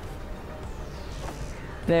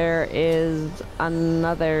 there is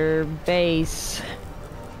another base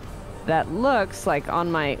that looks like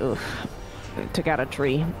on my... Oof. Took out a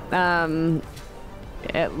tree.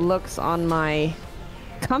 It looks on my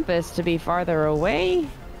compass to be farther away,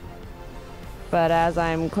 but as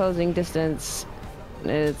I'm closing distance,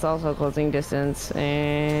 it's also closing distance,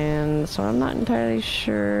 and so I'm not entirely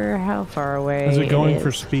sure how far away Is it going is.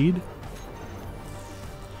 for speed?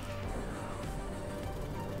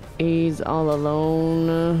 He's all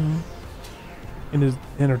alone. In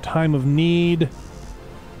her time of need?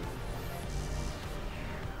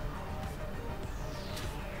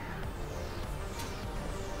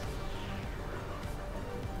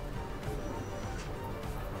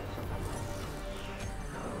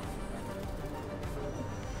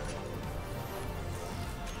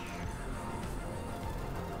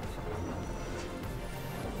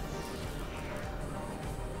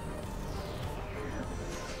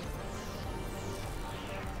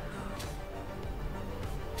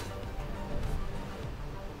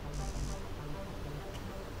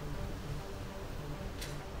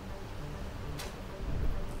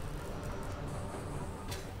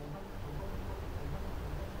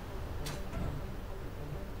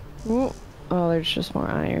 Ooh. Oh, there's just more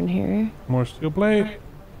iron here. More steel plate.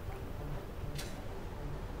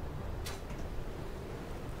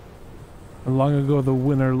 And long ago the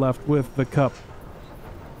winner left with the cup.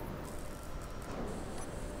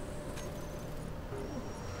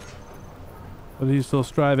 But he's still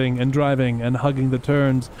striving and driving and hugging the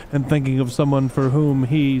turns and thinking of someone for whom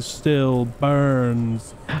he still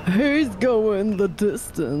burns. He's going the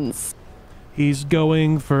distance. He's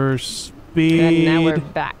going for speed. And now we're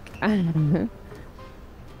back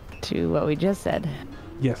to what we just said.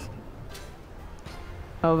 Yes.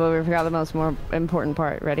 Oh, but we forgot the more important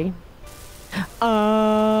part. Ready?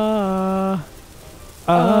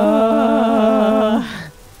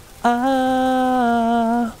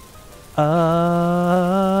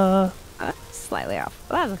 Slightly off.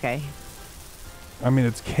 But that's okay. I mean,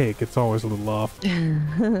 it's cake. It's always a little off.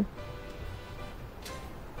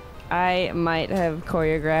 I might have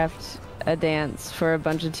choreographed a dance for a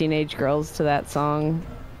bunch of teenage girls to that song.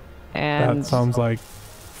 And That sounds like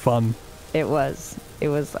fun. it was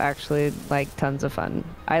actually like tons of fun.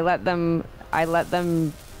 I let them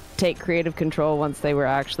take creative control once they were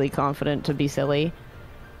actually confident to be silly.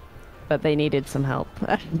 But they needed some help.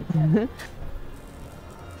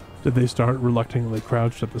 Did they start reluctantly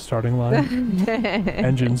crouched at the starting line?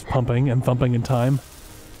 Engines pumping and thumping in time.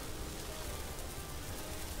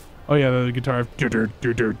 Oh yeah, the guitar.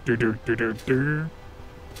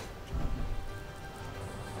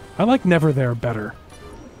 I like Never There better.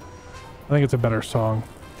 I think it's a better song.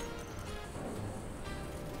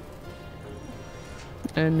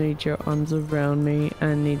 I need your arms around me.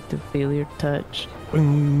 I need to feel your touch.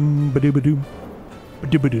 Ba-doo-ba-doo.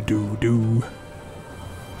 Ba-doo-ba-doo-doo-doo.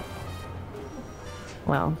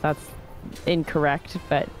 Well, that's incorrect,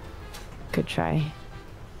 but good try.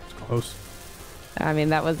 It's close. I mean,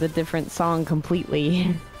 that was a different song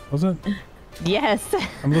completely. Was it? Yes.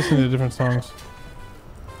 I'm listening to different songs.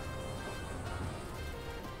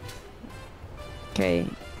 Okay,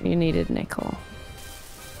 you needed nickel.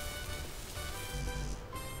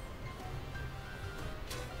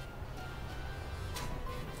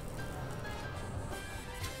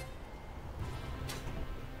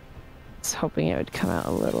 I was hoping it would come out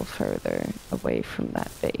a little further away from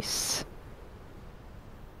that base.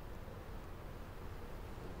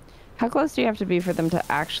 How close do you have to be for them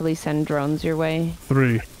to actually send drones your way?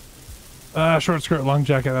 3. Short skirt, long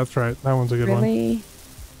jacket. That's right. That one's a good one. Really?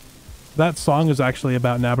 That song is actually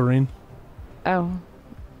about Nabarine. Oh.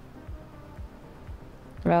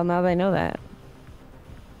 Well, now they know that.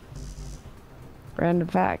 Random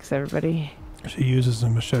facts, everybody. She uses a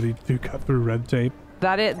machete to cut through red tape.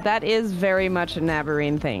 That is very much a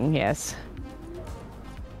Nabarine thing, yes.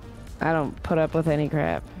 I don't put up with any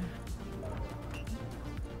crap.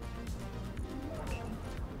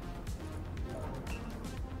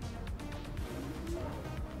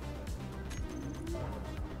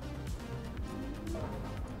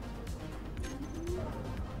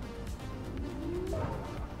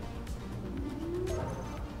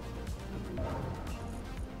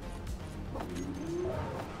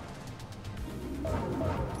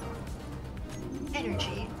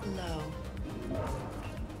 Energy low.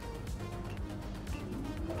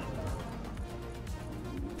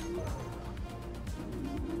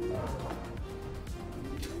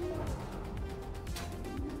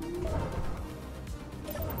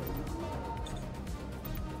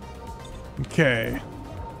 Okay.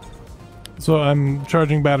 So I'm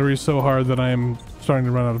charging batteries so hard that I'm starting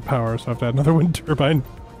to run out of power, so I have to add another wind turbine.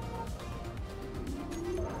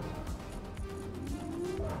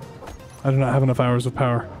 I do not have enough hours of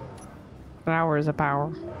power. Hours of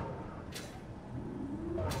power.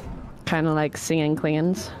 Kind of like singing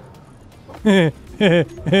Klingons. Made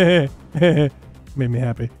me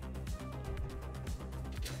happy.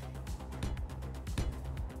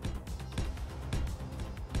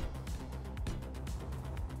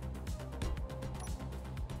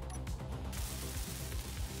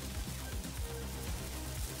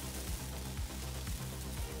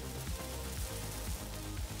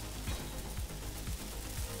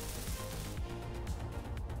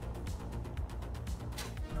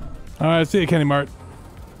 All right, see you, Kenny Mart.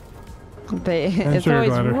 It's Sugar always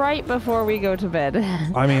glider. right before we go to bed.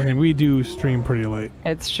 I mean, we do stream pretty late.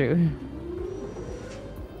 It's true.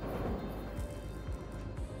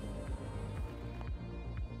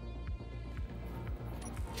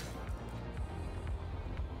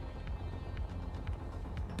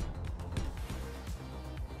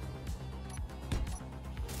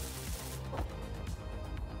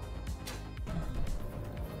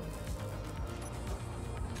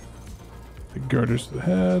 The girders to the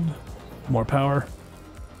head. More power.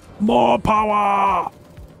 More power!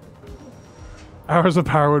 Hours of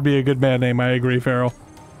Power would be a good band name. I agree, Farrell.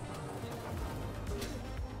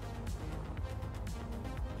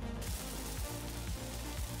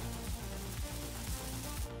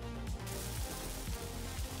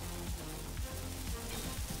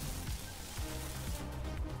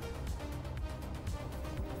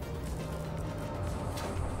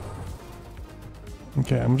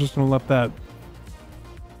 Okay, I'm just gonna let that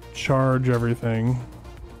charge everything.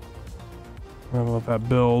 I'm gonna let that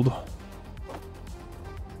build.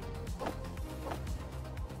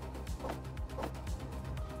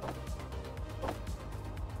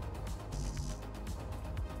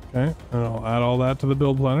 Okay, and I'll add all that to the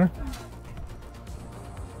build planner.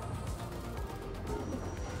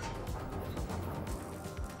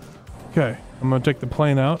 Okay, I'm gonna take the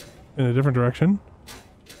plane out in a different direction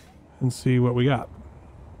and see what we got.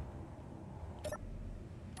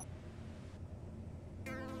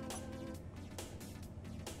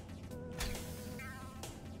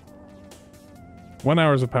 One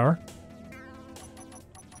hours of power.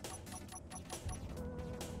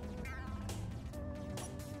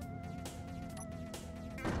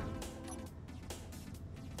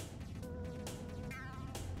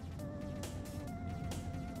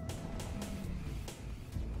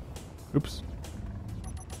 Oops.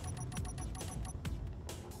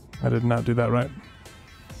 I did not do that right.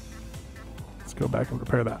 Let's go back and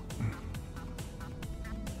repair that.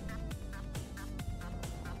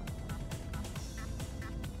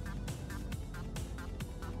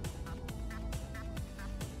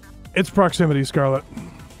 It's proximity, Scarlet.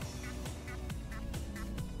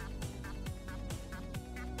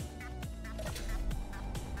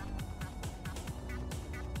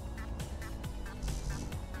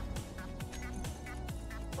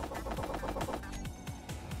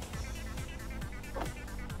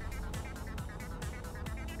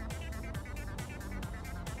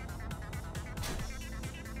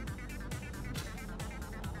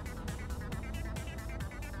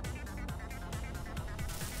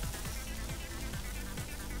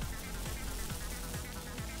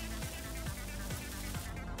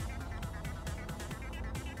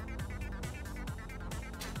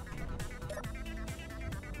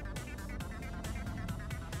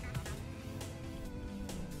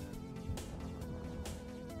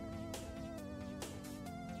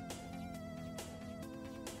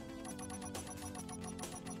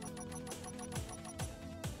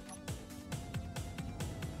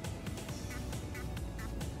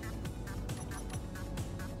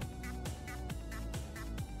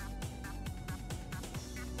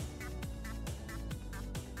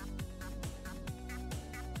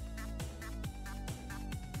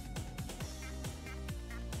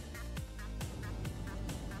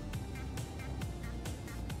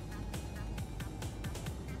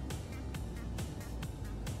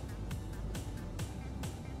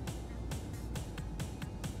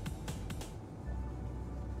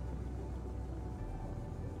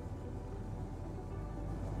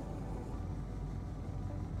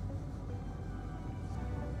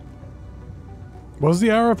 Was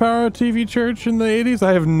the Hour of Power TV church in the 80s?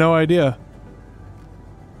 I have no idea.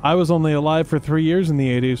 I was only alive for 3 years in the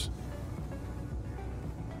 80s.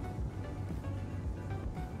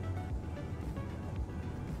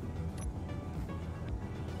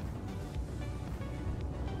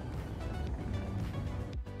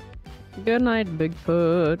 Good night,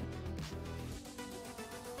 Bigfoot.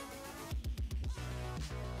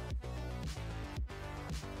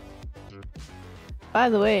 By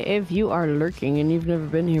the way, if you are lurking and you've never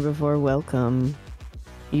been here before, welcome.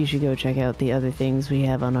 You should go check out the other things we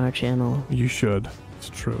have on our channel. You should. It's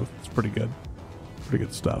true. It's pretty good. Pretty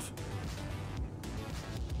good stuff.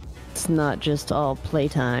 It's not just all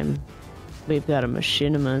playtime. We've got a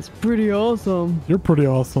machinima. It's pretty awesome. You're pretty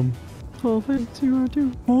awesome. Oh, thanks. You are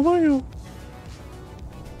too. Oh, thank you.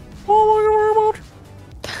 Oh, thank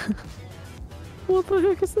you very much. What the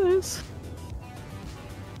heck is this?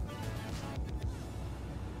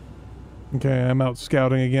 Okay, I'm out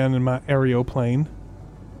scouting again in my aeroplane.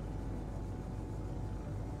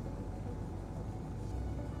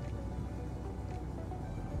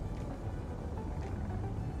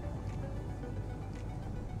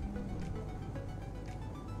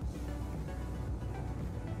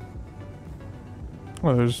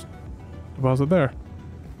 Oh, there's a deposit there.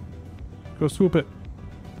 Go swoop it.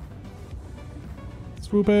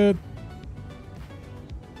 Swoop it.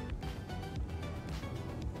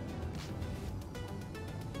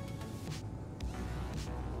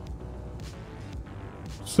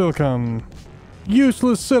 Silicon.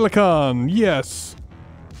 Useless silicon. Yes.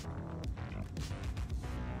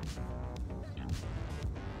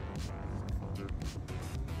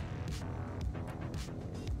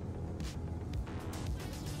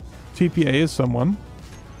 TPA is someone.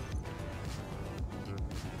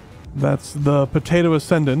 That's the Potato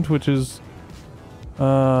Ascendant, which is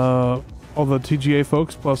all the TGA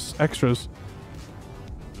folks plus extras.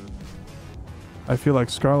 I feel like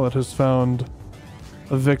Scarlet has found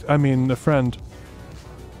a friend.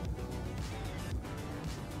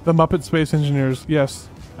 The Muppet Space Engineers. Yes,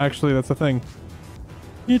 actually, that's a thing.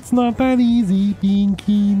 It's not that easy being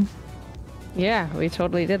keen. Yeah, we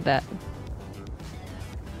totally did that.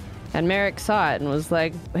 And Merrick saw it and was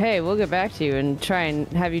like, hey, we'll get back to you and try and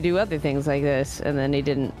have you do other things like this. And then he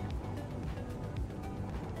didn't.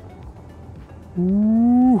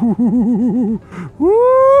 Ooh.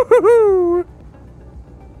 Woo-hoo-hoo.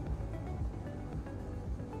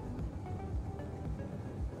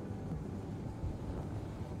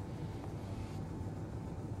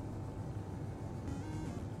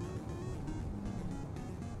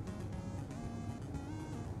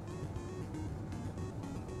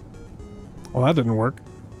 Well, that didn't work.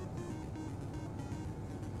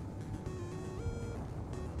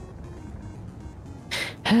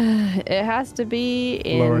 It has to be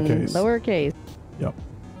in lowercase. Yep.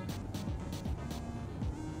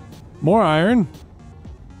 More iron.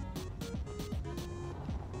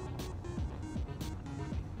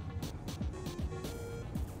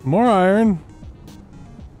 More iron.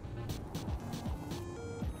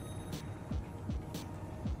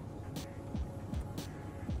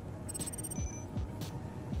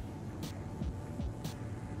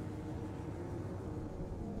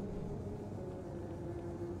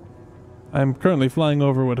 I'm currently flying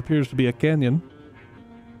over what appears to be a canyon.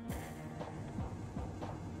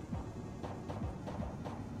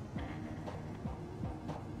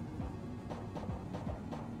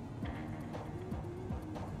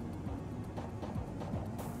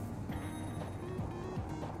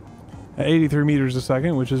 At 83 meters a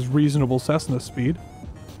second, which is reasonable Cessna speed.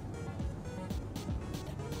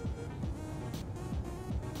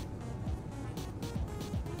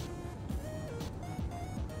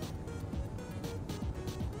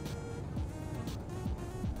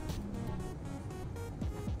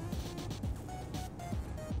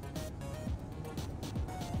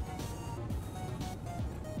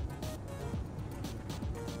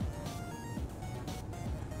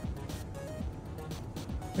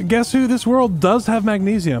 Guess who? This world does have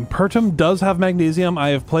magnesium. Pertum does have magnesium. I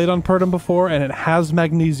have played on Pertum before, and it has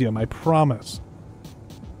magnesium. I promise.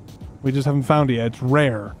 We just haven't found it yet. It's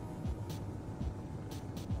rare.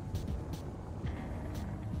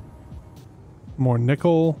 More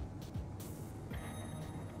nickel.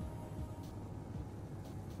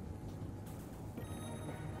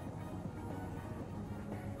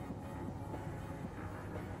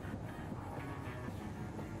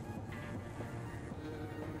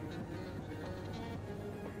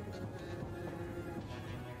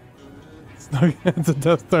 It's a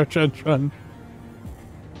Death Star trench run.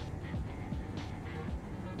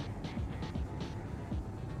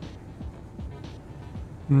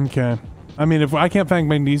 Okay. I mean, if I can't find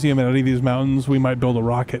magnesium in any of these mountains, we might build a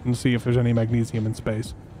rocket and see if there's any magnesium in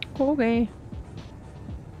space. Okay.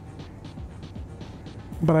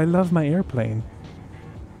 But I love my airplane.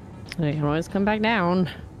 You can always come back down.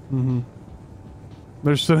 Mm-hmm.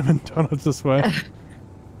 There's cinnamon donuts this way.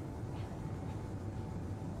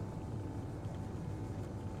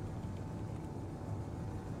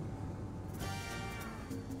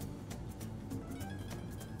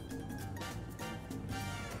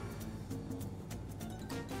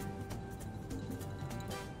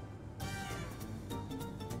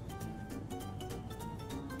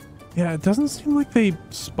 Yeah, it doesn't seem like they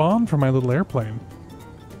spawn for my little airplane.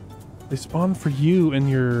 They spawn for you and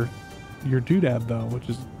your doodad, though, which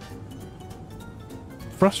is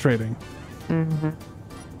frustrating. Mm-hmm.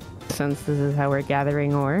 Since this is how we're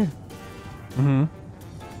gathering ore. Mm-hmm.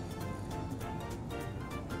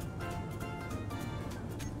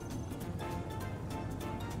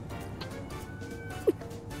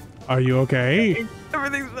 Are you okay?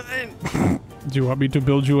 Everything's fine. Do you want me to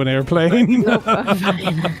build you an airplane? Nope, I'm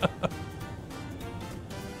fine.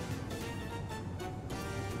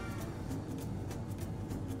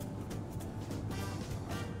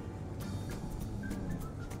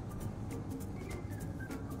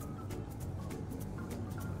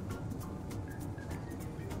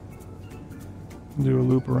 Do a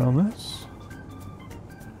loop around this.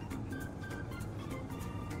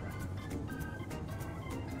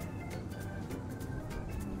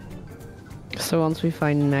 So once we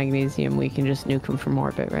find magnesium, we can just nuke them from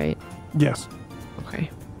orbit, right? Yes. Okay.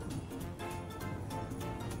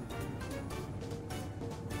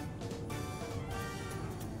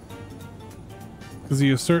 Because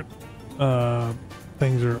the assert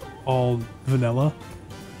things are all vanilla,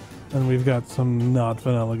 and we've got some not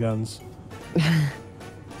vanilla guns.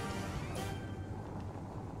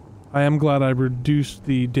 I am glad I reduced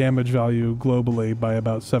the damage value globally by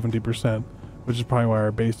about 70%, which is probably why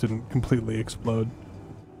our base didn't completely explode.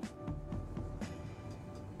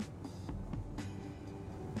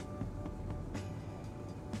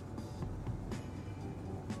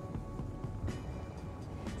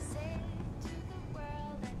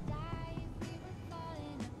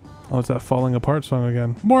 Oh, it's that falling apart song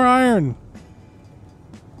again. More iron!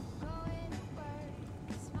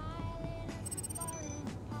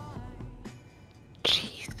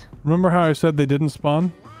 Jeez. Remember how I said they didn't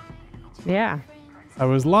spawn? Yeah. I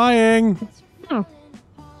was lying! Oh.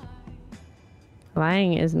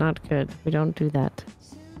 Lying is not good. We don't do that.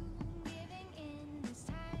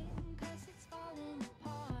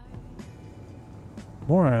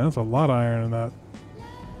 More iron. That's a lot of iron in that.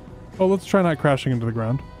 Oh, let's try not crashing into the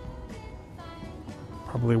ground.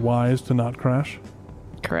 Probably wise to not crash.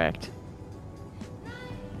 Correct.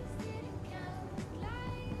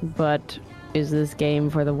 But is this game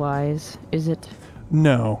for the wise? Is it?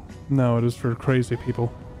 No. No, it is for crazy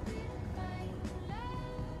people.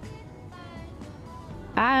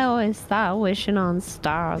 I always thought wishing on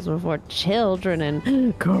stars were for children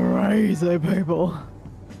and crazy people.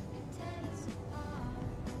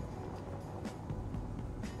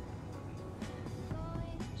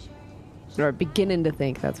 Or beginning to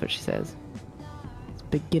think, that's what she says. It's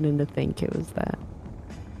beginning to think it was that.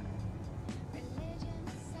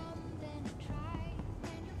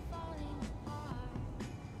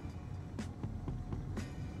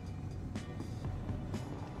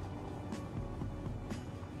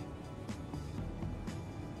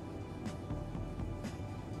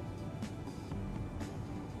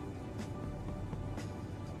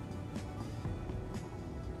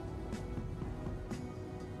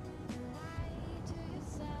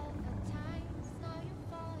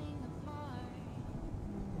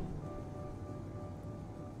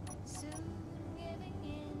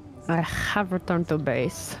 I have returned to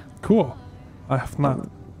base. Cool. I have not.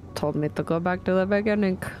 Told me to go back to the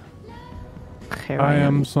beginning. Here I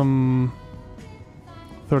am some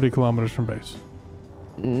 30 kilometers from base.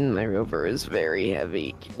 My rover is very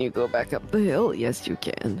heavy. Can you go back up the hill? Yes, you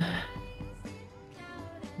can.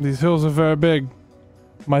 These hills are very big.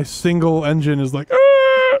 My single engine is like,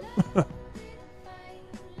 "Ah!"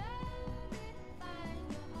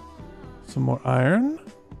 Some more iron.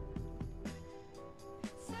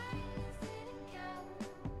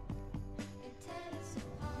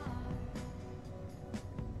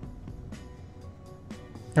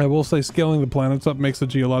 I will say scaling the planets up makes the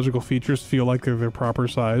geological features feel like they're their proper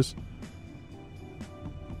size.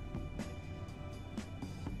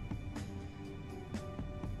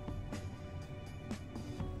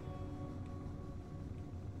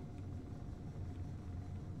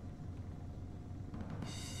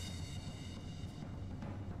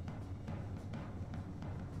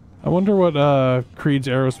 I wonder what Creed's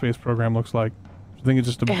aerospace program looks like. I think it's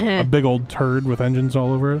just a big old turd with engines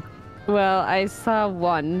all over it. Well, I saw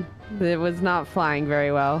one that was not flying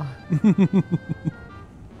very well.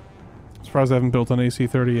 Surprised I haven't built an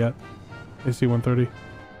AC-30 yet. AC-130.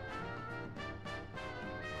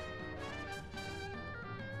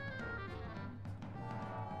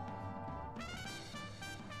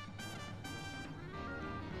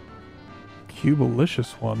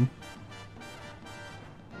 Cubalicious one.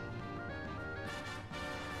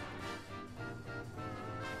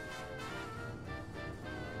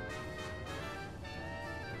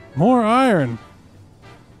 More iron.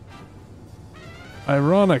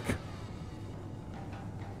 Ironic.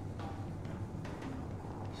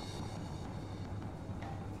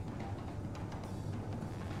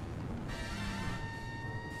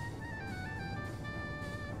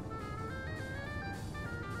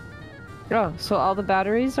 Oh, so all the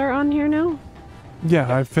batteries are on here now?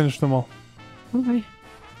 Yeah, I've finished them all. Okay.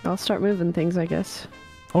 I'll start moving things, I guess.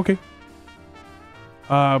 Okay.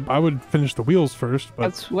 I would finish the wheels first, but...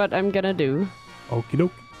 That's what I'm gonna do. Okie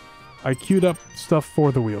doke. I queued up stuff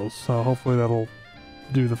for the wheels, so hopefully that'll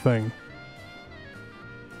do the thing.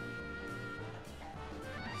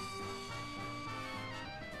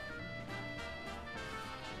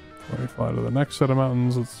 Let me fly to the next set of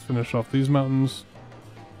mountains. Let's finish off these mountains.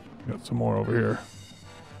 Got some more over here.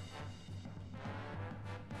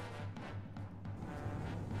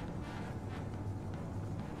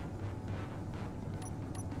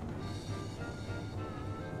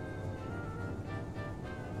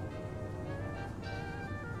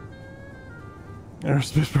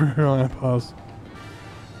 Airspace per airline pause.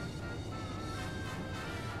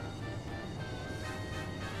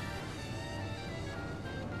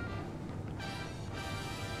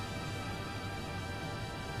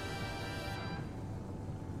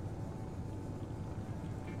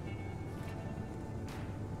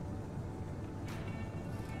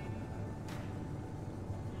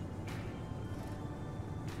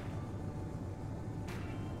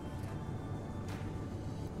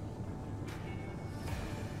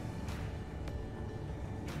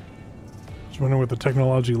 Just wondering what the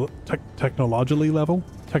technologically level?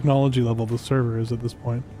 technology level the server is at this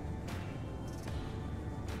point.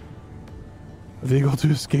 A vehicle to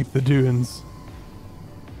escape the dunes.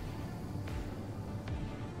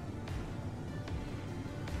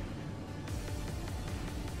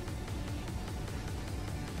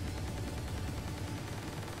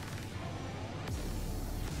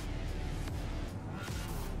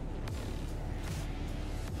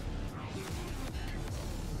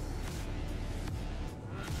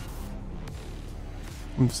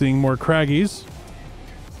 I'm seeing more craggies.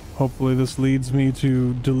 Hopefully this leads me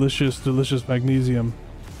to delicious, delicious magnesium.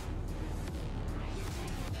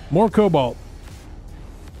 More cobalt.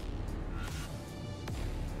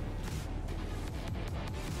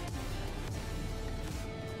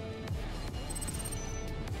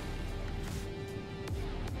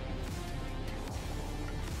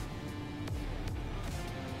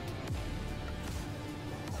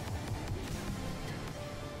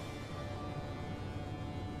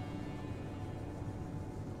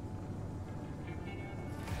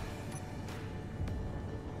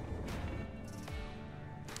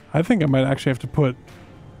 I think I might actually have to put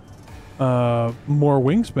more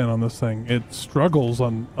wingspan on this thing. It struggles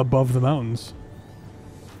on above the mountains.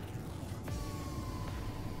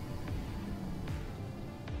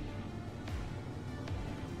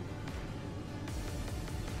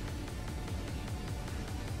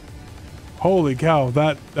 Holy cow,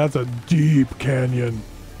 that's a deep canyon.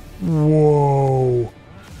 Whoa.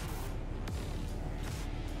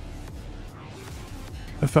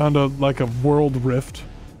 I found a world rift.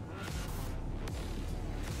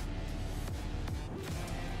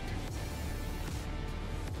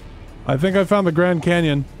 I think I found the Grand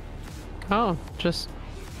Canyon. Oh, just...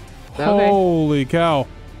 Okay. Holy cow.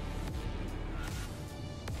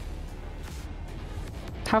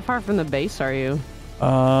 How far from the base are you?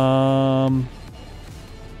 Hard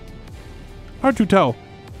to tell.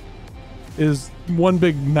 Is one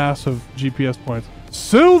big mass of GPS points.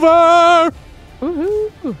 Silver!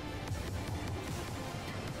 Woohoo!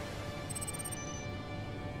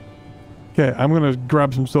 Okay, I'm gonna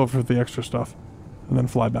grab some silver for the extra stuff and then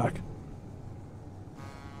fly back.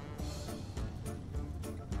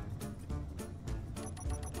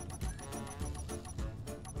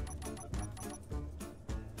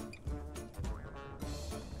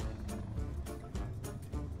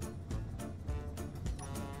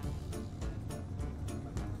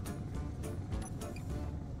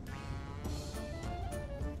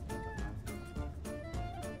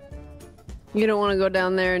 You don't want to go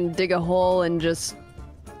down there and dig a hole and just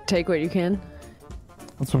take what you can?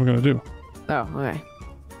 That's what I'm gonna do. Oh, okay.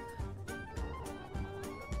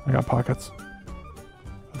 I got pockets.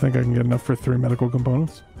 I think I can get enough for 3 medical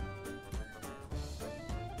components.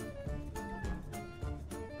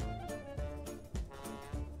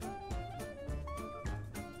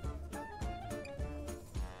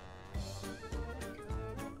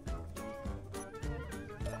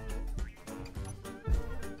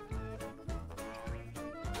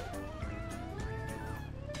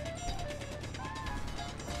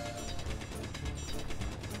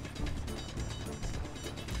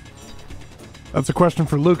 That's a question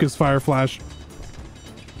for Lucas Fireflash.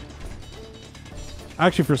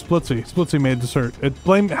 Actually, for Splitsy. Splitsy made dessert.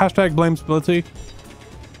 Hashtag blame Splitsy.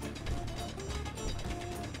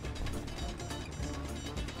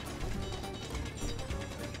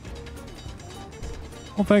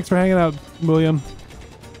 Well, thanks for hanging out, William.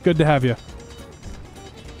 Good to have you.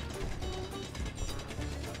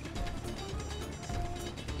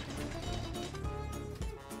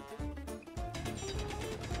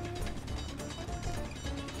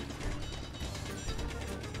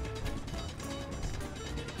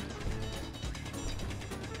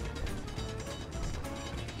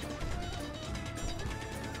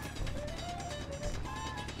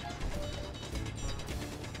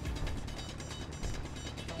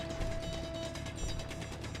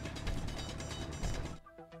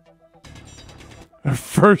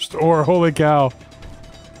 First ore, holy cow.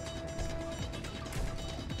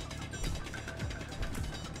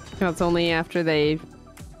 That's only after they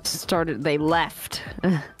left.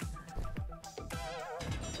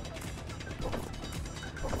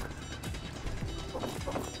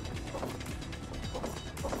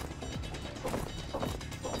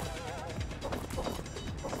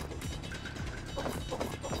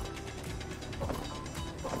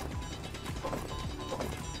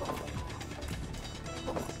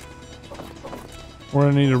 We're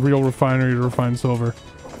gonna need a real refinery to refine silver.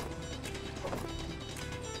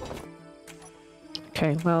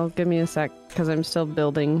 Okay, well, give me a sec, because I'm still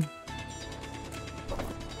building.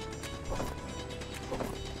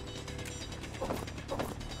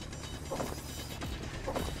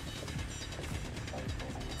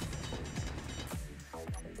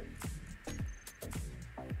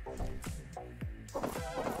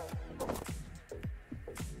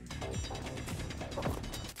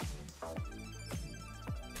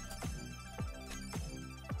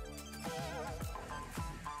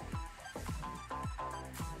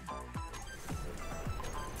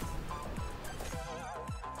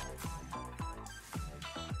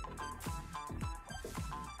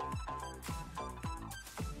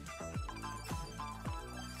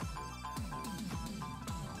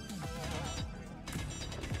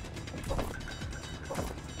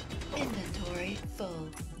 Inventory full.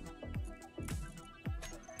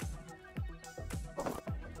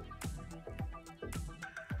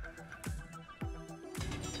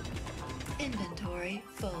 Inventory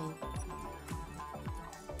full.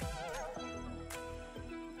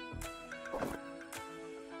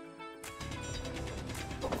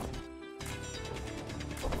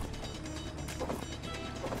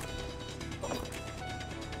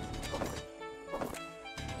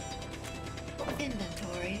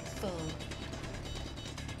 Inventory full.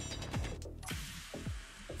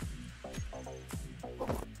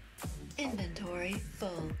 Inventory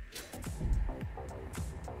full.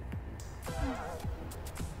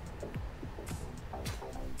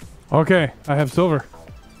 Okay, I have silver.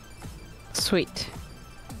 Sweet.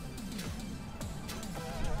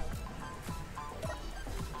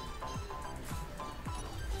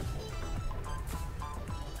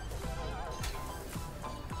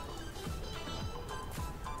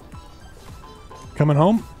 Coming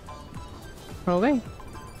home? Okay.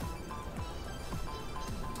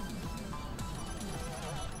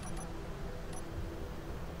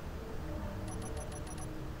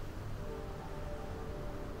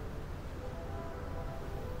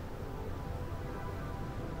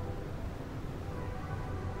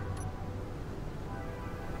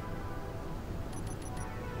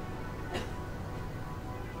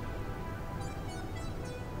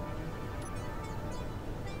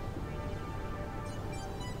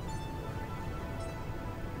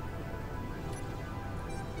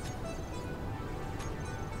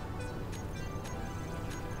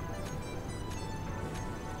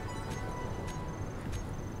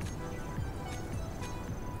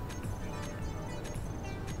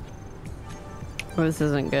 Well, this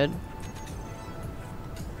isn't good.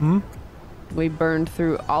 Hmm? We burned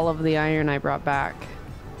through all of the iron I brought back.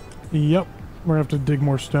 Yep. We're gonna have to dig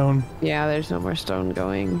more stone. Yeah, there's no more stone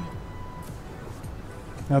going.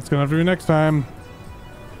 That's gonna have to be next time.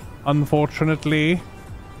 Unfortunately.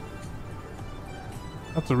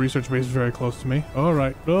 That's a research base very close to me.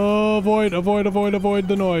 Alright. Oh, avoid the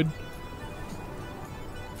Noid.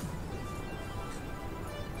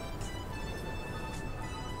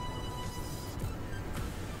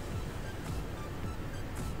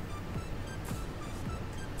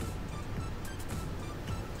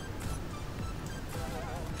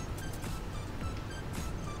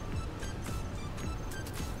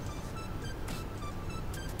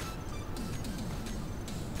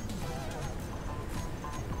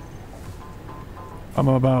 I'm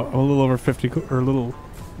a little over 50, or a little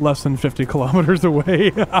less than 50 kilometers away.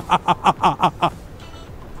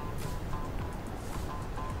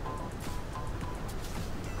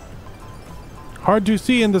 Hard to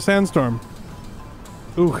see in the sandstorm.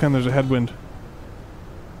 Ooh, and there's a headwind.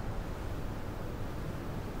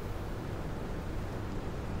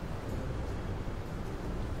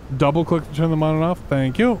 Double click to turn them on and off.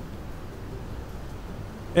 Thank you.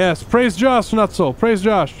 Yes, praise Josh, Nutzel. Praise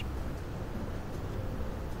Josh.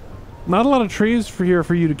 Not a lot of trees for here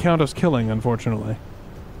for you to count us killing, unfortunately.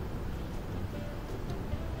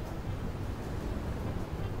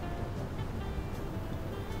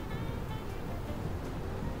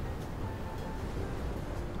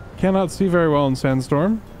 Cannot see very well in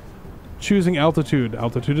sandstorm. Choosing altitude.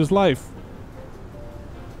 Altitude is life.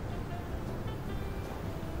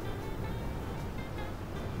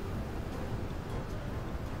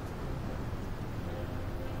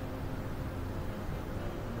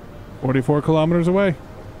 "44 kilometers away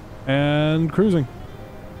and cruising."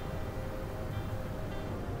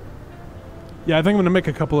 Yeah, I think I'm gonna make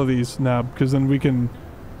a couple of these now because then we can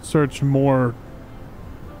search more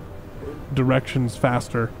directions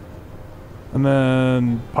faster, and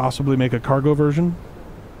then possibly make a cargo version.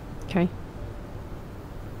 Okay.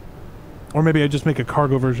 Or maybe I just make a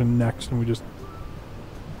cargo version next and we just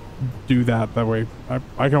do that. That way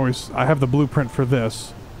I can always, I have the blueprint for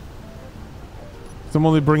this. So I'm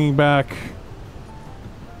only bringing back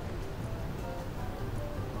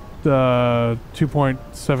the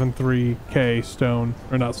 2.73k stone,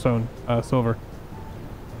 or not stone, silver.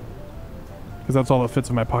 Because that's all that fits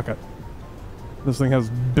in my pocket. This thing has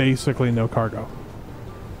basically no cargo.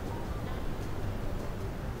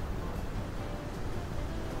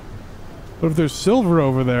 But if there's silver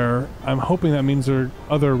over there, I'm hoping that means there are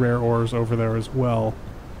other rare ores over there as well.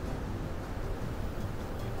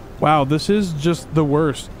 Wow, this is just the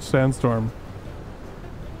worst sandstorm.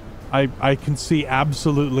 I can see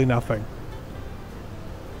absolutely nothing.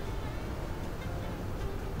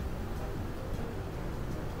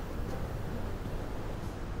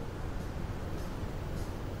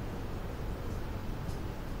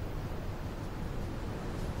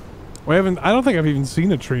 I don't think I've even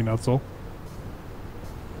seen a tree, Nutzel.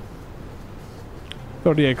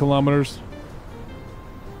 38 kilometers.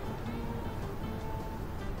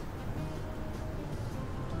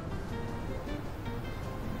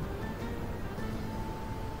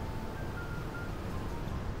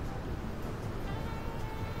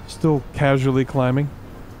 Still casually climbing.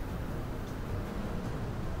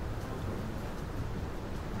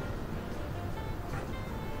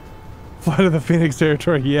 Fly to the Phoenix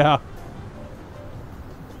territory, yeah.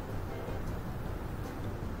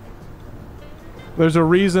 There's a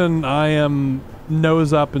reason I am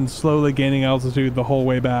nose up and slowly gaining altitude the whole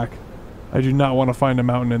way back. I do not want to find a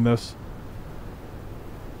mountain in this.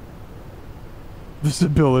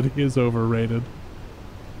 Visibility is overrated.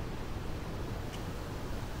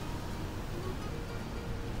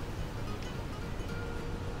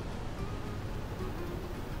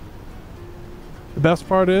 The best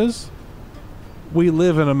part is, we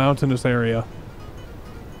live in a mountainous area.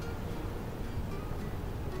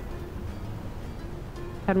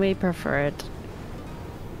 And we prefer it.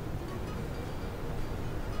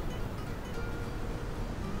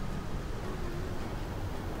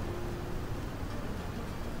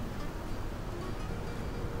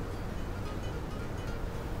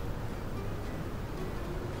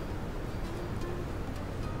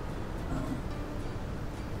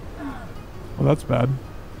 Well, that's bad.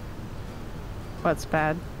 What's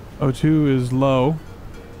bad? O2 is low,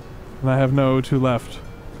 and I have no O2 left.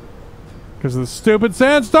 Because of the stupid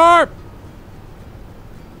sandstorm!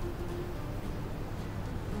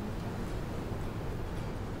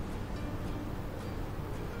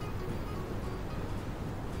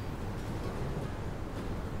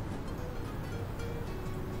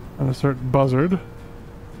 And a certain buzzard.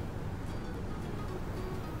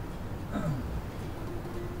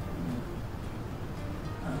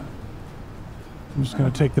 I'm just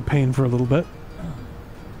going to take the pain for a little bit.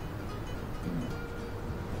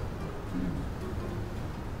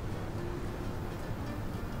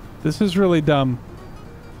 This is really dumb.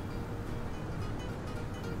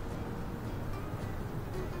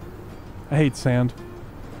 I hate sand.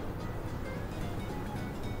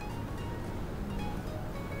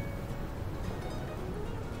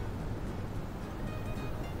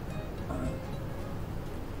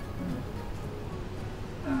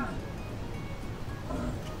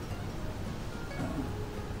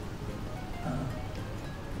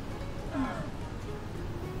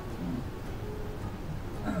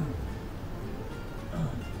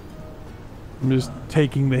 I'm just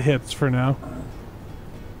taking the hits for now.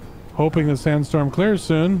 Hoping the sandstorm clears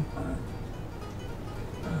soon.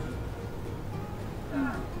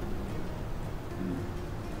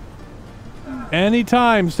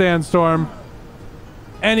 Anytime, sandstorm.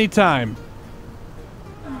 Anytime.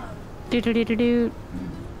 Do do do do do.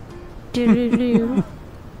 Do do do.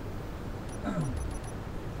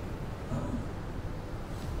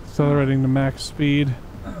 Accelerating to max speed.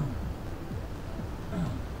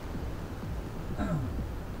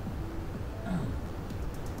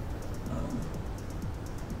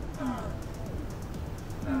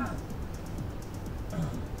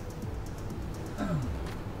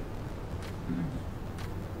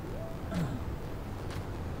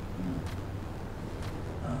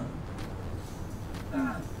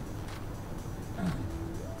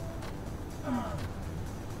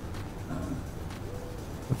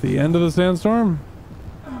 At the end of the sandstorm.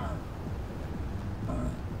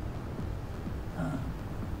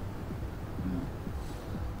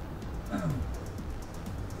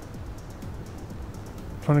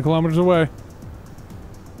 "20 kilometers away."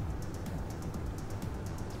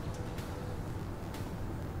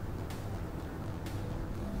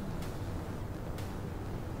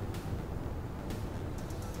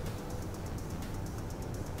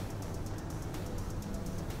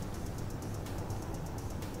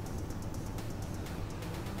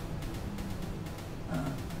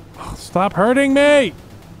 Stop hurting me!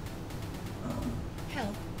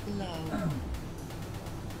 Health low.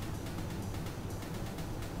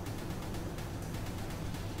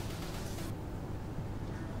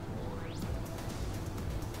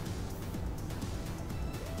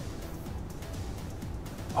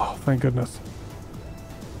 Oh, thank goodness.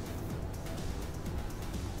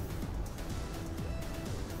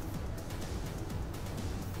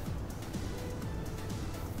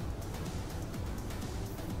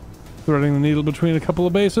 Threading the needle between a couple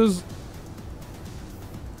of bases.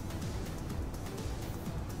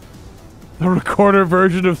 The recorder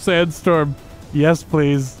version of Sandstorm. Yes,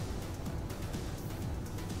 please.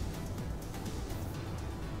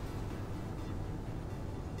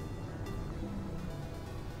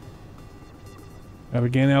 Gotta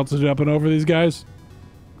gain altitude up and over these guys.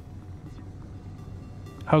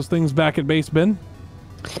 How's things back at base been?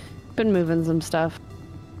 Been moving some stuff.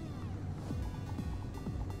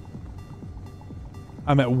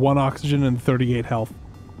 I'm at 1 oxygen and 38 health.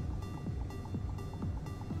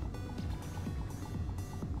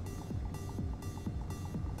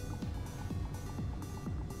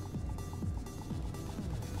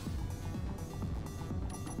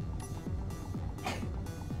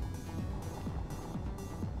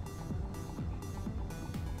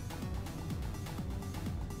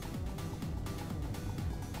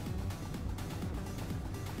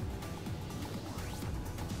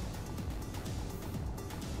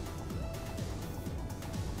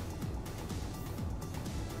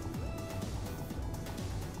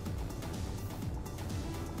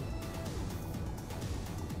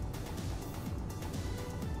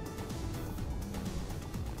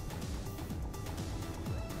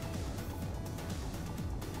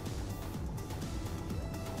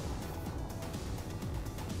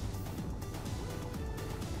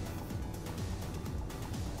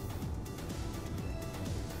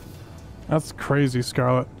 That's crazy,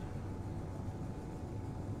 Scarlet.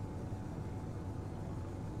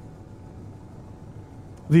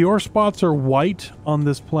 The ore spots are white on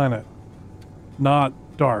this planet, not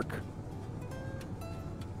dark.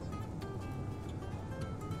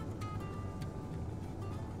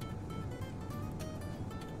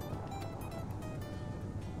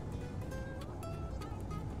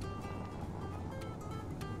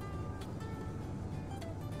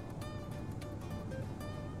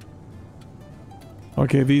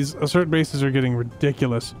 Okay, these assert bases are getting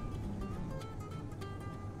ridiculous.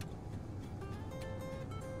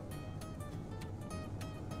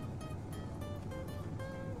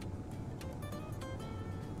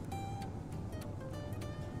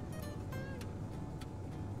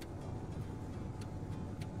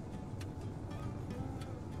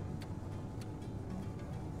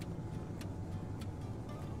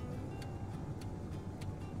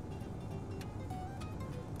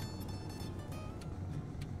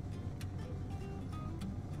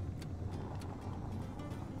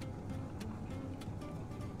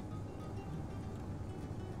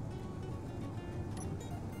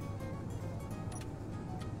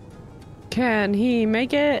 Can he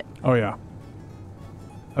make it? Oh yeah.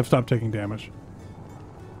 I've stopped taking damage.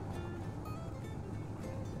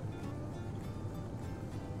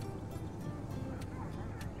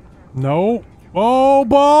 No. Oh,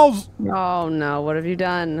 balls! Oh no, what have you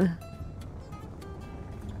done?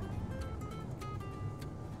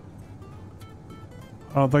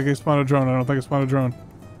 I don't think I spawned a drone. I don't think I spawned a drone.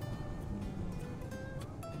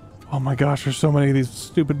 Oh my gosh, there's so many of these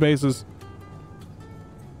stupid bases.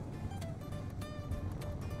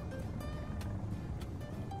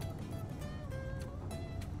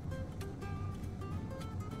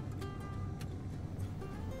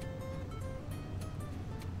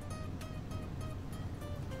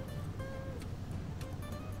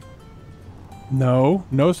 No,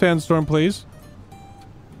 no sandstorm, please.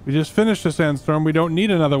 We just finished a sandstorm. We don't need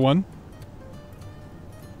another one.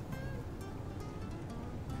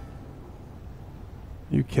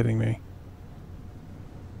 Are you kidding me?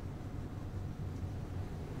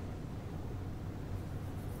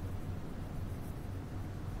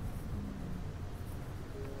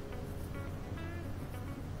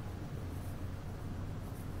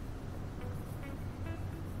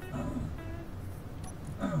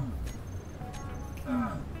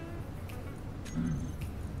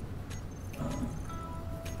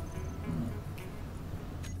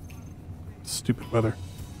 Stupid weather.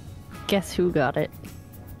 Guess who got it?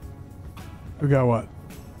 We got what?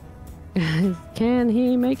 Can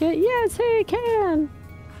he make it? Yes, he can.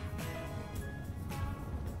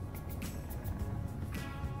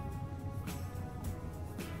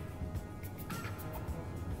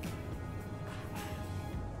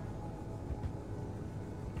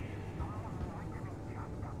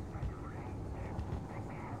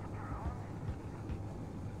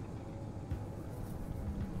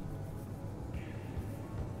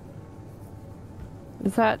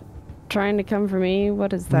 Is that trying to come for me?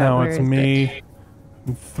 What is that? No, Where it's is me. it?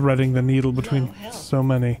 I'm threading the needle between health. so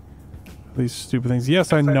many of these stupid things.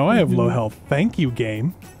 Yes, I know I have low health. Thank you,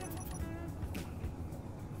 game.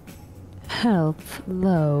 Health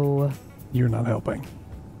low. You're not helping.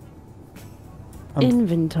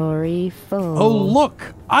 Inventory full. Oh,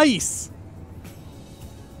 look! Ice!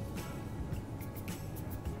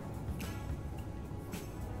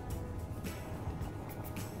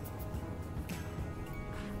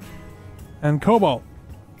 And cobalt.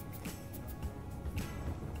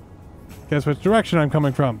 Guess which direction I'm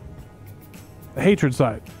coming from? The hatred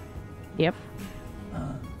side. Yep.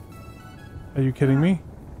 Are you kidding me?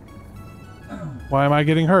 Why am I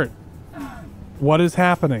getting hurt? What is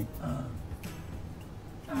happening?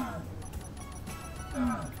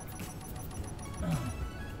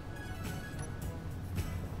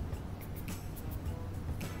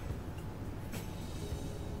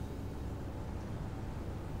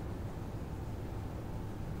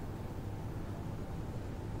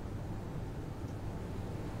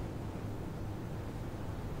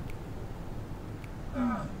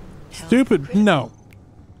 Stupid. No.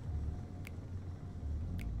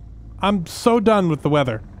 I'm so done with the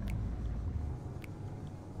weather.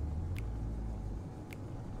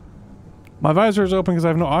 My visor is open because I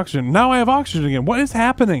have no oxygen. Now I have oxygen again. What is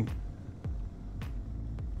happening?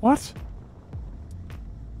 What?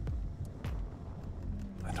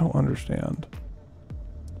 I don't understand.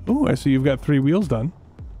 Ooh, I see you've got 3 wheels done.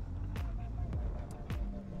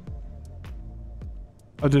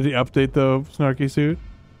 Oh, did he update the snarky suit?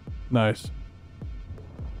 Nice.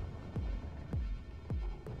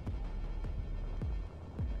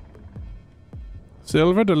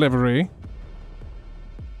 Silver delivery.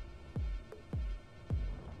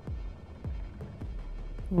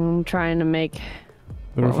 I'm trying to make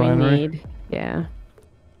The what refinery. we need. Yeah.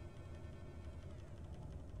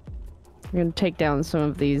 I'm gonna take down some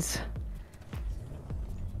of these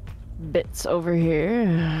bits over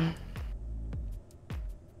here.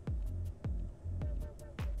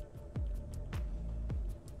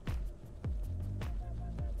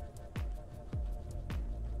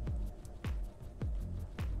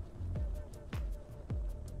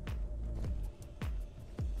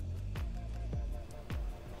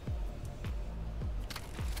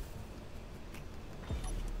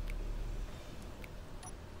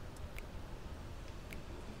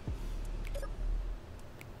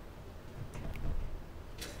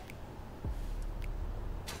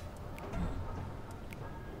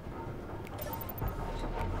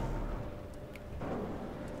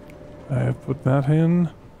 I have put that in.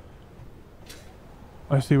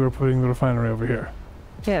 I see we're putting the refinery over here.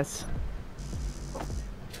 Yes.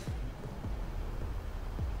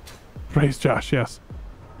 Praise Josh, yes.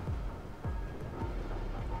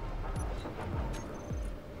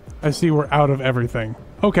 I see we're out of everything.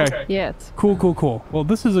 Okay. Yes. Cool, cool, cool. Well,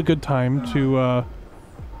 this is a good time to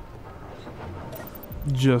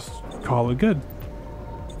just call it good.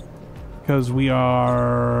 Because we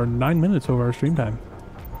are 9 minutes over our stream time.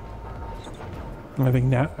 And I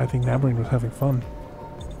think Nabrain was having fun.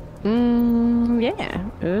 Yeah,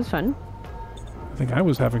 it was fun. I think I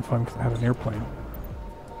was having fun because I had an airplane.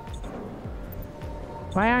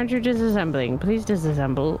 Why aren't you disassembling? Please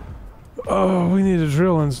disassemble. Oh, we need a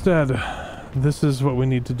drill instead. This is what we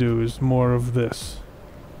need to do, is more of this.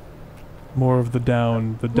 More of the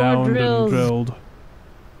downed and drills. drilled.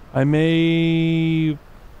 I may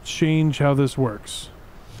change how this works.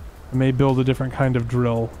 I may build a different kind of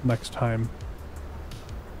drill next time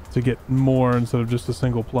to get more instead of just a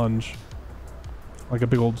single plunge. Like a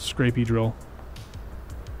big old scrapey drill.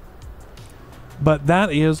 But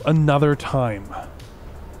that is another time.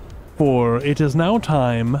 For it is now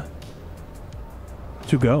time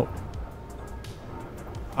to go.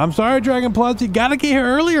 I'm sorry, Dragon Plus, you gotta get here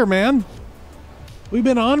earlier, man. We've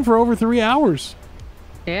been on for over 3 hours.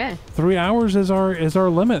 Yeah. 3 hours is our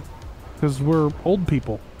limit. Because we're old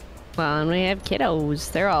people. Well, and we have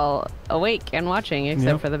kiddos. They're all awake and watching, except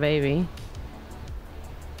Yep. for the baby.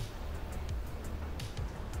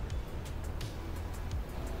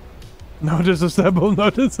 No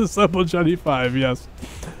disassemble Johnny 5, yes.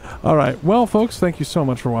 Alright, well folks, thank you so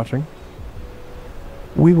much for watching.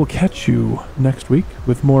 We will catch you next week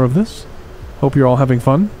with more of this. Hope you're all having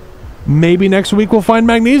fun. Maybe next week we'll find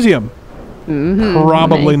magnesium.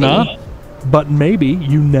 Probably maybe. not. But maybe,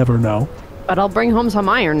 you never know. But I'll bring home some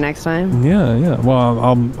iron next time. Yeah, yeah. Well,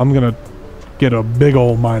 I'm gonna get a big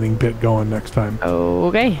old mining pit going next time.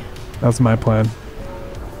 Okay. That's my plan.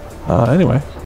 Anyway.